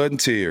sweat, blood, and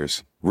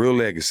tears, real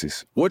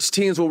legacies. Which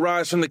teams will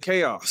rise from the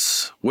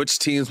chaos? Which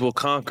teams will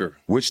conquer?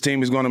 Which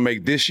team is going to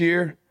make this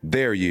year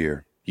their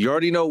year? You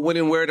already know when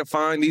and where to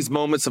find these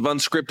moments of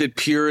unscripted,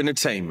 pure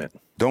entertainment.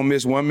 Don't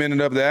miss 1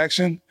 minute of the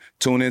action.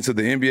 Tune into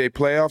the NBA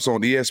playoffs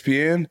on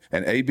ESPN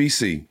and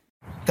ABC.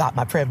 Got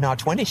my Prevnar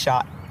 20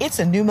 shot. It's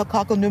a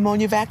pneumococcal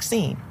pneumonia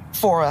vaccine.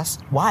 For us,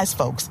 wise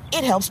folks,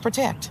 it helps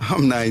protect.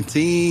 I'm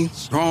 19,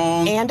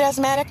 strong. And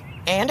asthmatic,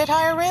 and at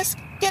higher risk?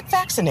 Get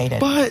vaccinated.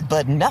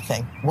 But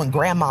nothing when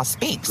grandma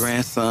speaks.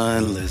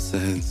 Grandson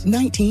listens.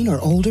 19 or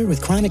older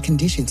with chronic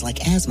conditions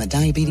like asthma,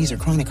 diabetes, or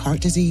chronic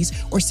heart disease,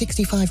 or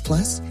 65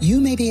 plus,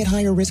 you may be at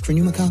higher risk for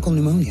pneumococcal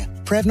pneumonia.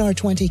 Prevnar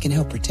 20 can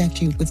help protect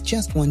you with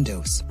just 1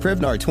 dose.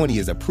 Prevnar 20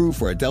 is approved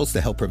for adults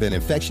to help prevent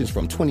infections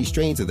from 20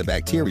 strains of the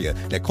bacteria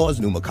that cause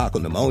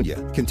pneumococcal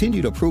pneumonia.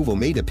 Continued approval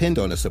may depend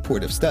on a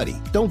supportive study.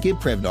 Don't give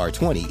Prevnar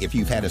 20 if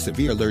you've had a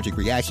severe allergic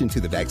reaction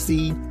to the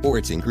vaccine or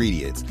its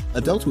ingredients.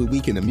 Adults with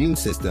weakened immune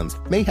systems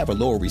may have a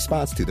lower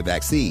response to the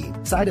vaccine.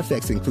 Side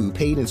effects include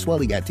pain and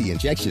swelling at the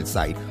injection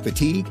site,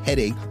 fatigue,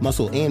 headache,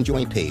 muscle, and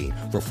joint pain.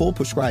 For full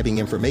prescribing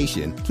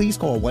information, please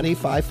call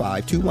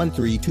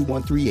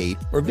 1-855-213-2138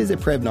 or visit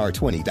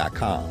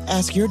Prevnar20.com.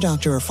 Ask your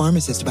doctor or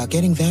pharmacist about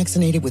getting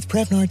vaccinated with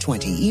Prevnar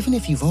 20, even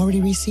if you've already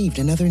received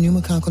another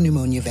pneumococcal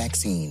pneumonia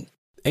vaccine.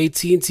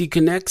 AT&T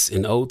connects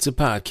an ode to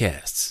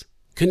podcasts.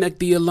 Connect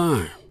the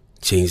alarm.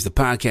 Change the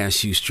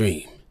podcast you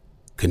stream.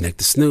 Connect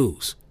the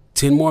snooze.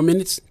 10 more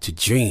minutes to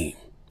dream.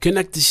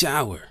 Connect the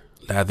shower.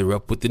 Lather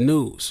up with the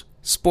news,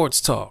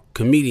 sports talk,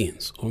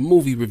 comedians, or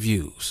movie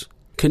reviews.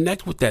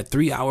 Connect with that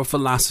 3-hour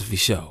philosophy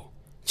show.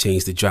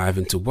 Change the drive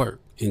into work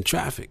in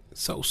traffic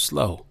so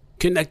slow.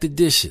 Connect the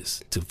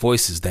dishes to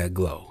voices that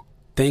glow.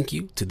 Thank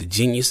you to the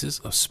geniuses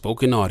of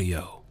spoken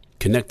audio.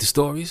 Connect the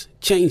stories,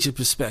 change your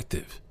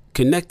perspective.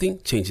 Connecting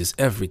changes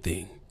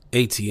everything.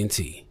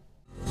 AT&T.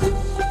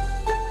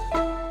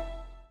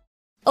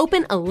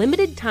 Open a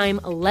limited-time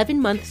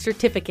 11-month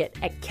certificate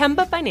at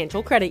Kemba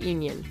Financial Credit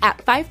Union. At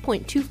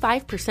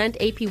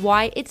 5.25%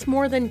 APY, it's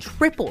more than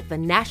triple the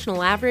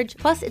national average,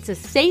 plus it's a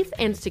safe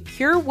and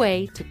secure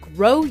way to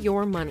grow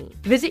your money.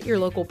 Visit your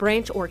local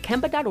branch or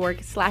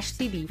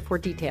kemba.org/CD for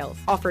details.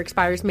 Offer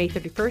expires May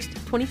 31st,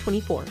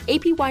 2024.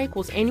 APY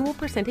equals annual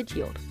percentage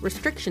yield.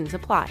 Restrictions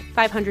apply.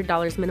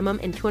 $500 minimum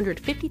and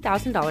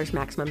 $250,000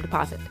 maximum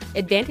deposit.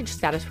 Advantage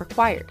status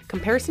required.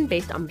 Comparison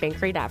based on bank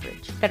rate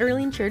average.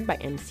 Federally insured by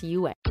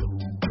NCUA.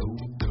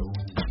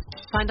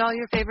 Find all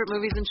your favorite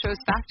movies and shows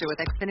faster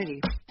with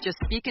Xfinity. Just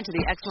speak into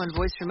the X1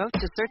 voice remote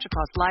to search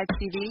across live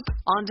TV,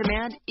 on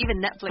demand, even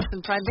Netflix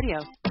and Prime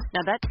Video.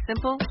 Now that's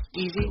simple,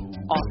 easy,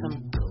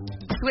 awesome.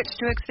 Switch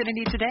to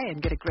Xfinity today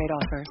and get a great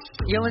offer.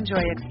 You'll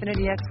enjoy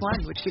Xfinity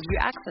X1, which gives you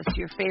access to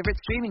your favorite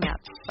streaming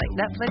apps like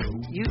Netflix,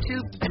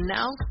 YouTube, and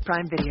now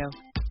Prime Video.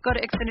 Go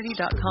to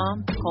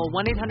Xfinity.com, call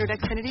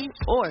 1-800-XFINITY,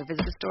 or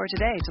visit the store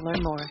today to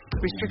learn more.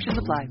 Restrictions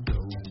apply.